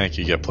in the tank,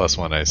 you get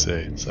 +1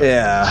 AC. So.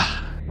 Yeah.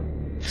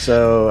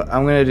 So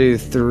I'm gonna do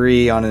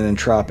 3 on an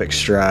entropic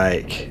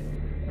strike.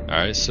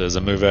 Alright, so as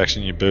a move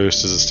action you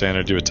boost, as a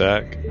standard you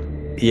attack?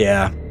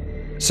 Yeah.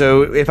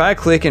 So if I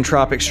click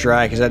entropic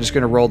strike, is that just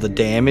gonna roll the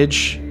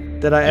damage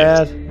that I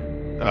Yes.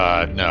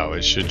 add? No,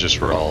 it should just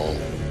roll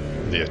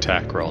the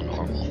attack roll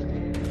normal.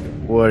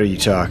 What are you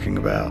talking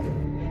about?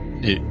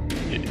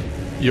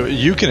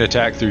 You can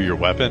attack through your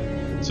weapon,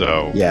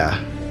 so Yeah.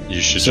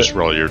 you should So- just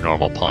roll your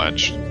normal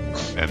punch,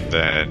 and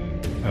then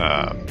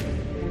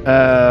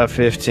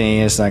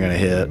 15. It's not gonna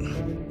hit.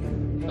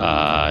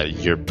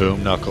 your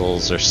boom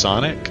knuckles are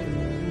sonic.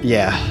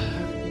 Yeah.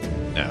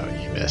 No,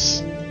 you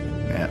miss.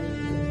 Yeah.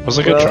 That was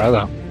a good Well- try,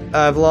 though.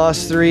 I've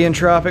lost 3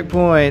 entropic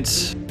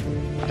points.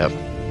 Yep.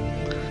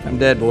 I'm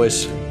dead,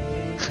 boys.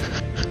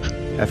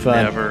 Have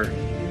fun. Never.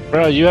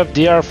 Bro, you have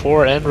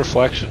DR4 and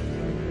reflection.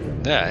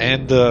 Yeah,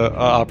 and the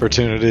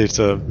opportunity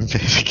to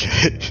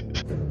mitigate.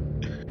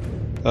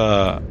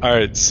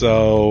 Alright,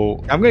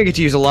 so I'm gonna get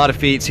to use a lot of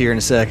feats here in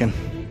a second.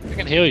 I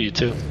can heal you,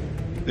 too.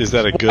 is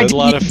that a Why good didn't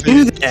lot of you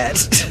do feet?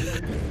 that?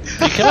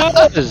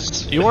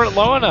 Because you weren't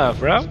low enough,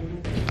 bro.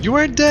 You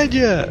weren't dead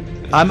yet.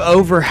 I'm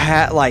over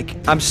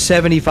I'm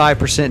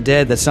 75%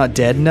 dead. That's not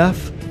dead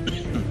enough.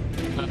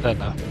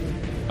 No.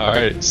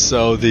 Alright,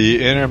 so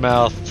the inner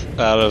mouth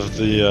out of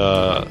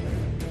the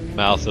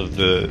mouth of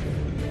the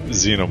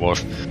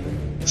xenomorph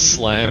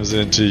slams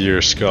into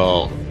your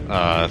skull.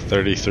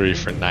 33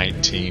 for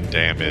 19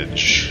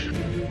 damage.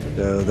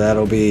 So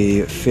that'll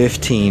be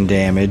 15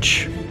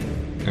 damage,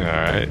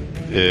 Alright.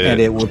 and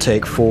it will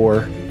take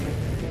 4.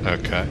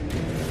 Okay.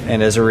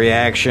 And as a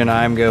reaction,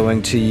 I'm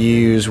going to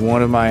use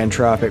one of my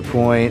entropic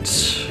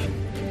points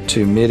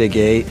to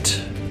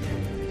mitigate.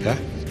 Okay.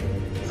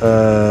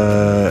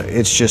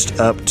 It's just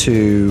up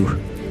to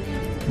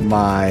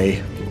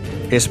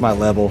it's my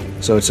level,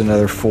 so it's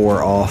another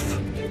 4 off.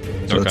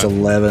 So it's Okay.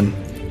 11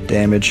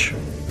 damage.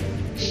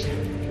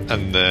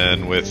 And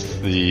then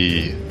with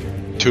the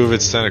 2 of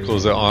its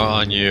tentacles that are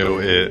on you,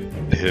 it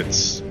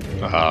hits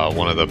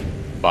one of the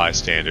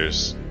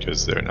bystanders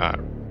because they're not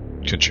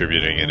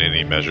contributing in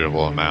any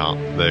measurable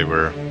amount. They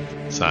were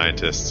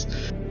scientists.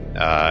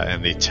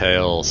 And the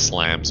tail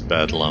slams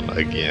Bedlam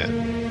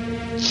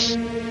again.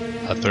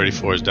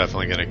 34 is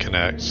definitely going to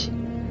connect.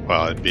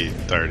 Well, it'd be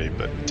 30,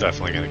 but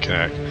definitely going to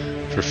connect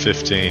for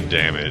 15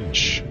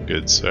 damage.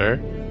 Good sir.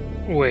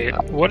 Wait,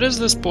 what is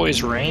this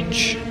boy's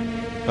range?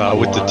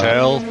 With the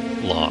tail,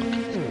 long.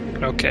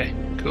 Okay,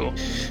 cool.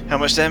 How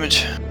much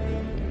damage?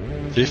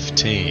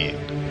 15.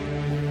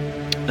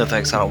 No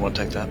thanks, I don't want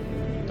to take that.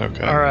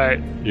 Okay. All right.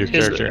 Your Is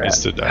character it- needs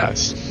to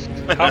dice.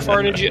 How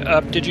far did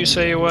you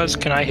say he was?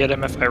 Can I hit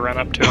him if I run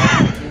up to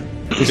him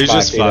He's just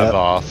 5 feet 5 up.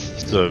 off,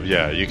 so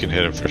yeah, you can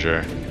hit him for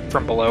sure.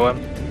 from below him?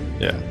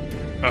 Yeah.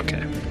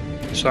 Okay.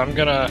 So I'm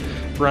gonna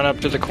run up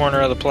to the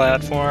corner of the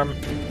platform.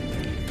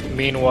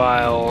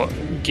 Meanwhile,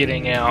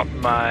 getting out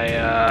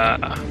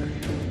my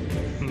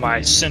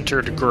my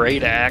centered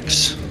great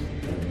axe.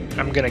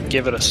 I'm gonna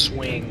give it a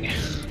swing.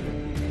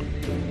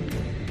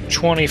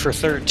 20 for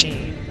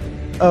 13.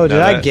 Oh, did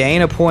No, I that-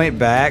 gain a point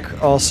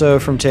back also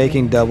from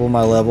taking double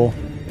my level?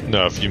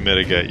 No, if you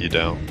mitigate, you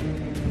don't.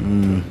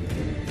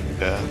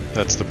 Yeah,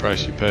 that's the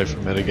price you pay for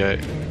mitigate.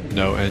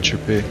 No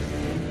entropy.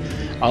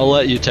 I'll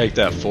let you take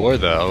that 4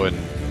 though and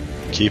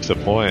keep the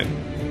point.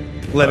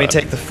 Let me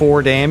take the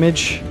 4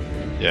 damage.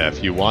 Yeah,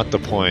 if you want the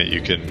point,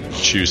 you can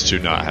choose to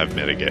not have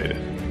mitigated.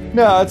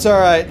 No, it's all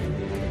right.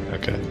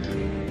 Okay.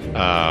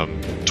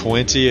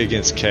 20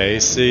 against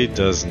KC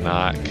does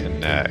not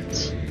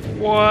connect.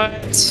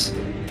 What?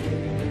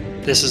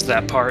 This is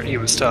that part he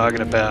was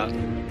talking about.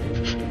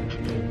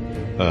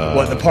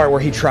 What, the part where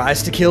he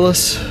tries to kill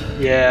us?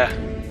 Yeah.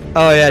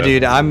 Oh yeah,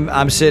 dude.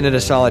 I'm sitting at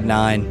a solid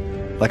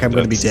 9. Like I'm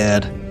going to be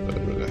dead.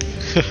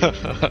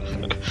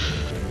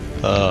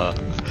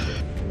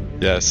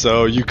 Yeah,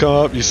 so you come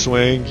up, you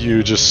swing,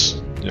 you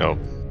just,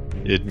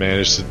 it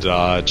managed to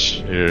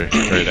dodge. Your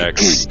great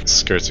axe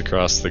skirts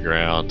across the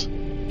ground.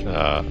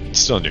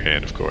 Still in your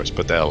hand, of course,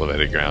 but the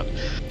elevated ground.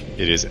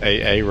 It is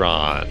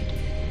Aaron.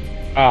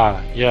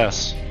 Ah,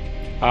 yes.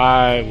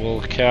 I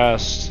will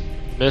cast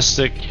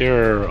Mystic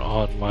Cure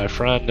on my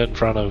friend in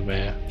front of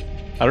me.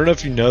 I don't know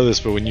if you know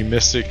this, but when you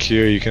Mystic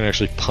Cure, you can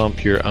actually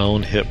pump your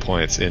own hit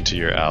points into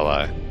your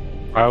ally.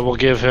 I will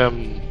give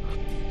him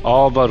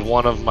all but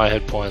one of my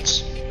hit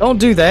points. Don't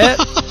do that.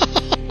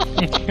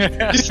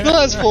 He still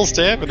has full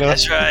stamina.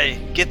 That's right.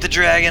 Get the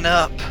dragon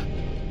up.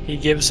 He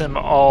gives him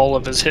all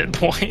of his hit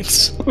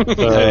points.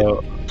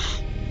 So,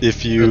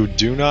 If you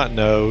do not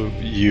know,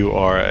 you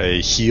are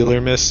a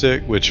healer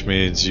mystic, which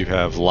means you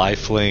have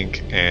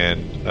lifelink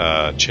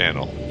and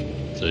channel.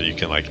 So you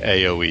can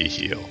AoE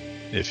heal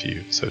if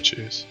you so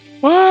choose.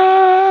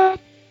 what?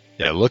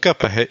 Yeah, look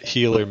up a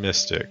healer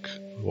mystic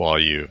while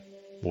you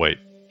wait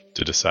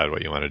to decide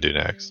what you want to do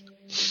next.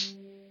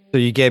 So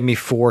you gave me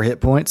 4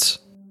 hit points.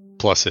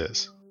 Plus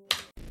his.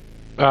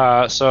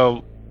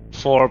 So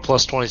 4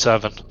 plus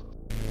 27.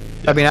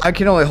 I mean, I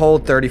can only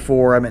hold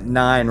 34. I'm at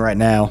 9 right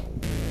now.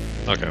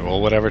 Okay,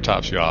 well, whatever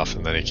tops you off,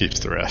 and then he keeps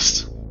the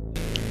rest.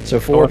 So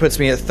 4 puts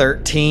me at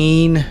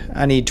 13.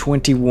 I need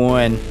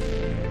 21.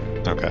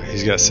 Okay,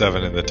 he's got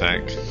 7 in the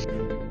tank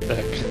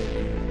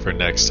Thick. for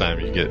next time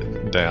you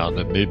get down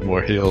and need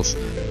more heals.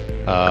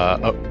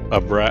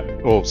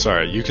 Oh,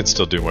 sorry, you can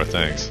still do more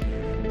things.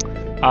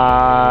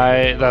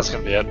 That's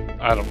gonna be it.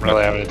 I don't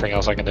really have anything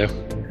else I can do.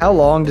 How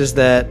long does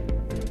that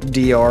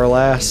DR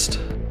last?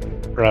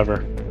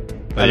 Forever.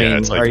 I mean,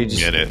 it's are you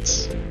just-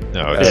 minutes.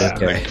 No, it's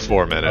Okay.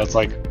 4 minutes.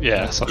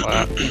 That's something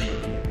like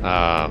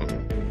that.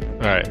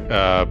 Alright,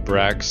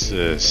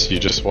 Braxis, you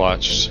just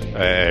watched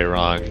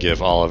Aaron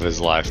give all of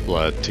his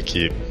lifeblood to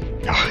keep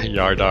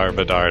Yardar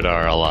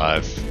Badardar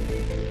alive.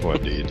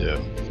 What do you do?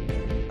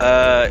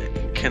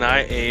 Can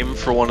I aim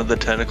for one of the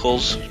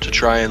tentacles to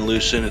try and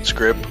loosen its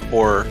grip,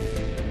 or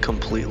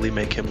completely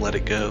make him let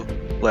it go?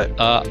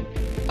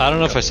 I don't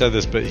know if I said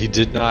this, but he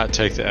did not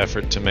take the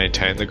effort to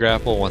maintain the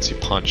grapple once he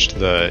punched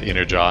the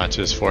inner jaw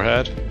into his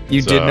forehead.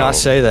 You did not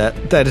say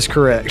that. That is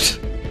correct.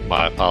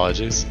 My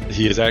apologies.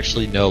 He is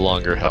actually no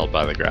longer held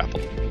by the grapple.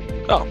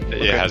 Oh,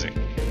 It hasn't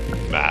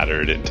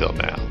mattered until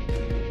now.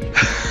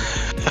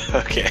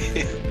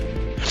 Okay.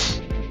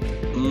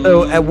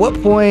 So at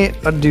what point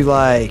do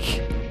the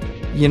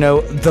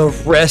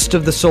rest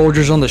of the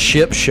soldiers on the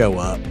ship show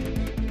up?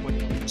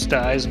 Just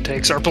dies and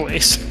takes our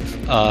place.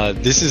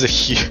 This is a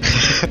huge...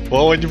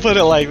 Well, when you put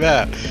it like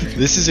that,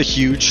 this is a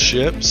huge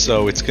ship,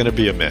 so it's going to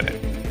be a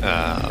minute.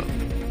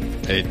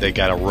 They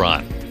got to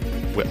run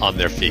on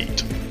their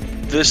feet.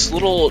 This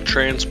little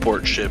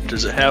transport ship,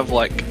 does it have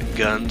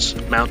guns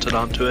mounted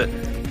onto it?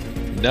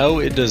 No,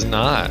 it does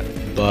not,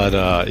 but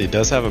it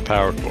does have a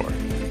power core.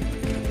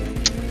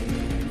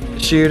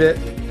 Shoot it.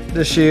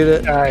 Just shoot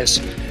it. Guys,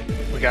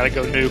 we gotta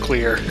go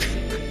nuclear.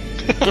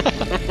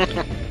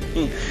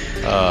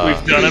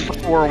 We've done it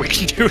before, we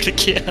can do it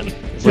again.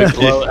 If we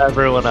blow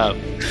everyone up,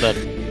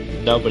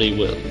 then nobody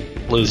will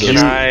lose Can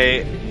it.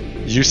 I...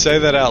 You say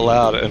that out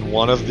loud, and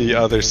one of the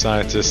other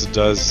scientists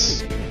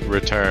does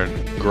return,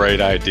 great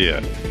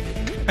idea.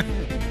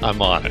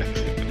 I'm on it.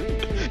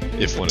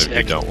 If one of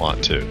you don't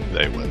want to,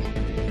 they will.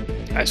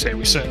 I say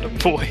we send them,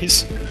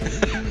 boys.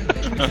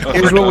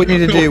 Here's what we need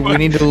to do. We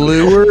need to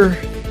lure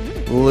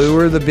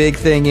the big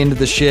thing into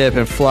the ship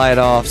and fly it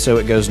off so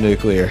it goes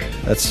nuclear.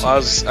 That's I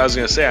was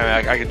gonna say,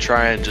 I could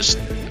try and just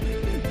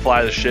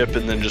fly the ship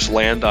and then just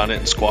land on it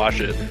and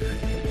squash it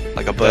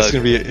like a bug. That's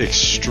going to be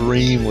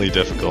extremely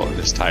difficult in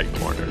this tight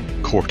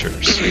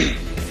quarters.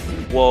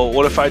 Well,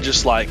 what if I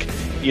just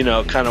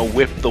kind of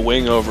whip the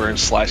wing over and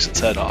slice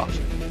its head off?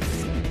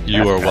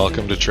 You are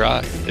welcome to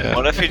try. Yeah.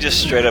 What if he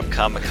just straight up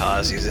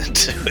kamikazes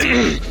into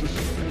it?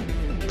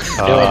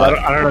 I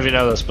don't know if you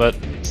know this, but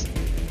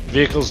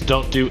vehicles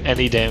don't do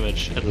any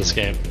damage in this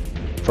game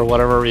for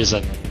whatever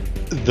reason.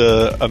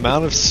 The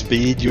amount of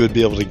speed you would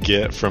be able to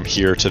get from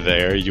here to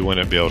there, you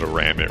wouldn't be able to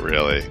ram it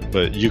really.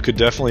 But you could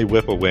definitely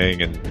whip a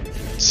wing and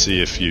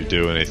see if you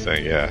do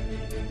anything, yeah.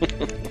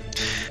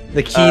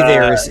 the key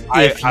there is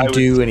if you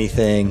do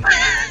anything.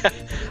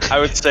 I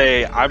would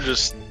say I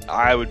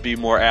would be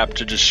more apt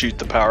to just shoot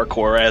the power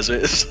core as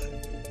is.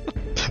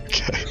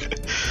 Okay.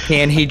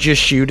 Can he just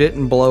shoot it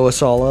and blow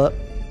us all up?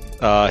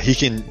 He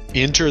can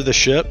enter the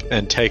ship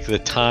and take the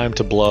time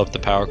to blow up the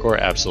power core,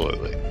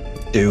 absolutely.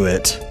 Do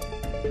it.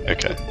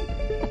 Okay.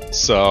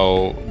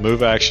 So,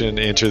 move action,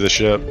 enter the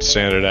ship,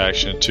 standard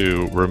action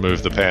to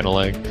remove the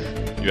paneling.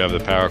 You have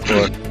the power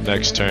core.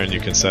 Next turn, you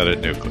can set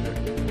it nuclear.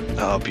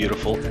 Oh,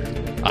 beautiful.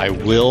 I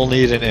will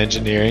need an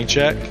engineering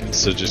check,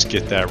 so just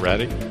get that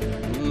ready.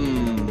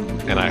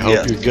 And I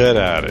hope you're good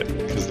at it,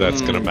 because that's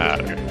going to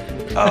matter.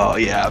 Oh,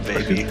 yeah,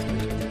 baby.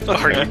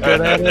 Are you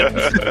good at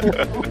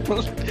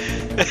it?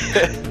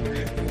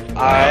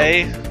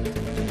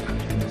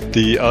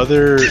 The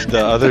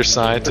other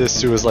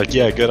scientist who was like,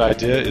 "Yeah, good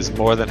idea," is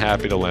more than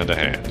happy to lend a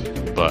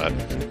hand, but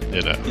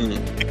you know,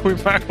 We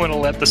might want to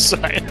let the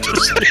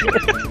scientists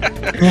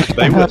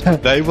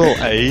they will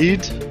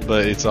aid,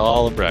 but it's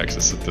all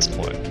Abraxas at this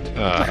point.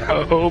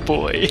 Oh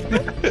boy.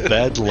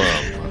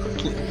 Bedlam.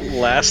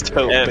 Last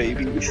hope, Yeah.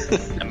 baby.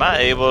 Am I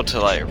able to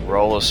like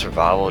roll a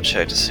survival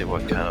check to see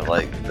what kind of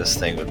like this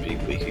thing would be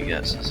weak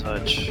against and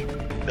such?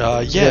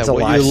 Yeah, it's a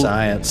life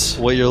science.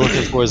 what you're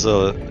looking for is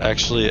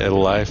actually a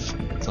life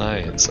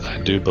science, I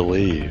do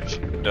believe.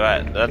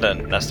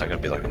 That's not gonna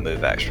be like a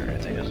move action or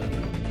anything, is it?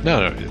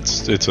 No,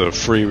 it's a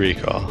free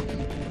recall.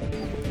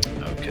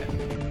 Okay.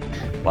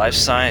 Life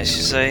science,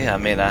 you say? I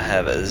mean, I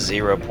have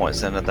 0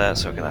 points into that,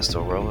 so can I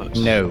still roll it?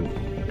 No,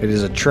 it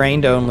is a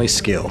trained only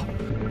skill.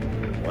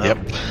 Well, Yep.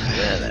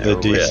 then The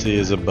we're DC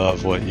is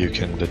above what you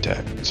can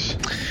detect.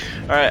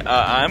 Alright,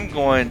 I'm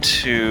going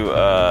to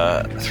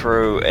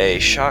throw a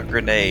shock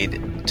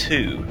grenade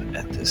 2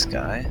 at this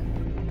guy.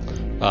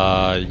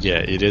 Yeah,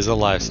 it is a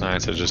life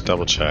science. I just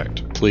double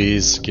checked.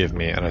 Please give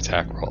me an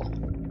attack roll.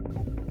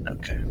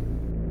 Okay.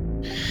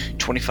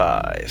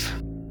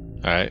 25.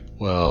 Alright,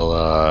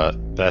 well,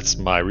 that's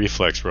my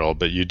reflex roll,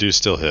 but you do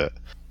still hit.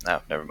 No,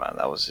 never mind.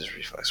 That was his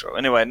reflex roll.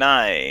 Anyway,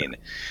 9.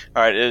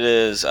 Alright, it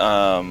is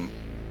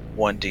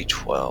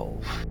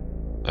 1d12.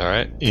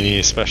 Alright,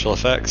 any special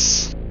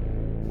effects?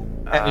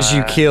 As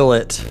you kill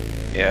it.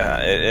 Yeah,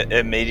 it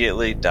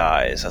immediately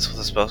dies. That's what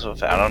the special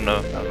effect. I don't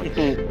know.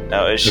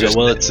 No, it's just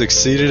well, it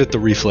succeeded at the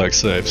reflex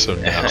save, so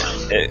no.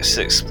 it's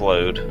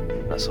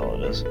explode. That's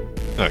all it is.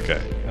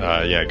 Okay,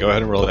 yeah, go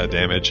ahead and roll that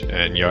damage,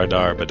 and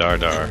Yardar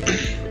Badardar,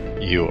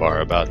 you are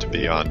about to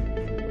be on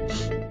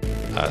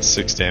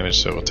 6 damage,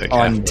 so we'll take half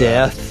On of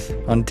death.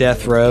 On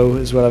death row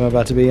is what I'm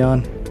about to be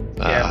on.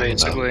 that. Yeah, No.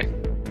 basically.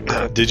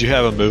 Did you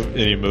have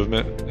any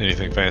movement?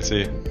 Anything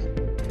fancy?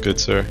 Good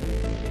sir?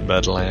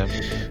 Bedlam?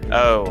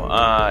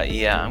 Oh,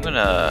 yeah. I'm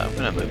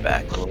gonna move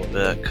back a little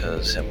bit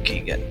because I'm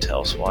keep getting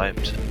tail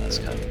swiped. And that's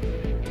kind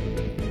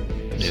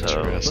of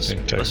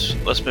Interesting.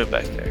 Let's move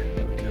back there.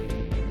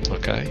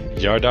 Okay.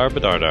 Yardar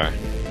Badardar.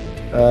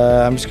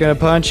 I'm just gonna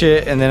punch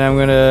it, and then I'm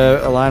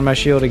gonna align my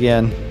shield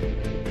again.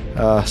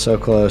 So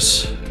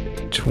close.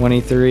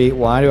 23.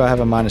 Why do I have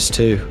a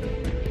 -2?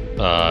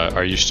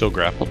 Are you still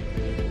grappled?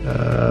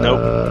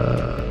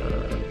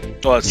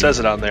 Well, it says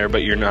it on there,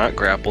 but you're not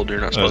grappled.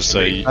 You're not supposed to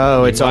be.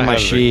 Oh, you it's on might my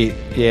have it- sheet.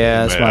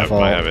 Yeah, that's my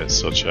fault. I have it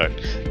still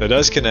checked. That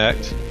does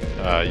connect.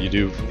 You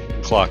do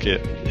clock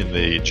it in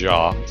the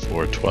jaw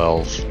for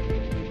 12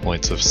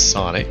 points of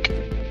sonic.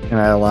 And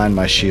I align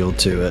my shield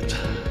to it.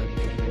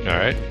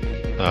 Alright.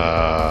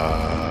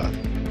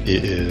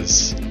 It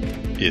is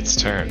its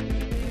turn.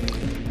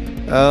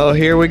 Oh,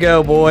 here we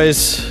go,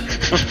 boys.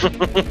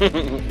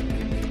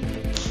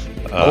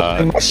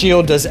 Opening my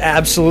shield does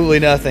absolutely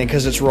nothing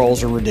because its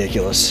rolls are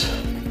ridiculous.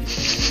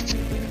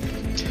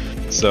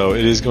 So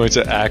it is going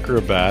to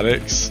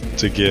acrobatics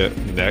to get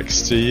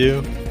next to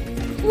you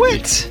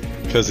What?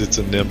 because it's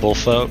a nimble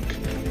folk.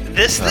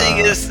 This thing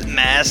is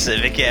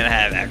massive. It can't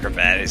have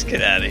acrobatics.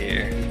 Get out of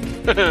here.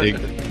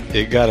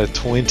 It got a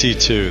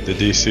 22. The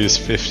DC is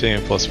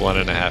 15 plus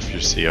 1.5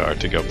 your CR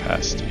to go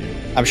past you.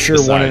 I'm sure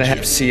Besides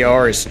 1.5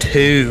 CR is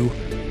 2.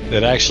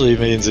 It actually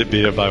means it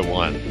beat it by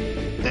 1.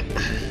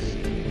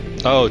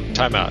 Oh,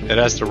 timeout. It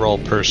has to roll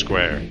per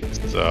square.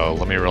 So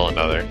let me roll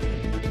another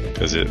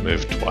because it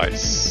moved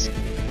twice.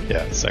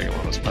 Yeah, the second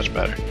one was much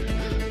better.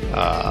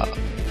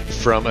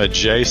 From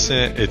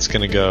adjacent, it's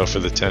going to go for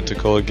the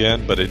tentacle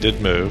again, but it did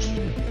move.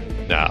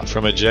 Now,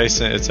 from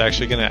adjacent, it's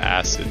actually going to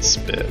acid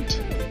spit.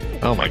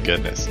 Oh my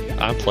goodness.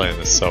 I'm playing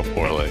this so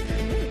poorly.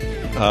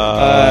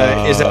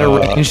 Is that a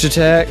ranged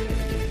attack?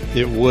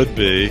 It would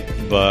be,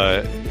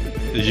 but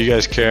do you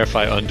guys care if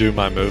I undo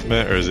my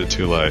movement, or is it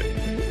too late?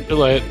 Too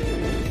late.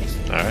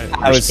 Alright,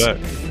 I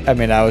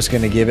was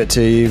going to give it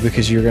to you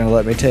because you were going to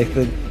let me take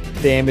the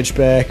damage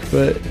back,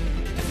 but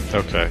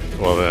Okay,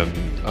 well then,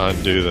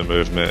 undo the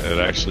movement. It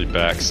actually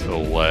backs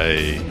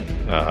away,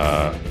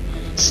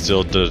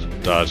 still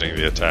dodging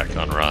the attack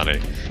on Ronnie,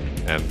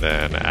 and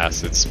then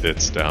acid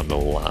spits down the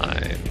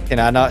line. can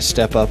I not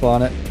step up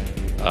on it?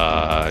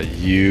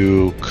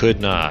 You could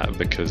not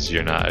because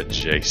you're not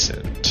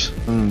adjacent.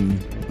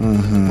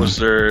 Mm-hmm. Was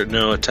there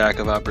no attack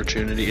of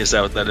opportunity? Is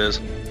that what that is?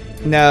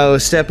 No,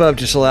 step up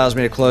just allows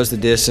me to close the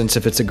distance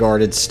if it's a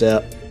guarded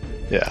step.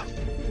 Yeah.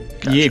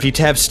 If you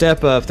tap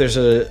step up, there's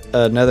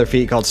another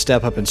feat called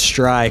step up and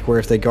strike, where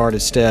if they guard a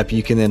step,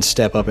 you can then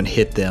step up and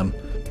hit them.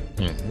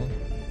 Mm-hmm.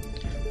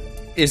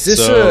 Is this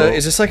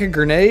is this like a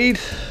grenade?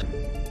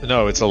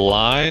 No, it's a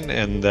line,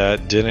 and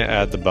that didn't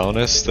add the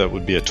bonus. That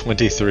would be a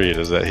 23.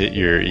 Does that hit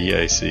your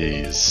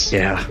EACs?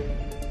 Yeah.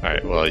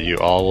 Alright, well, you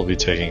all will be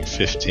taking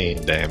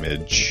 15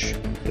 damage.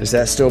 Is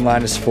that still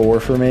 -4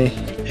 for me?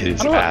 It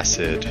is How do I-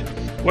 acid.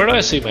 Where do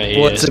I see my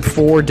Well, it's a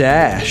 4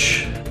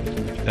 dash.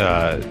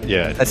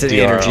 Yeah. That's an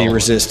DRL. energy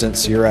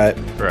resistance. You're right.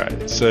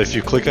 Right. So if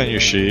you click on your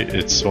sheet,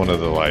 it's one of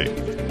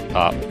the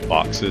top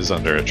boxes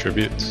under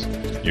attributes.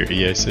 Your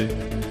EAC.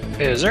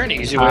 Is there an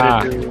easy way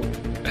to do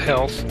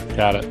health?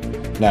 Got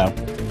it. No.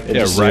 It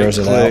Yeah, just right zeroes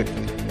it out. click.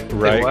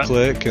 Right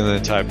click and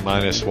then type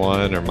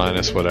 -1 or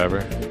minus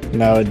whatever.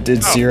 No, it did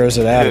zeroes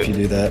it out if you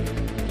do that.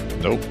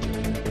 Nope.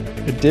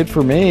 It did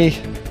for me.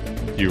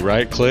 You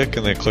right click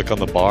and then click on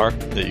the bar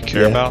that you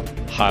care Yeah. about,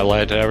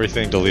 highlight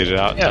everything, delete it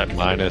out, Yeah. type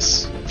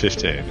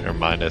 -15 or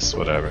minus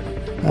whatever.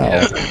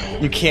 Oh.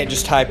 You can't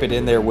just type it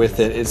in there with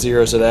it. It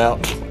zeroes it out.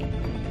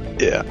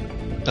 Yeah.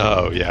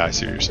 Oh, yeah, I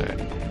see what you're saying.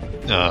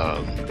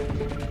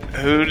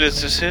 Who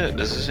does this hit?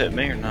 Does this hit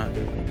me or not?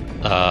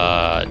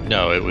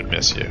 No, it would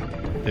miss you.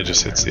 It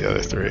just hits the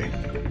other three.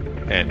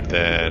 And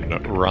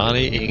then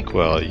Ronnie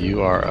Inkwell,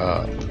 you are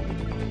up.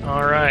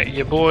 All right,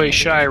 your boy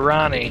Shy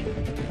Ronnie.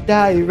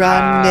 Die,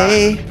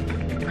 Ronnie.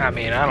 I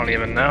mean, I don't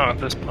even know at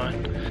this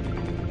point.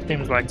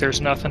 Seems like there's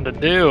nothing to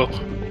do.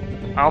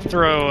 I'll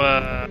throw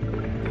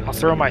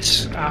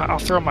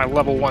my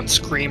level 1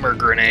 screamer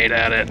grenade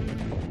at it.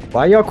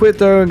 Why y'all quit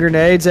throwing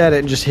grenades at it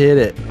and just hit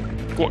it?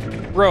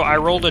 Bro, I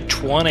rolled a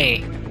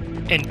 20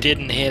 and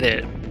didn't hit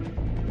it.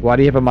 Why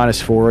do you have a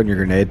 -4 on your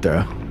grenade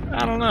throw?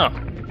 I don't know.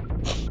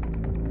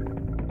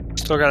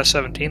 Still got a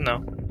 17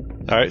 though.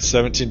 Alright,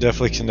 17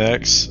 definitely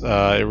connects.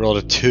 It rolled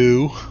a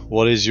 2.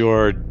 What is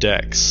your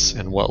dex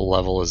and what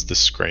level is the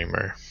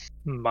Screamer?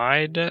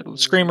 My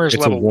screamer's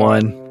It's level a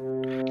 1.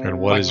 And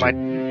what is my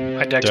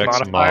your dex dex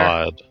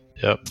modifier? mod?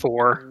 Yep.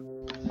 4.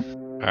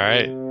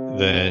 Alright,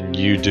 then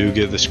you do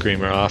get the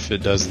Screamer off.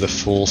 It does the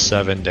full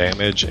 7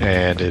 damage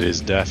and it is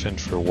deafened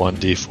for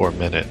 1d4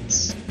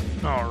 minutes.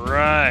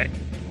 Alright.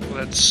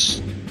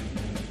 That's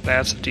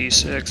a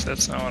D6.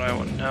 That's not what I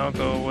want. No,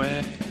 go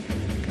away.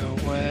 Go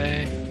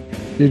away.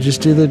 You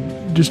just do the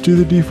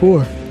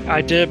D4.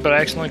 I did, but I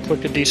accidentally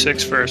clicked a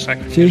D6 first. I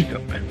can See? go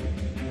away.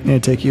 Yeah,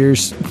 take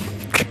yours.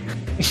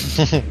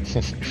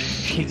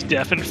 He's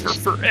deafened for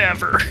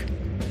forever.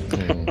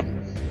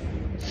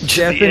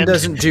 Jeffin end.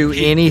 doesn't do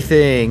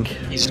anything.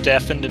 He's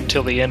deafened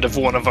until the end of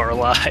one of our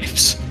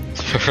lives.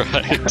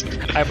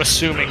 Right. I'm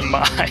assuming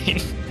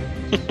mine.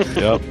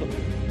 Yep.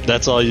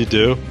 That's all you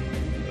do.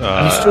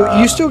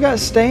 You still got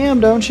Stam,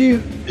 don't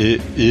you?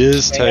 It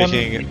is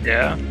taking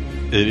Yeah.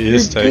 it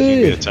is You're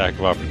taking the good. attack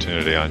of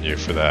opportunity on you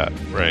for that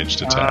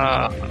ranged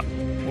attack.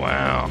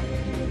 Wow.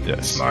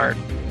 Yes. Smart.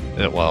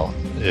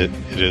 It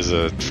is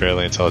a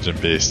fairly intelligent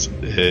beast.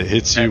 It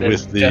hits you And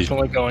it's with the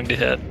definitely going to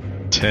hit.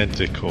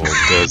 tentacle.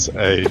 Does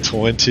a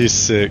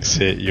 26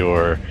 hit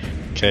your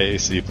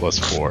KAC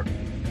 +4?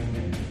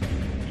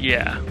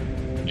 Yeah.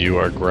 You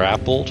are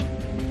grappled.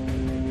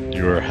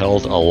 You are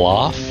held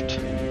aloft.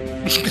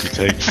 You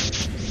take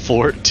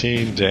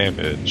 14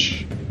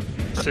 damage.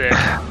 Sick.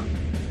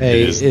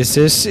 Hey, It is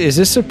this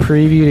a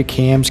preview to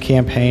Cam's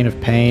campaign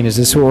of pain? Is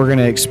this what we're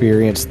gonna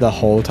experience the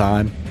whole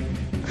time?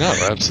 No,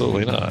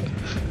 absolutely not.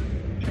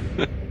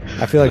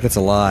 I feel like that's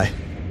a lie.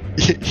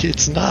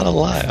 It's not a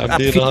lie. I'm I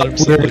being feel like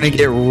 100% we're gonna legit.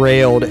 get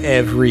railed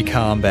every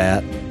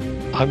combat.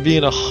 I'm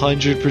being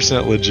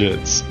 100% legit.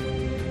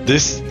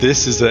 This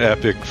is an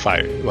epic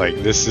fight.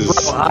 Like, this is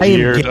Bro, I am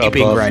weird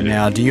gaping above right you.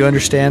 now. Do you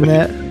understand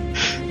that?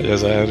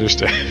 Yes, I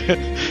understand.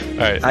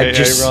 Alright, I'm Aaron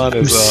is up.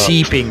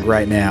 seeping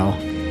right now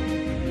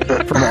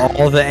from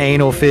all the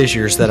anal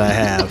fissures that I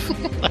have.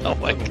 Oh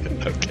my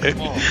god, okay.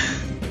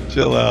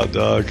 Chill out,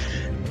 dog.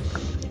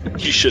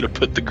 You should have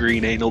put the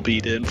green anal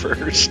bead in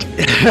first.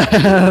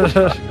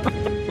 That's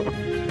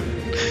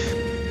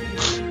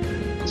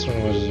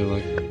one way to do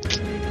like.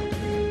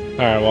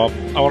 Alright, well,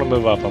 I want to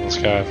move up on this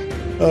guy.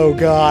 Oh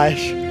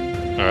gosh,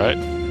 Alright.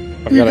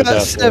 I've you got a got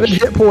death 7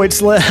 wish. hit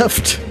points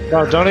left.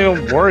 No, don't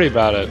even worry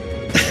about it.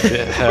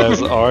 It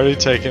has already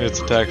taken its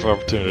attack of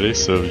opportunity,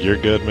 so you're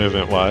good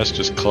movement wise.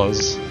 Just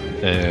close.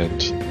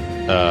 And,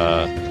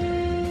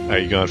 are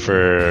you going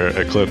for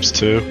Eclipse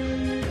 2?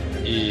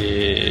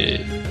 Yeah.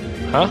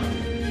 Huh?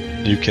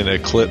 You can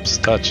Eclipse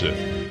touch it.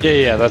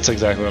 Yeah, that's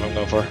exactly what I'm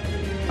going for.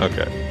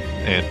 Okay.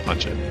 And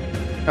punch it.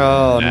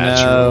 Oh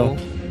Natural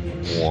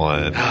no.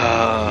 1.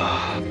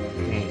 Ah,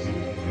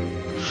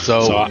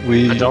 So, So I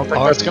don't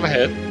think that's going to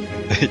hit.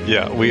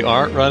 Yeah, we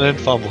aren't running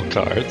fumble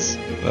cards.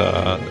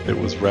 It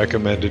was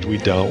recommended we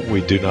don't. We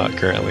do not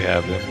currently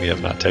have them. We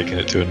have not taken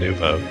it to a new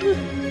vote.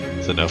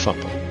 So no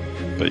fumble.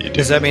 But you do.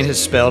 Does that mean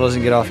his spell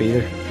doesn't get off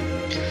either?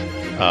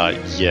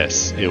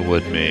 Yes, it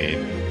would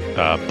mean.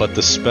 But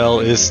the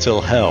spell is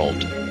still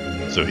held,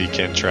 so he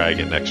can try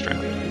again next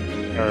round.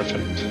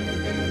 Perfect.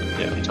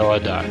 Yeah. Until I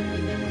die.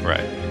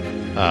 Right.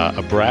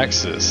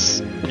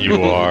 Abraxas,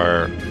 you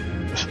are...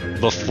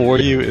 Before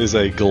you is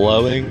a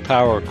glowing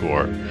power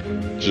core,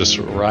 just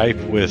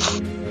ripe with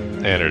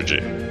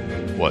energy.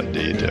 What do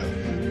you do?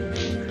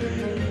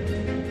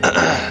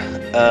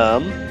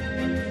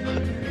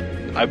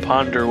 I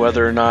ponder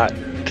whether or not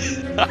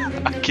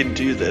I can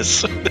do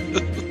this.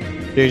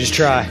 Dude, just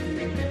try.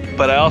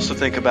 But I also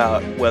think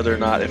about whether or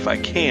not if I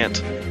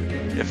can't,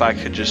 if I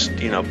could just,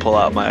 pull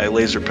out my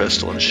laser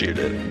pistol and shoot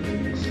it.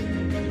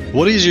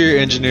 What is your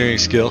engineering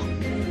skill?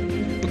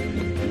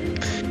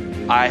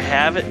 I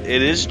have it.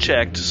 It is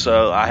checked,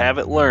 so I have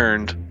it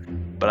learned,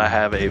 but I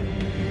have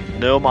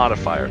no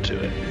modifier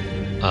to it.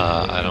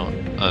 I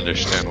don't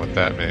understand what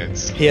that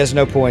means. He has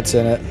no points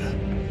in it.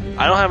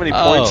 I don't have any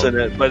points Oh. in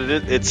it, but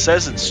it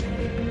says it's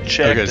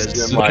checked Okay,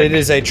 as so in like. It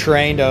is a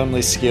trained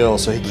only skill,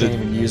 so he can't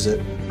even use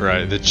it.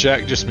 Right, the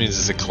check just means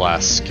it's a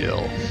class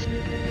skill.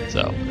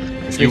 So,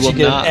 Which you means will you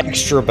get not. an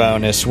extra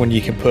bonus when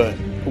you put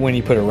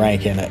a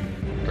rank in it.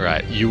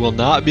 Right, you will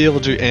not be able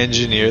to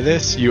engineer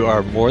this. You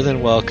are more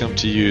than welcome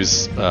to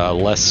use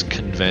less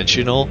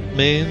conventional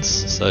means,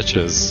 such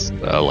as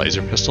a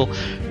laser pistol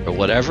or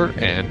whatever,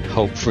 and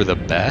hope for the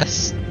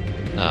best.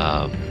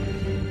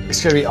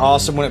 It's gonna be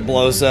awesome when it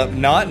blows up,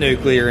 not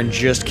nuclear, and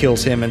just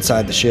kills him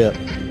inside the ship.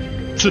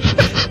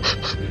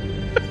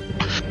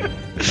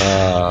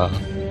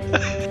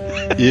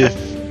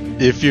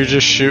 If you're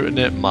just shooting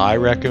it, my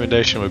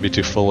recommendation would be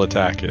to full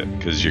attack it,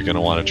 because you're going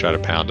to want to try to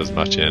pound as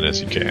much in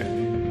as you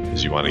can,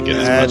 because you want to get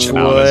as That's much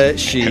out as what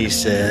she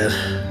said.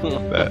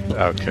 that.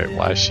 Okay,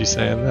 why is she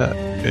saying that?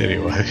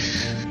 Anyway,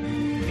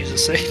 He's a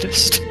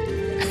sadist.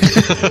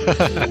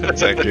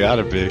 it's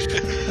gotta be.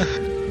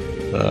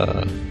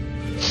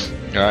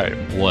 All right,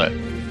 what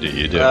do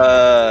you do?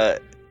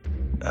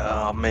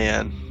 Oh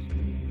man,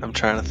 I'm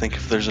trying to think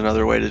if there's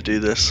another way to do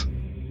this.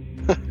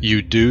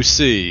 You do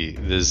see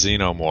the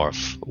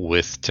xenomorph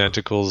with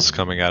tentacles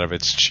coming out of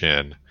its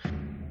chin,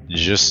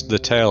 just the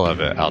tail of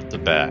it out the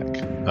back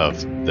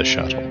of the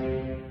shuttle.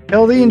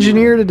 Tell the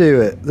engineer to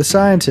do it. The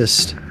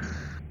scientist.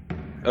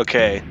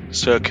 Okay,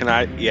 so can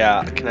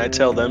I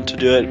tell them to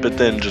do it, but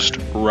then just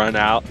run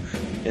out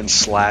and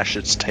slash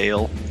its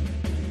tail?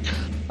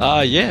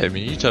 Yeah, I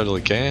mean, you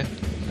totally can.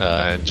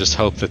 And just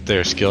hope that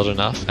they're skilled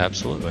enough.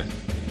 Absolutely.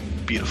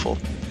 Beautiful.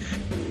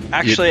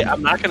 Actually,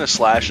 I'm not going to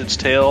slash its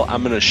tail.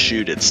 I'm going to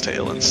shoot its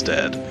tail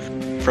instead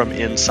from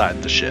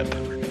inside the ship.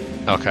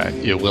 Okay,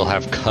 it will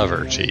have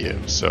cover to you,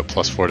 so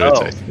 +4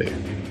 to its AC.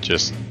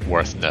 Just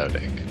worth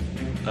noting.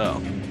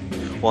 Oh.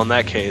 Well, in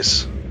that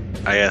case,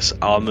 I guess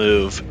I'll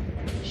move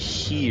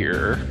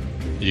here.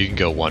 You can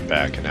go one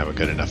back and have a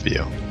good enough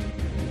view.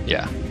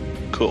 Yeah.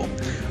 Cool.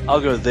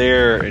 I'll go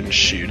there and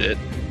shoot it.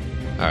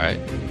 Alright.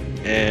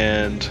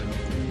 And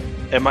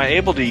am I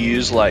able to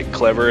use, like,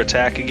 clever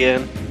attack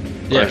again?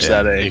 Or is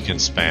that you can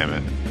spam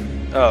it.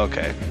 Oh,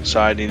 okay. So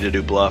I need to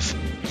do bluff.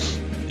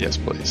 Yes,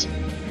 please.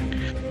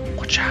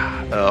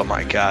 Oh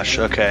my gosh.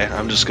 Okay,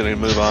 I'm just gonna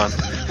move on.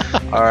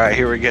 Alright,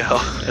 here we go.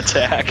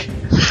 Attack.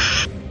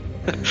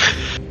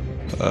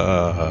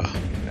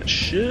 That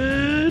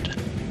should...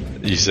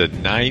 You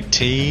said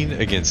 19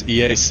 against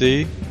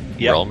EAC?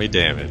 Yep. Roll me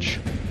damage.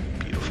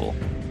 Beautiful.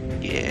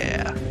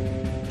 Yeah.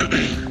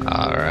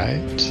 Alright.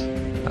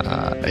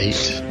 8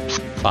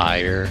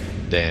 fire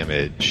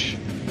damage.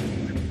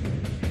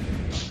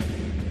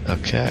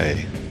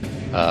 Okay.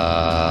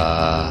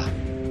 That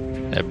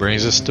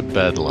brings us to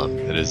Bedlam.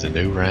 It is a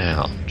new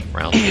round.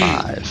 Round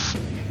 5.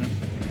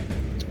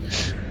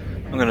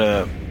 I'm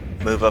gonna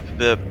move up a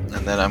bit,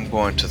 and then I'm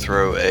going to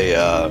throw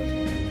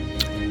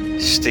a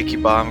sticky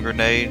bomb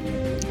grenade,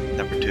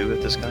 number 2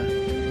 at this guy.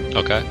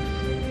 Okay.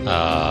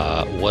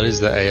 What is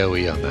the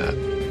AoE on that?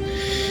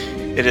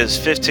 It is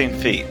 15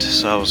 feet,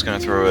 so I was gonna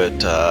throw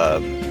it.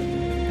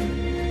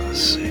 Let's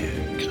see.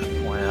 Can I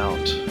point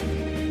out?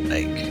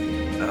 Like,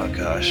 oh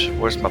gosh,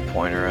 where's my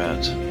pointer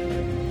at?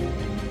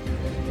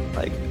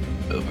 Like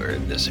over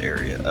in this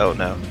area. Oh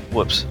no!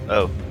 Whoops!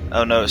 Oh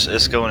no!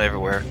 It's going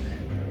everywhere.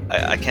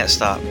 I can't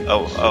stop.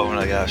 Oh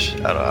my gosh!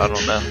 I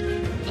don't know.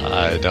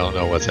 I don't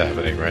know what's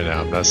happening right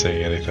now. I'm not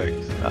seeing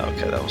anything. Oh,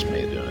 okay, that was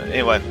me doing it.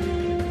 Anyway,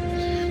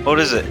 what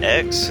is it?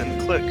 X and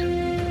click.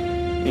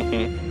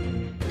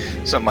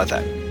 Something like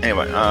that.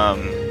 Anyway,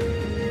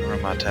 run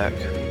my attack.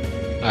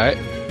 Alright,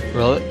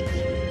 roll it.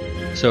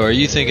 So are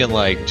you thinking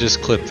like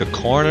just clip the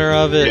corner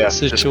of it Just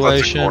click the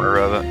situation? corner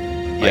of it.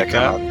 Yeah, Like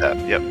kind of like that.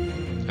 Yep.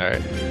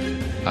 Alright.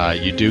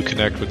 You do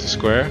connect with the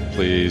square.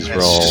 Please It's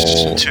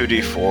roll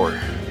 2d4.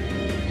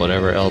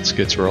 whatever else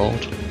gets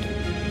rolled.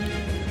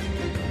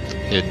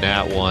 Hit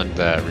nat 1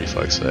 that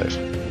reflex save.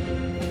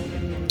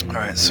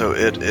 Alright, so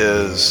it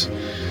is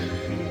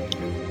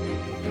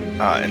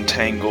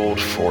entangled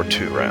for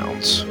 2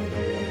 rounds.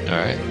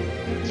 Alright.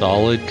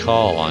 Solid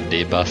call on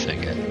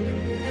debuffing it.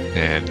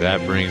 And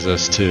that brings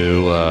us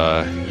to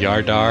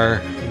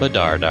Yardar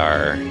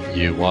Badardar.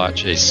 You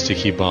watch a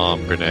sticky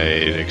bomb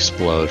grenade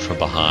explode from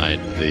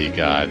behind the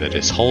guy that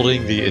is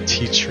holding the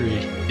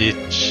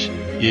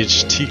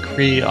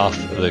Ichtikri off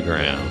the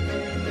ground.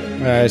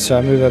 Alright, so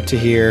I move up to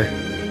here.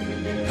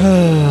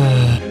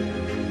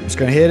 Just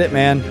gonna hit it,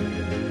 man.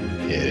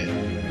 Hit it.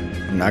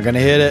 I'm not gonna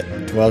hit it.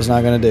 12's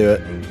not gonna do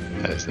it.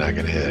 That is not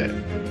going to hit it.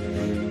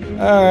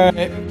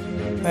 Alright,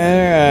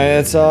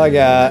 that's all I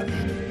got.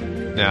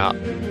 Now,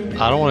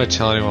 I don't want to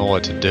tell anyone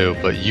what to do,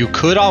 but you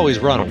could always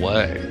run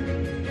away.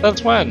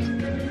 That's when.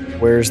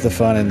 Where's the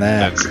fun in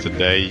that? That's the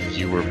day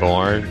you were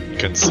born,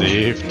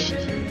 conceived.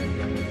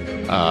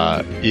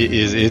 It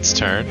is its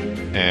turn,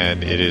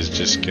 and it is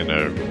just going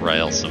to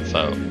rail some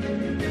folk.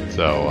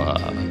 So,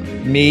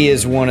 Me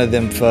is one of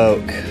them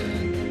folk.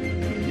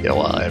 yeah,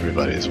 well,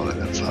 everybody is one of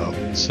them folk.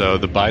 So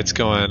the bite's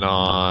going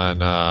on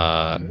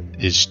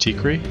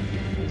Ijtikri.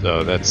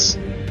 So that's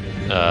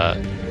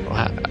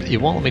You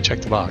won't let me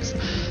check the box.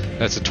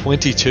 That's a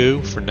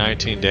 22 for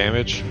 19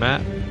 damage,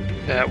 Matt.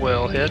 That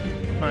will hit.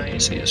 My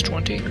AC is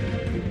 20.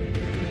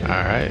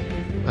 Alright.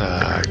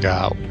 I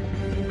got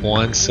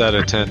one set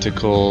of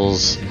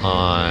tentacles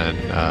on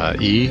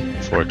E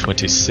for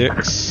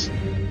 26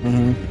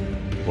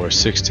 for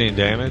 16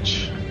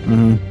 damage.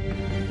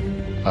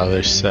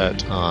 Other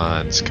set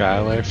on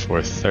Skylar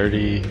for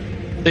 30.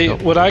 See,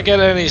 would I get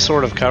any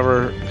sort of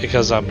cover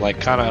because I'm like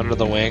kind of under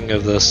the wing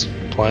of this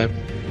plane?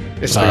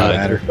 It's not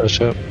matter.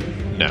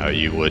 No,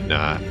 you would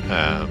not,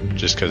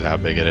 just because of how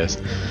big it is.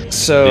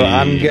 So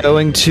I'm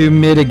going to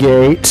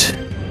mitigate.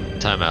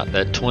 Time out.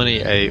 That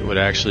 28 would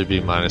actually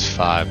be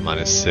 -5,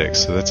 -6,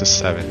 so that's a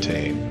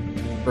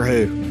 17. For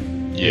who?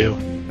 You.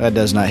 That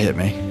does not hit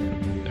me.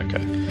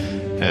 Okay.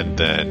 And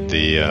then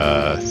the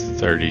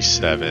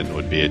 37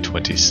 would be a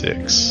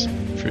 26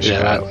 for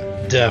Skylar.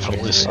 That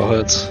definitely still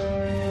hits.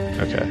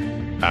 Okay.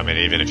 I mean,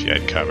 even if you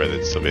had cover,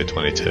 that'd still be a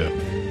 22.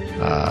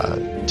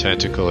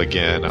 Tentacle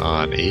again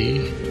on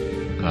E.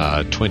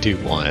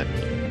 21.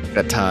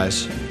 That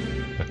ties.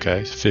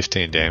 Okay,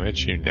 15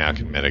 damage. You now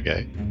can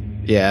mitigate.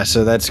 Yeah,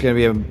 so that's going to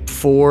be a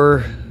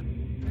 4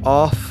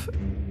 off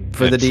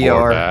for And the 4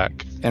 DR.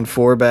 back. And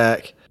 4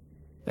 back.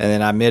 And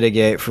then I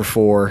mitigate for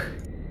 4.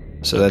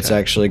 So that's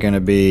actually going to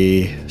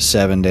be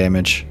 7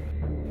 damage.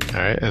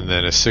 Alright, and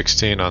then a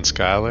 16 on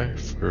Skylar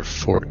for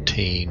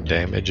 14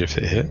 damage if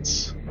it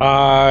hits.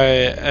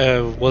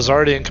 I was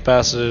already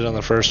incapacitated on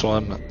the first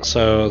one,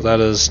 so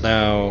that is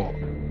now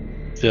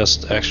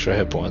just extra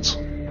hit points.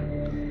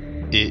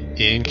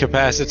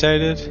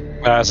 Incapacitated?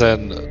 As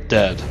in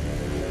dead.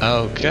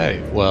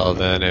 Okay, well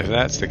then if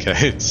that's the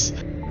case,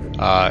 it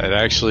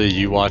actually,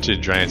 you watch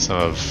it drain some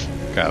of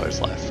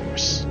Skylar's life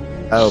force.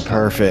 Oh,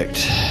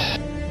 perfect.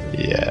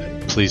 Yeah,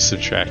 please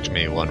subtract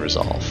me 1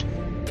 resolve.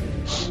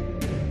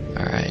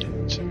 Alright,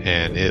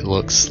 and it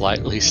looks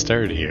slightly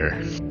sturdier.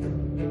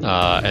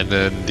 And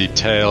then the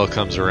tail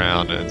comes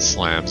around and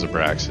slams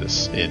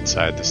Abraxas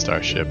inside the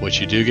starship, which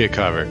you do get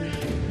cover,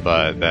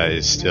 but that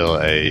is still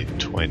a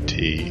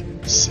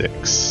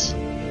 26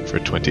 for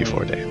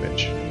 24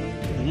 damage.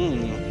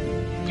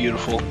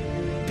 Beautiful.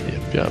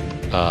 Yep.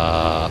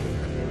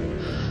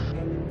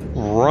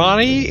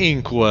 Ronnie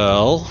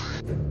Inkwell,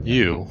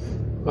 you.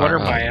 What are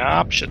my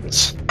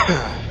options?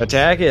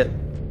 Attack it.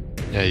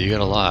 Yeah, you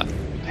got a lot.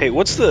 Hey,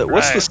 what's the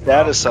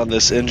status on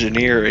this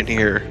engineer in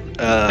here?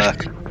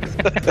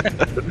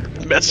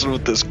 Messing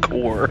with this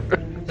core.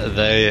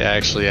 They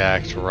actually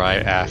act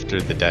right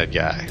after the dead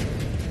guy.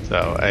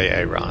 So,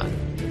 AA Ron.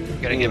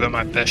 Gotta give it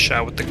my best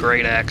shot with the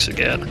great axe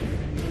again.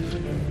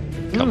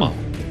 Come on.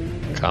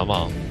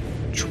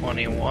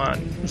 21.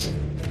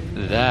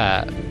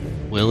 That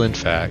will, in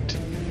fact,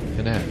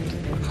 connect.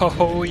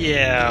 Oh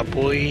yeah,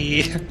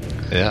 boy.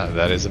 Yeah,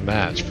 that is a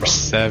match for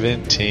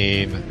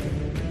 17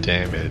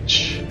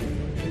 damage.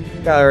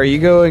 Skylar, are you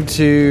going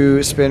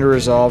to spend a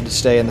resolve to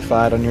stay in the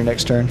fight on your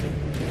next turn?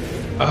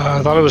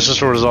 I thought it was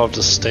just a resolve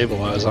to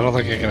stabilize. I don't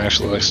think I can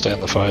actually like stay in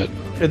the fight.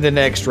 In the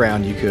next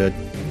round, you could.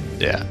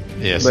 Yeah,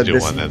 he has But to do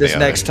this, one then this the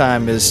next other.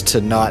 time is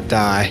to not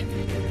die.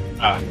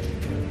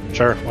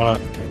 Sure, why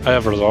not? I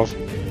have resolve.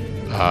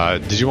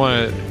 Did you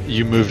want to...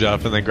 You moved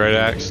up and then great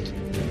axed?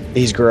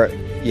 He's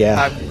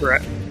yeah.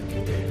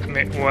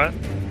 What?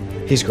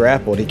 He's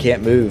grappled. He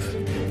can't move.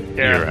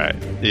 Yeah. You're right.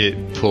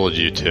 It pulled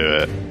you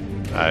to it.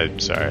 I'm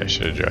sorry, I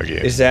should have drug you.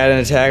 Is that an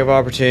attack of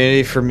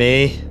opportunity for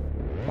me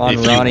on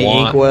If you Ronnie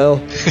want-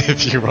 Inkwell?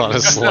 If you want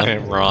to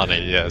slam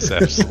Ronnie, yes,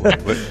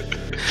 absolutely.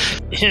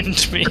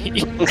 End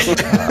me.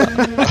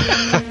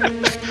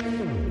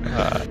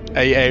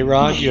 AA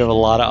Ron, you have a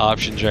lot of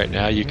options right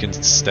now. You can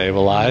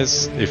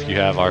stabilize if you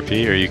have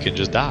RP, or you can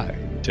just die.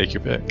 Take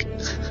your pick.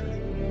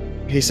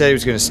 He said he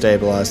was going to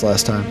stabilize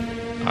last time.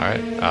 All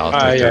right, I'll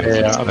take that.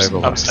 Yeah.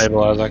 I'm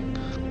stabilizing.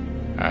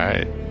 All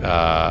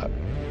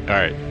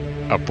right.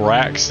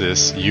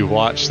 Abraxas, you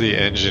watch the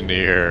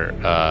engineer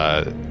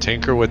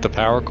tinker with the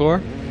power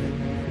core.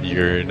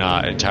 You're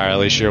not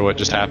entirely sure what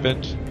just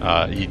happened.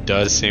 He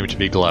does seem to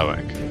be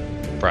glowing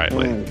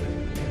brightly.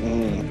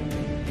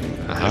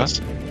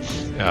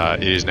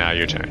 It is now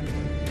your turn.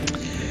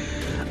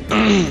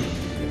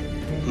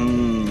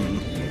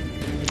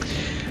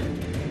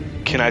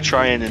 Can I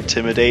try and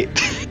intimidate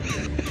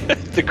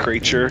the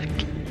creature?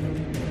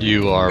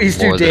 You are He's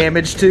do more than,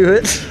 damage to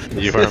it.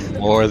 you are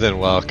more than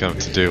welcome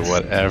to do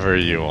whatever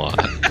you want.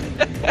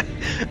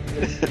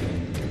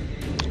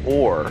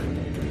 Or,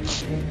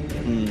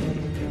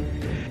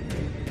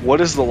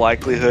 what is the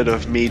likelihood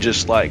of me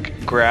just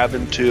like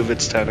grabbing 2 of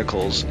its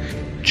tentacles,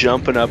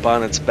 jumping up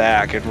on its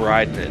back and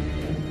riding it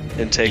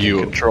and taking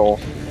control?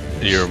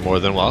 You're more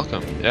than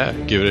welcome. Yeah,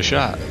 give it a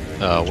shot.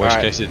 Worst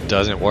case, it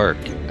doesn't work.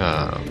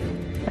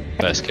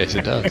 Best case,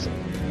 it does.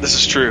 This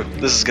is true.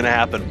 This is gonna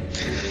happen.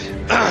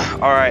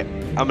 Alright,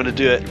 I'm gonna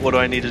do it. What do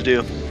I need to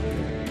do?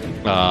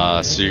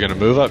 So you're gonna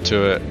move up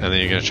to it, and then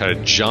you're gonna try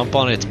to jump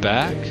on its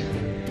back,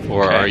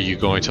 or are you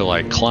going to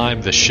like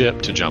climb the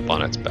ship to jump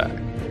on its back?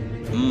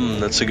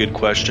 That's a good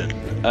question.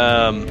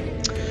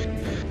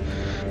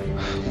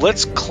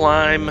 Let's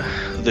climb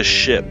the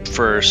ship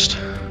first,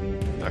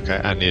 Okay,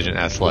 I need an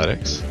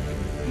athletics.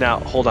 Now,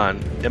 hold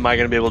on. Am I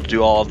going to be able to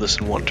do all of this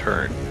in one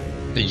turn?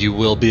 You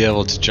will be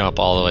able to jump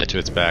all the way to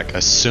its back,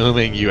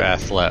 assuming you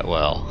athlete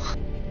well.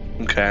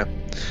 Okay.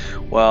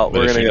 Well, But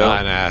we're if going to you're go.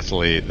 not an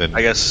athlete, then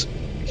I guess.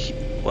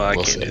 I We'll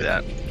can't see. do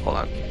that. Hold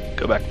on.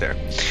 Go back there.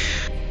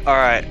 All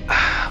right.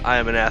 I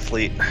am an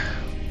athlete.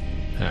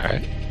 all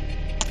right.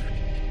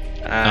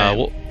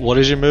 What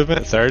is your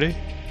movement? 30.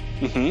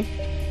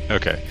 Mm-hmm.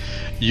 Okay.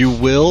 You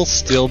will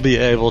still be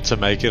able to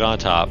make it on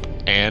top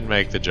and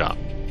make the jump.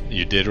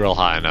 You did roll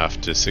high enough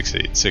to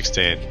succeed.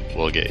 16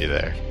 will get you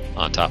there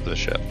on top of the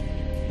ship.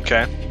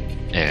 Okay.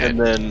 And And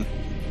then.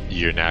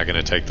 you're now going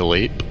to take the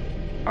leap.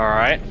 All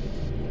right.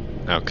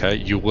 Okay.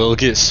 You will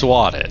get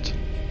swatted,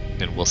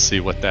 and we'll see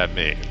what that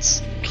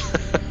means.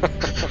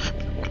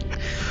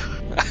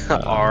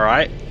 All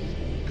right.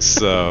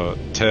 So,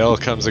 tail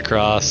comes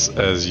across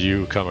as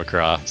you come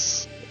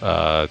across.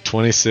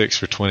 26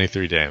 for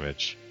 23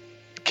 damage.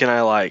 Can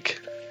I,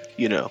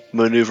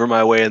 maneuver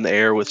my way in the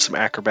air with some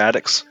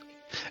acrobatics?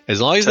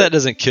 As long as that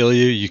doesn't kill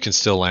you, you can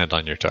still land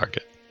on your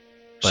target.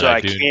 But So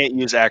I do- can't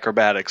use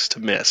acrobatics to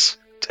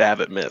have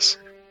it miss.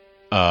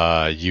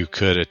 You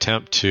could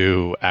attempt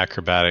to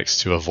acrobatics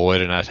to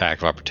avoid an attack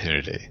of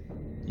opportunity.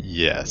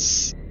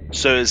 Yes.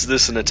 So is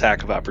this an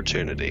attack of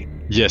opportunity?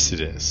 Yes, it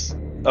is.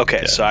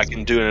 Okay, Yeah. so I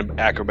can do an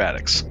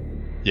acrobatics.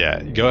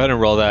 Yeah, go ahead and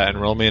roll that, and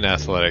roll me an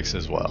athletics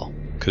as well,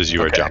 because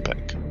you are Okay.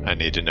 jumping. I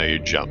need to know your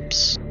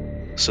jumps.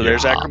 So Your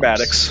there's hops.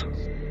 acrobatics,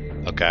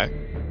 Okay.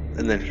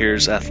 and then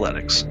here's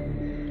athletics.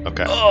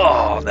 Okay.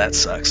 Oh, that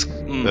sucks.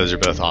 Mm. Those are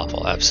both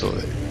awful,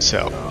 absolutely.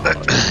 So,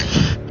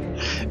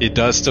 it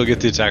does still get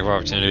the attack of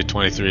opportunity.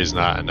 23 is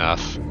not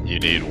enough. You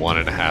need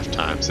 1.5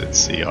 times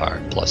its CR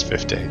plus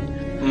 15.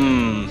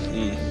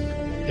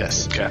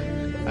 Yes. Okay.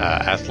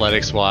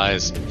 Athletics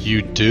wise,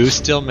 you do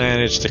still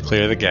manage to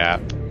clear the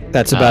gap.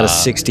 That's about a Uh,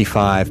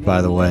 65,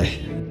 by the way.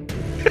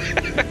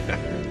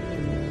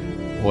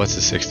 What's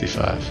a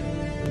 65?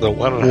 The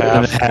 1.5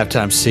 1.5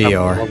 times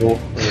CR. level,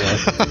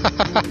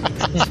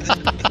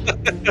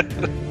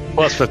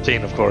 Plus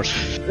 15, of course.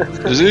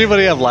 Does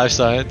anybody have life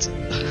science?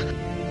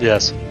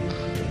 Yes.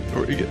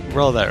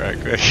 Roll that right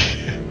quick.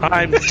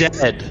 I'm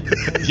dead.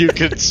 You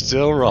can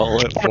still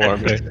roll it for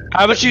me.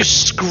 How about you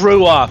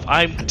screw off?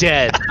 I'm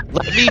dead.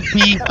 Let me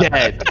be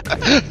dead.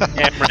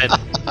 Cameron.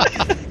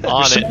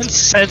 On You're so it.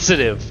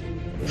 insensitive.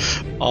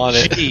 On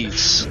it.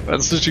 Jeez.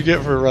 That's what you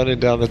get for running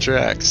down the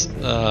tracks.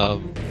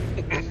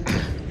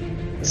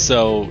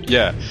 So,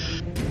 yeah.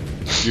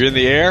 You're in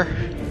the air.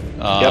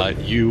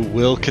 You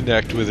will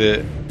connect with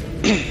it.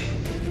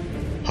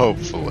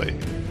 Hopefully.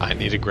 I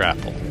need a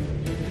grapple.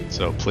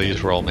 So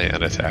please roll me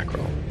an attack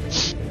roll.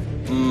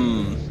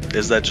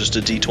 Is that just a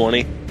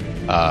d20?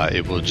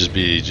 It will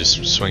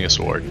just swing a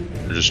sword.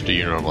 Or just do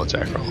your normal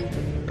attack roll.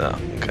 Oh,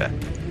 okay.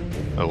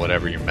 Or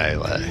whatever your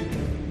melee.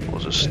 We'll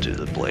just do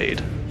the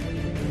blade.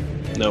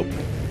 Nope.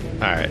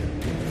 Alright.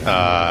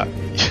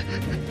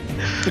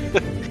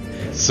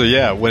 So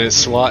yeah, when it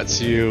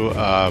swats you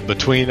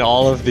between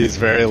all of these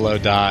very low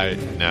die,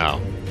 no.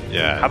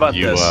 Yeah. How about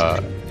this?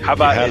 How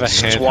about have it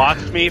a hand-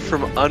 swats me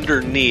from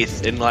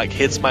underneath and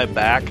hits my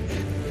back,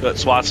 but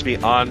swats me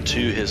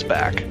onto his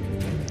back?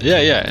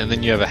 Yeah, and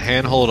then you have a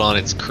handhold on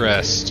its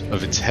crest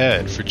of its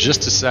head for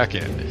just a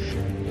second,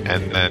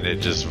 and then it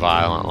just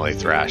violently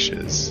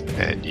thrashes,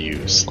 and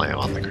you slam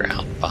on the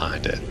ground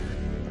behind it.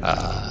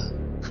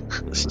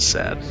 This is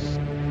sad.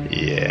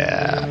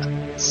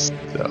 Yeah.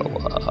 So,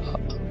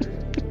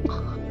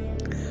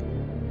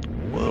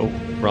 whoa,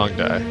 wrong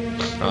die.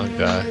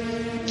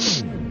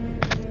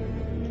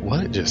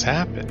 What just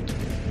happened?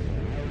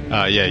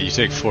 Yeah, you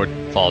take 4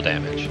 fall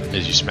damage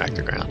as you smack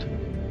the ground.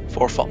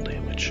 4 fall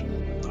damage.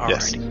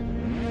 Yes.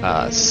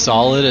 Alrighty.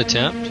 Solid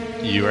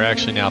attempt. You are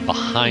actually now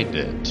behind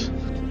it.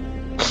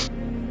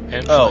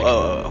 And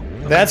Oh.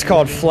 That's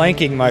called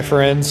flanking, my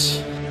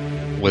friends.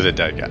 with a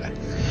dead guy.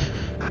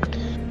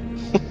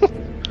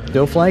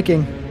 Still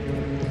flanking.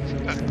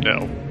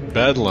 No.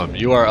 Bedlam,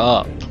 you are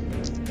up.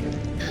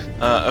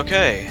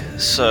 Okay,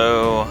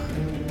 so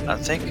I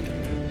think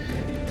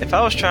if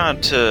I was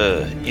trying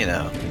to,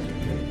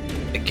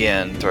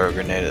 again throw a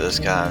grenade at this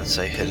guy and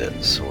say hit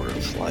it, sort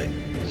of like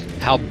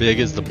How big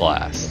is the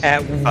blast?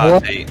 At 5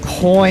 what feet.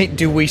 point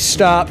do we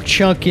stop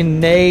chunking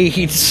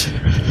nades?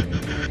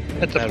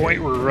 At the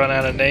point where we run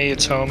out of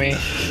nades, homie.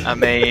 I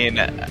mean,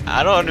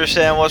 I don't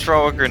understand what's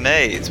wrong with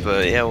grenades,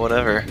 but yeah,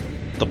 whatever.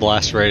 The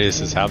blast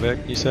radius is how big,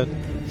 you said?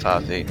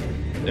 5 feet.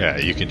 Yeah,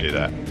 you can do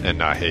that and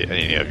not hit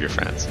any of your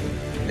friends.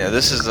 Yeah,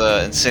 this is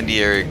an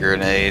incendiary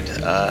grenade,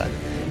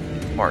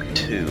 Mark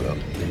II, I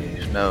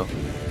believe. No,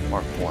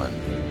 Mark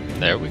 1.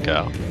 There we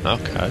go.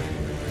 Okay.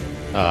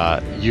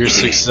 Your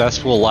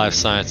successful life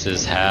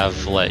sciences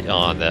have let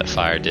on that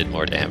fire did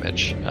more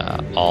damage.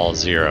 All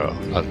 0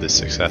 of the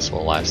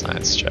successful life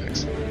science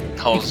checks.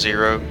 All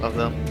 0 of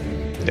them.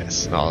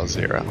 Yes, all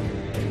 0.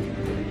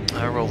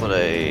 I rolled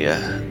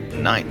a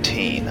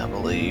 19, I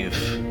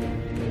believe.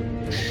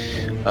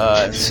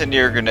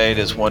 Incendiary grenade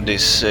is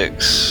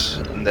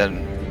 1d6, and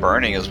then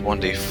burning is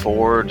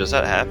 1d4. Does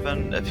that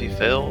happen if he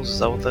fails? Is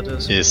that what that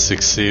is? He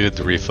succeeded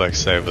the reflex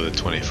save with a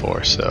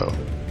 24, so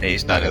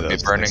He's not none going of to be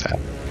those burning. things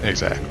happen.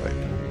 Exactly.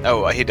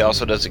 Oh, he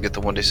also doesn't get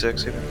the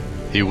 1d6 either?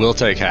 He will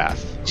take half.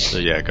 So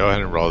yeah, go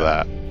ahead and roll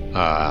that.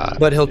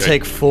 But he'll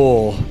take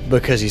full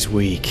because he's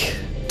weak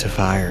to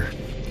fire.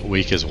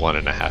 Weak is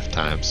 1.5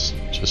 times,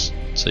 just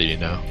so you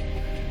know.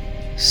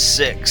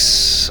 6.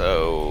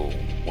 So,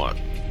 what?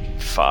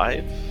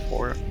 5?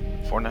 4?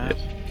 4.5?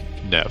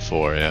 Net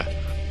 4, yeah.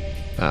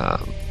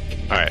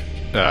 Alright.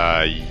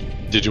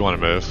 Did you want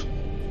to move?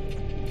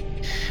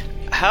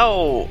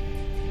 How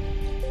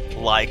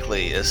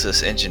likely is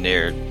this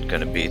engineer going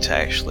to be to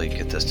actually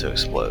get this to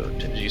explode?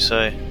 Did you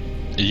say?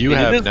 You It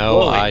have is no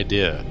glowing.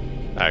 idea,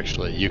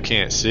 actually. You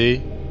can't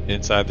see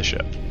inside the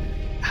ship.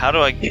 How do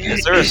I?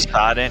 Is there a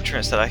side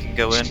entrance that I can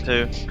go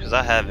into? Because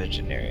I have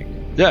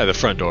engineering. Yeah, the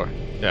front door.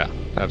 Yeah,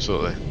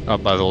 absolutely.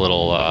 Up by the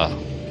little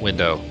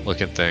window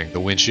looking thing, the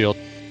windshield.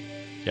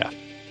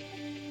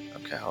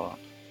 Okay, hold on.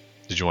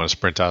 Did you want to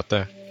sprint out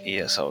there?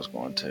 Yes, I was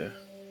going to. All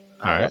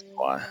right. That's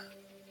why.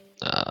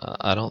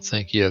 I don't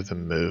think you have the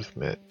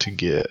movement to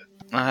get.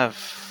 I have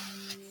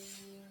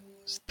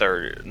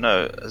 30.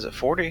 No, is it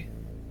 40?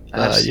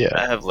 Yeah.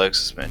 I have leg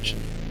suspension.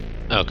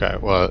 Okay,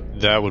 well,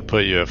 that would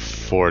put you at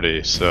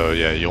 40, so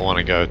yeah, you'll want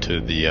to go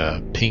to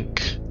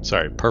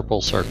the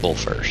purple circle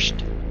first.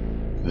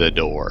 The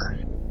door.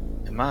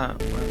 Am I?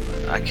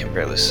 I can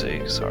barely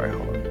see. Sorry,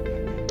 hold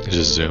on.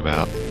 Just zoom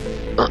out.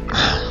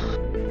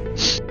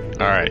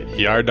 Alright,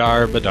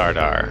 Yardar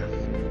Badardar.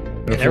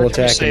 Full Every time you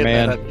attack say and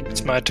that, man. I think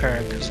it's my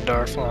turn because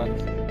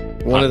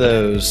Darflon. One of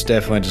those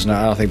definitely does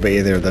not. I don't think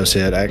either of those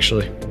hit,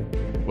 actually.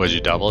 Would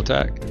you double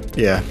attack?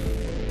 Yeah.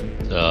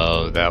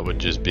 So that would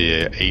just be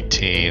a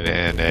 18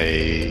 and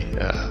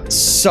a.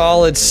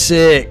 Solid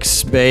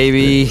 6,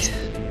 baby.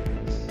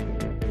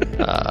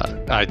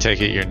 I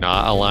take it you're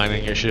not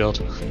aligning your shield?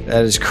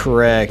 That is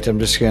correct. I'm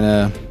just going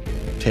to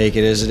take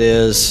it as it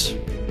is.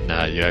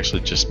 No, you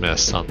actually just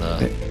missed on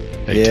the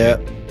 18.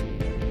 Yep.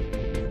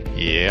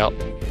 Yep.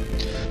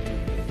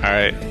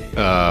 Alright.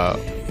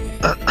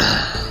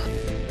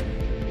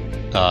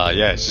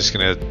 Yeah, it's just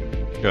gonna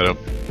go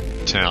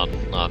to town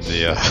on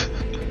the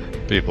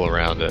people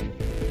around it.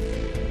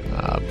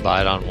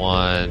 Bite on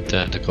one,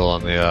 tentacle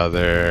on the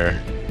other.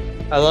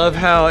 I love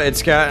how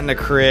it's gotten a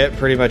crit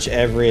pretty much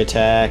every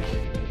attack.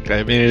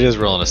 I mean, it is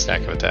rolling a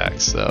stack of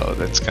attacks, so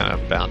that's kind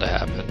of bound to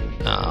happen.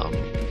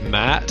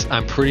 Matt,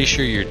 I'm pretty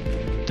sure you're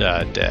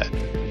dead.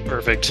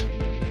 Perfect.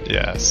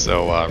 Yeah,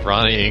 so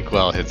Ronnie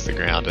Inkwell hits the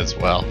ground as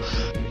well.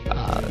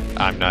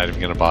 I'm not even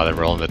going to bother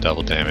rolling the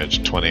double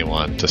damage.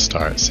 21 to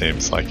start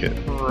seems like it.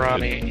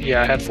 Ronnie.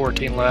 Yeah, I had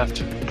 14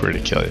 left. Pretty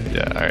kill you.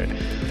 Yeah, alright.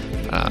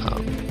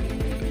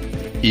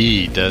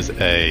 E, does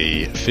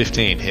a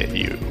 15 hit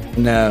you?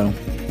 No.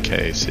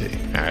 KC.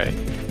 Alright.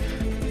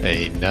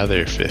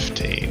 Another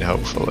 15,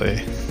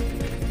 hopefully.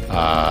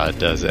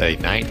 Does a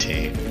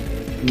 19?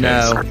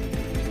 No.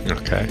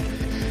 Okay.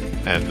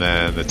 And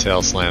then the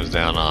tail slams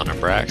down on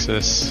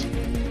Abraxas.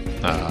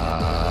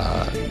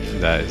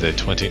 That is a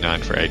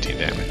 29 for 18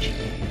 damage.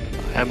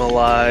 I'm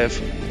alive.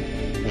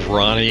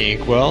 Ronnie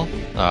Inkwell,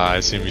 I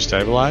assume you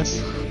stabilize?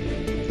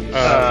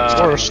 Of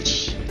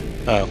course.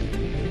 Oh,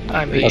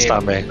 I mean, that's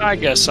not me. I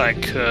guess I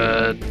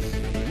could.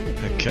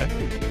 Okay.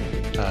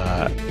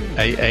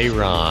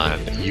 Aaron,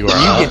 you You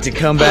are get to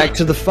come back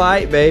to the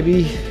fight,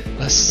 baby.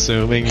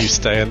 assuming you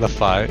stay in the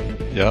fight.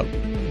 Yep.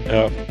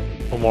 Yep.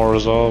 One more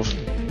resolve.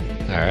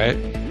 Alright.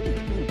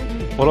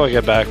 What do I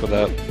get back with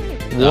that?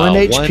 1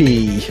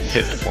 HP.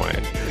 Hit point.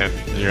 And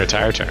your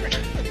entire turn.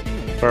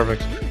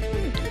 Perfect.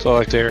 That's all I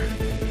like to hear.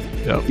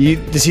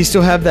 Does he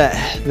still have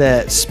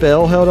that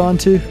spell held on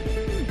to?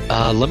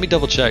 Let me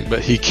double check,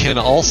 but he can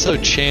also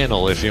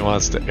channel if he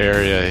wants to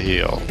area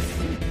heal.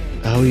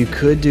 Oh, you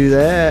could do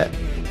that.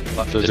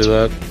 To do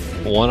that.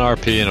 1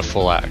 RP and a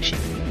full action.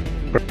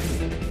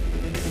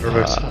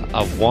 Perfect.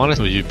 I wanted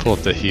you pull up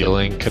the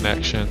healing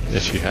connection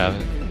if you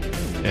haven't,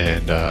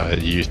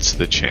 and use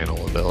the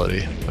channel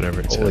ability, whatever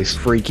it Holy says.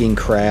 freaking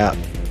crap.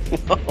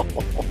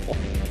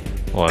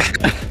 What?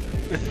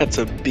 That's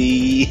a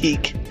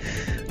big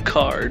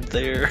card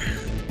there.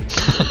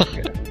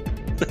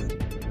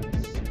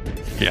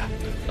 Yeah.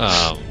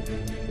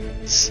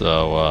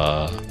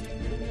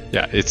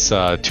 Yeah, it's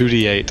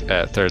 2d8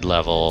 at 3rd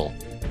level.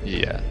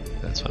 Yeah,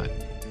 that's fine.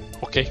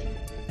 Okay.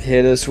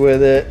 Hit us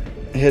with it.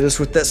 Hit us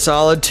with that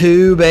solid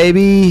 2,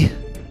 baby.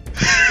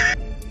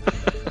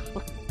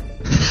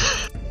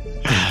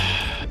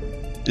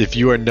 If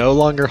you are no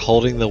longer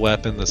holding the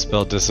weapon, the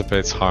spell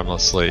dissipates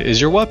harmlessly. Is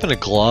your weapon a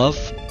glove?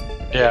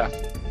 Yeah.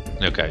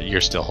 Okay,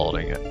 you're still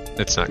holding it.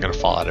 It's not going to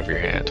fall out of your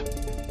hand.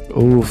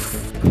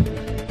 Oof.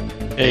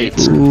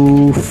 8.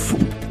 Oof.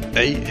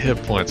 8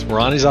 hit points.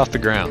 Ronnie's off the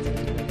ground.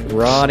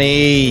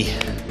 Ronnie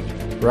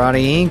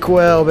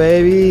Inkwell,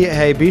 baby.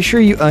 Hey, be sure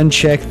you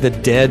uncheck the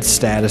dead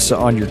status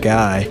on your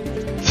guy.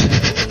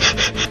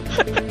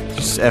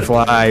 Just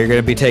FYI, you're going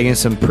to be taking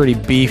some pretty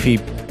beefy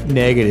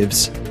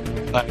negatives.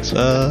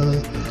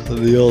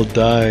 The old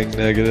dying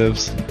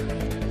negatives.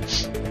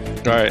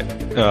 Alright.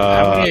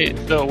 How many?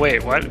 No,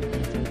 wait. What?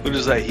 Who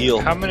does that heal?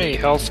 How many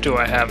health do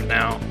I have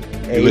now?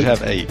 You would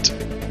have 8.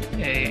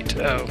 8.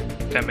 Oh,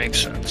 that makes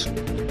sense.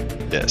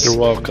 Yes. You're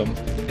welcome.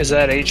 Is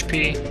that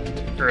HP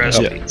or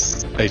SP?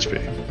 Yes.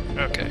 HP.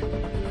 Okay.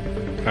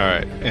 All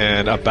right.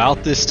 And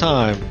about this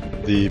time,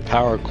 the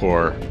power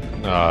core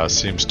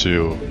seems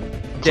to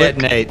click.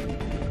 Detonate.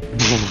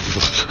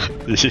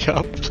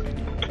 Yep.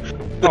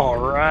 All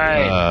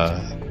right.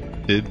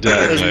 It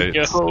Let's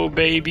detonates. go,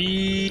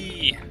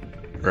 baby.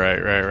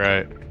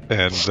 Right.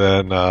 And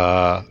then,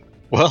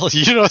 well,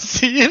 you don't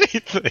see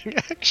anything,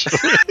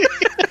 actually.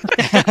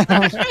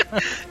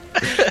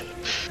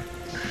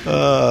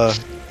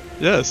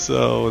 Yeah,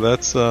 so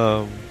that's,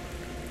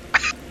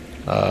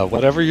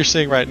 whatever you're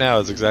seeing right now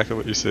is exactly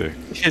what you see.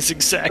 It's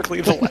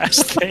exactly the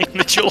last thing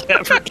that you'll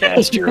ever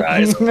cast your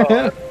eyes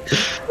on.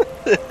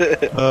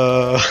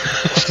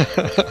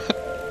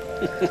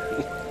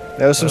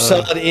 That was some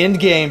solid end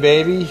game,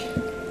 baby.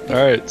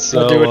 Alright,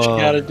 so... do what you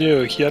gotta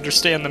do. You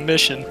understand the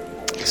mission.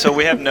 So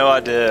we have no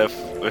idea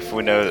if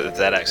we know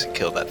that actually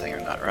killed that thing or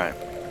not, right?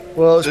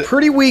 Well, it's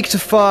pretty weak to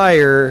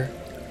fire,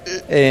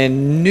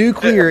 and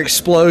nuclear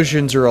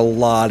explosions are a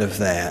lot of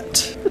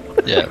that.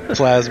 Yeah,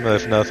 plasma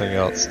if nothing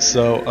else.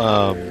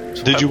 So,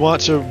 did you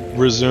want to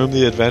resume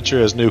the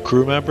adventure as new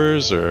crew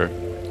members, or...?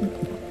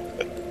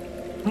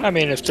 I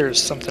mean, if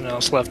there's something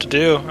else left to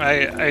do,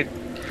 I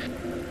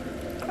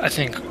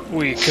think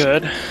we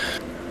could.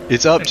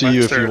 It's up to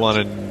you if you Third. want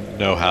to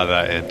know how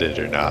that ended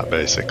or not,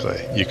 basically.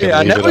 You can Yeah,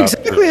 I leave know it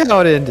exactly how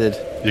it ended.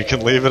 You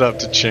can leave it up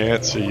to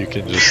chance, or you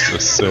can just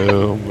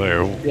assume,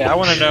 or... Yeah, I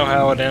want to know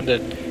how it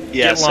ended.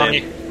 Yeah,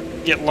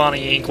 Get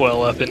Lonnie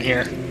Inkwell up in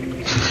here.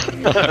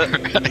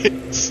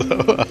 Alright,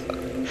 so...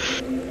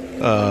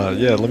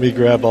 yeah, let me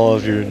grab all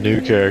of your new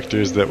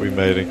characters that we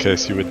made in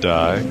case you would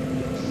die.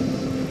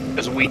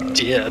 Because we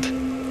did.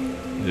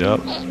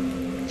 Yep.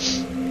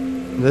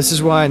 This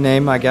is why I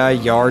named my guy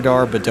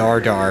Yardar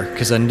Badardar,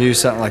 because I knew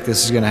something like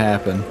this was going to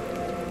happen.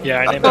 Yeah,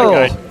 I named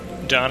my guy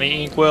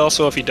Donnie Inkwell,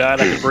 so if he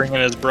died, I could bring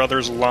in his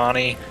brothers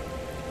Lonnie,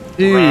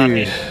 Dude,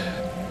 Ronnie,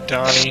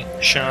 Donnie,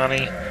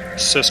 Shawnee,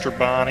 sister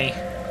Bonnie.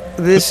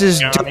 this is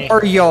Johnny.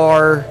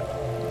 Daryar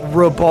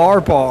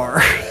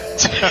Rabarbar.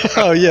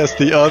 Oh yes,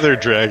 the other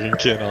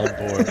dragonkin on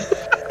board.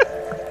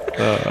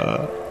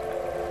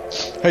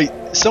 Hey,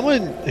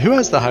 someone who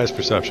has the highest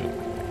perception?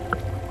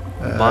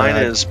 Mine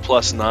is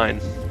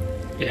 +9.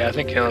 Yeah, I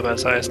think Caleb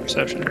has highest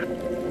perception.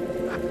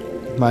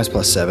 Mine's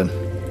 +7.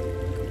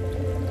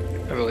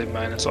 I believe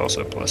mine is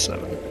also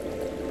 +7.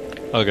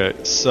 Okay,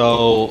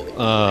 so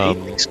I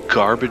hate these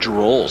garbage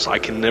rolls. I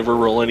can never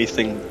roll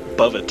anything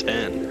above a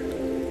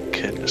 10.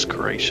 Goodness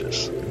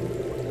gracious.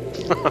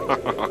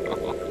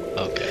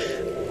 okay.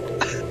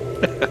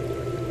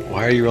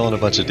 Why are you rolling a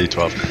bunch of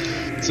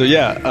d12? So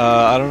yeah,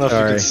 I don't know if you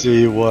can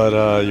see what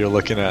you're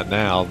looking at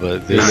now,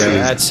 but this is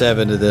add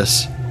 7 to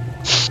this.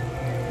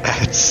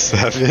 Add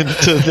 7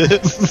 to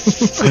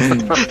this.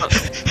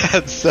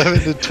 Add 7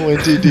 to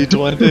 20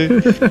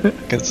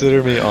 d20.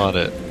 Consider me on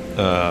it.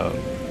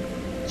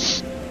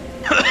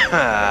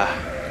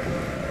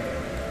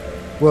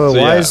 Whoa,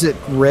 So, why yeah. is it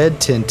red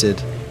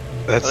tinted?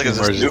 That's I think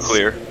the it's emergency.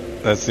 nuclear.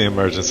 That's the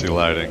emergency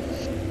lighting.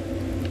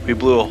 We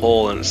blew a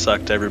hole and it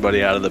sucked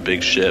everybody out of the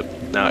big ship.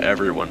 Now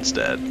everyone's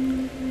dead.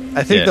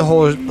 I think Yeah. the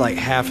whole, like,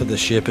 half of the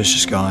ship is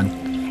just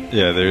gone.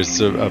 Yeah, there's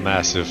a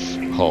massive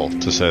hole,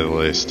 to say the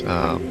least.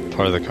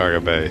 Part of the cargo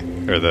bay,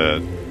 or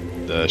the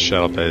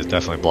shuttle bay, is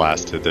definitely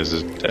blasted. There's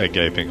a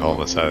gaping hole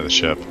in the side of the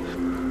ship.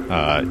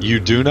 You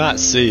do not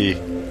see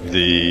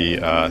the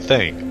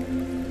thing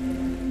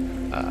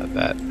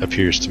that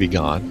appears to be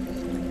gone.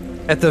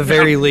 At the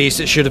very least,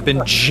 it should have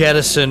been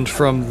jettisoned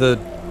from the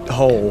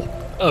hole.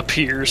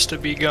 Appears to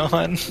be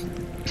gone.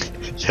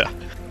 Yeah.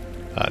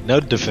 No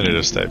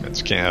definitive statements.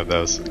 You can't have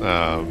those.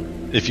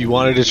 If you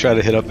wanted to try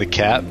to hit up the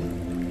cat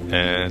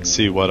and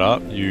see what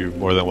up, you're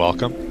more than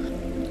welcome.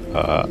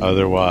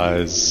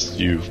 Otherwise,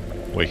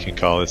 we can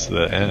call this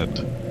the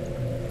end.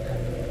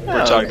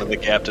 We're talking to the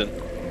captain.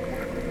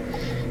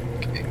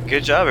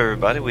 Good job,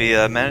 everybody. We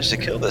managed to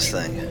kill this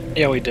thing.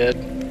 Yeah, we did.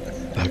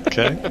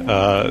 Okay.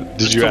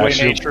 Just the way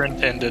nature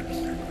intended.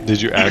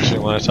 Did you actually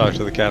want to talk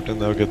to the captain,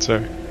 though, good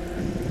sir?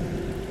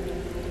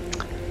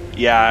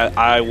 Yeah,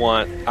 I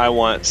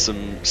want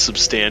some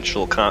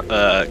substantial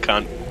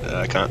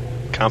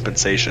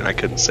compensation. I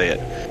couldn't say it.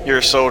 You're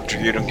a soldier.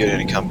 You don't get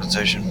any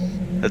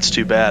compensation. That's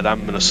too bad.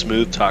 I'm gonna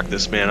smooth talk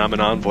this man. I'm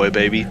an envoy,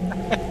 baby.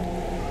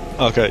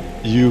 Okay.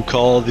 You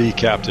call the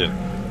captain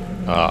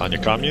on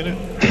your comm unit?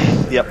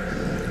 Yep.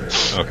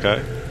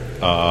 Okay.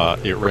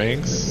 It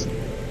rings.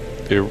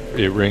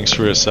 It rings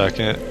for a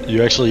second.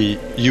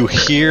 You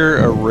hear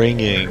a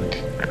ringing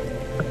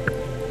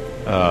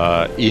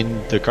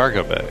in the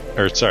cargo bay,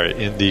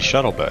 in the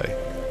shuttle bay,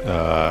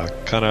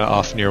 kind of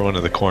off near one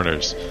of the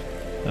corners.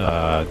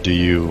 Do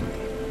you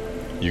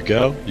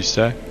go? You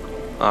stay?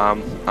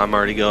 I'm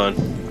already going.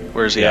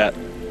 Where's he at?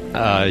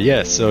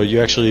 Yeah. So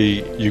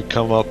you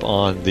come up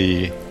on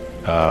the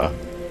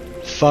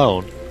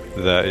phone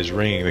that is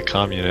ringing the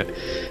comm unit,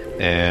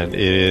 and it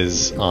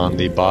is on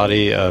the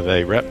body of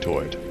a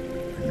reptoid.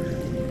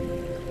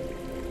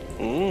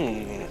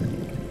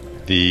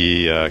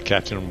 The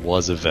captain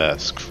was a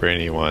Vesk, for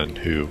anyone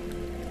who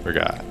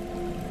forgot.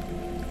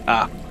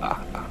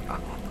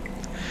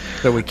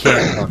 So we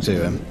can't talk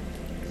to him.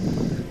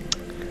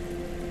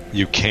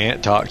 You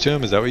can't talk to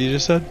him? Is that what you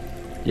just said?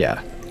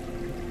 Yeah.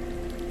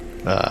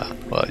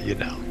 Well, you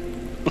know.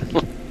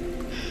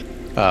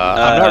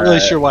 I'm not really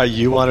sure why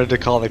you wanted to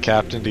call the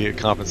captain to get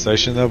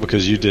compensation, though,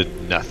 because you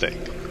did nothing.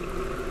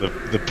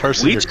 The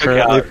person you're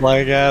currently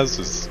playing as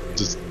is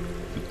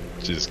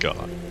just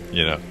gone.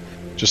 You know,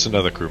 just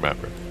another crew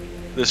member.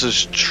 This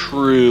is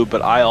true,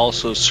 but I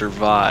also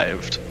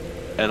survived,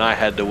 and I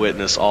had to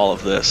witness all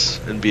of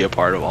this and be a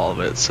part of all of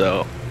it,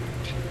 so...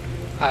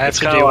 I have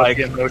to deal with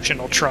the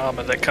emotional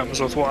trauma that comes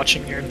with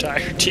watching your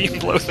entire team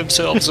blow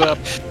themselves up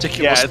to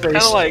kill a space. It's kind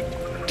of like,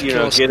 you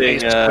know, getting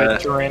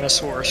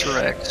Tyrannosaurus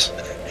Rex.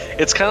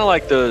 It's kind of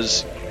like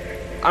those.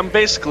 I'm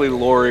basically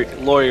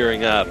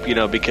lawyering up, you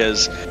know,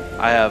 because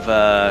I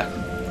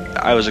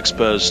was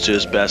exposed to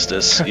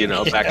asbestos, you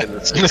know, back in the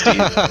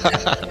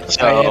 60s.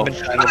 So I am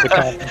entitled to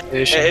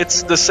compensation.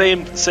 It's the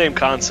same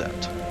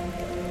concept.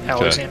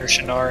 Alexander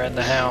Shannara in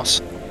the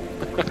house.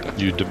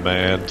 You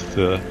demand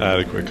the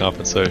adequate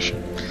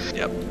compensation.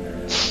 Yep.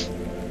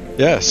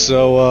 Yeah,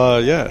 so,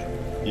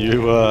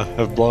 you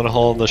have blown a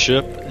hole in the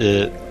ship.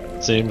 It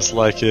seems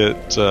like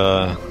it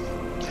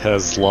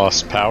has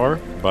lost power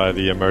by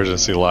the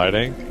emergency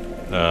lighting.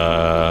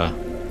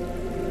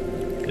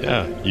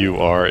 You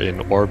are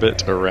in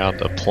orbit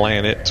around a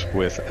planet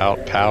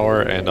without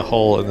power and a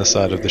hole in the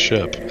side of the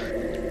ship.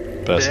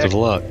 Best of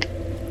luck.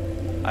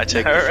 I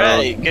take the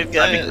phone. Good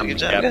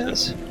job,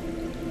 guys.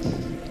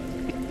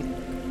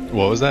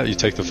 What was that? You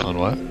take the phone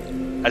what?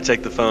 I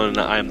take the phone and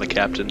I am the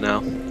captain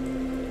now.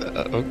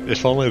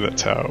 If only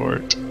that's how it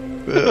worked.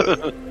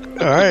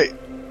 Alright.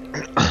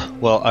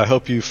 Well, I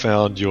hope you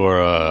found your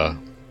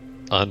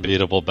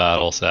unbeatable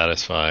battle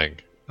satisfying.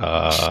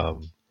 Hey,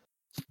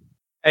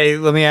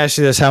 let me ask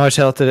you this. How much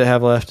health did it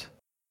have left?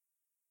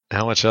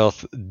 How much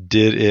health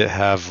did it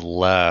have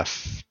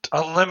left?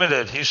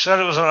 Unlimited. He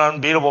said it was an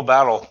unbeatable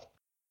battle.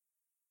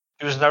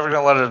 He was never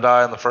going to let it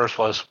die in the first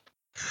place.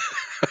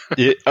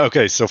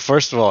 Okay, so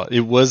first of all,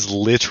 it was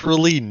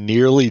literally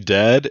nearly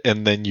dead,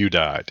 and then you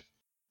died.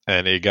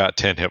 And it got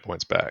 10 hit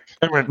points back.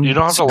 Cameron, you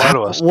don't have to lie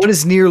to us. What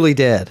is nearly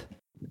dead?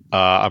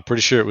 I'm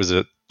pretty sure it was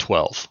at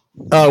 12.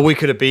 Oh, we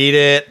could have beat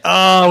it.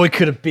 Yeah. We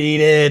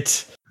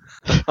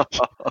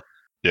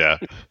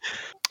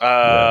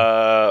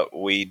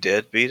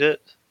did beat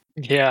it?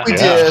 Yeah. We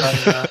did.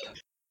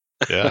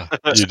 Yeah,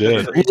 you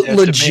did.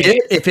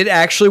 Legit, if it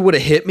actually would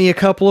have hit me a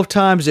couple of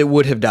times, it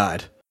would have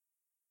died.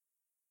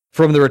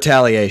 From the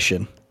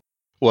retaliation.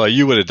 Well,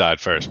 you would have died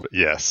first, but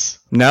yes.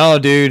 No,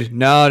 dude.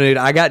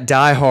 I got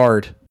Die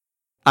Hard.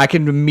 I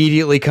can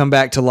immediately come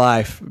back to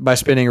life by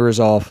spinning a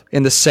resolve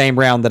in the same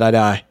round that I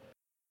die.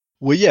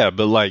 Well, yeah,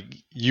 but like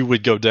you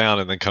would go down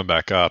and then come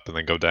back up, and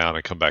then go down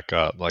and come back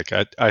up. Like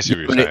I see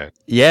what you're saying.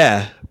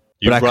 Yeah,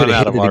 You but I run could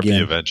out have of hit it RP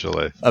again.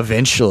 eventually.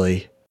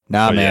 Eventually,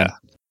 man.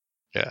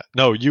 Yeah.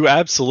 No, you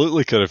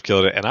absolutely could have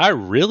killed it, and I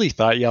really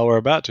thought y'all were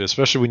about to,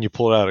 especially when you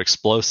pulled out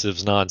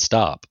explosives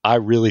nonstop. I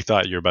really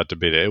thought you were about to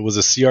beat it. It was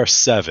a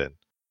CR7.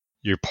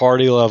 Your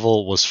party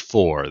level was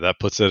 4. That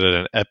puts it at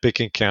an epic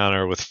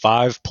encounter with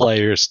 5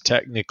 players.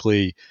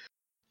 Technically,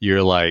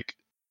 you're like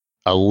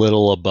a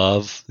little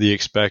above the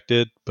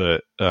expected,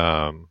 but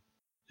you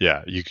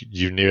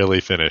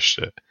nearly finished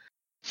it.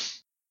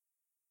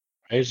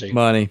 Crazy.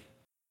 Money.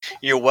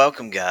 You're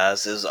welcome,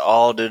 guys. It was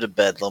all due to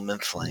Bedlam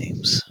and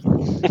Flames.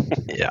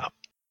 Yeah.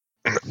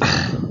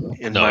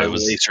 In No, my it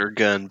was- laser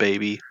gun,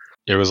 baby.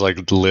 It was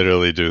like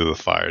literally due to the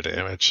fire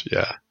damage.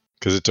 Yeah.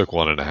 Because it took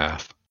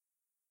 1.5.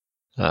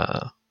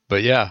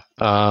 But yeah,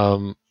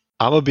 I'm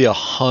going to be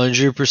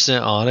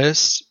 100%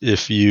 honest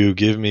if you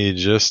give me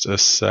just a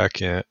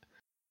second.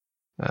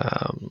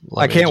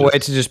 I can't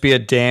wait to just be a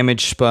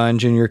damage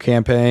sponge in your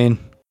campaign.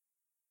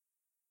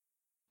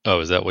 Oh,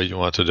 is that what you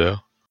want to do?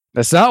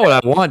 That's not what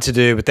I want to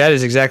do, but that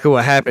is exactly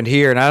what happened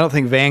here, and I don't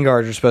think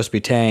Vanguards are supposed to be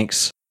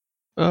tanks.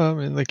 I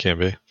mean, they can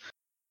be.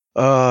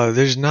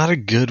 There's not a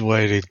good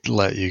way to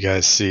let you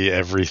guys see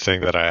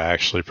everything that I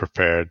actually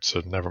prepared,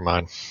 so never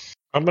mind.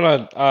 I'm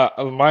gonna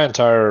my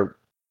entire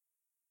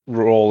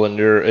role in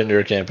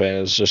your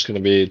campaign is just gonna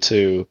be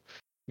to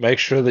make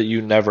sure that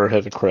you never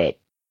hit a crit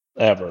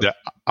ever. Yeah.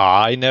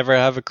 I never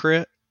have a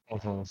crit?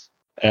 Mm-hmm.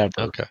 Ever.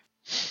 Okay.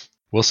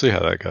 We'll see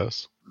how that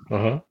goes.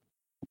 Uh-huh.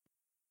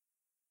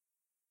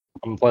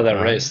 I'm gonna play that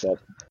All race that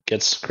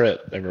gets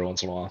crit every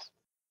once in a while.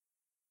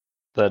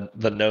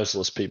 The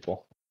noseless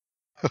people.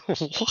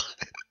 What?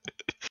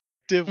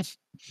 Dude.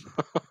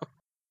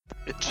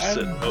 It just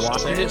said most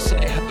of Why it. did it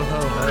say ho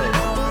ho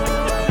ho?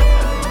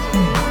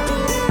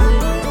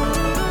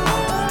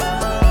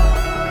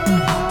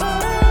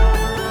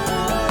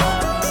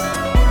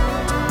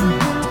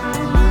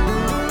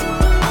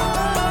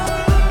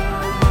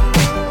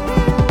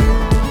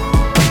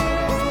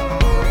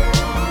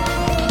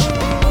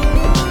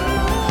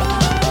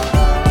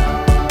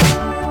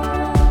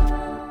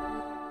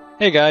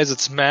 Hey guys,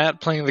 it's Matt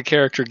playing the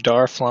character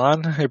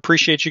Darflon. I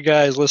appreciate you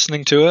guys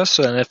listening to us,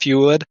 and if you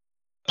would,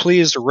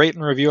 please rate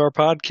and review our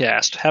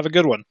podcast. Have a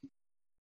good one.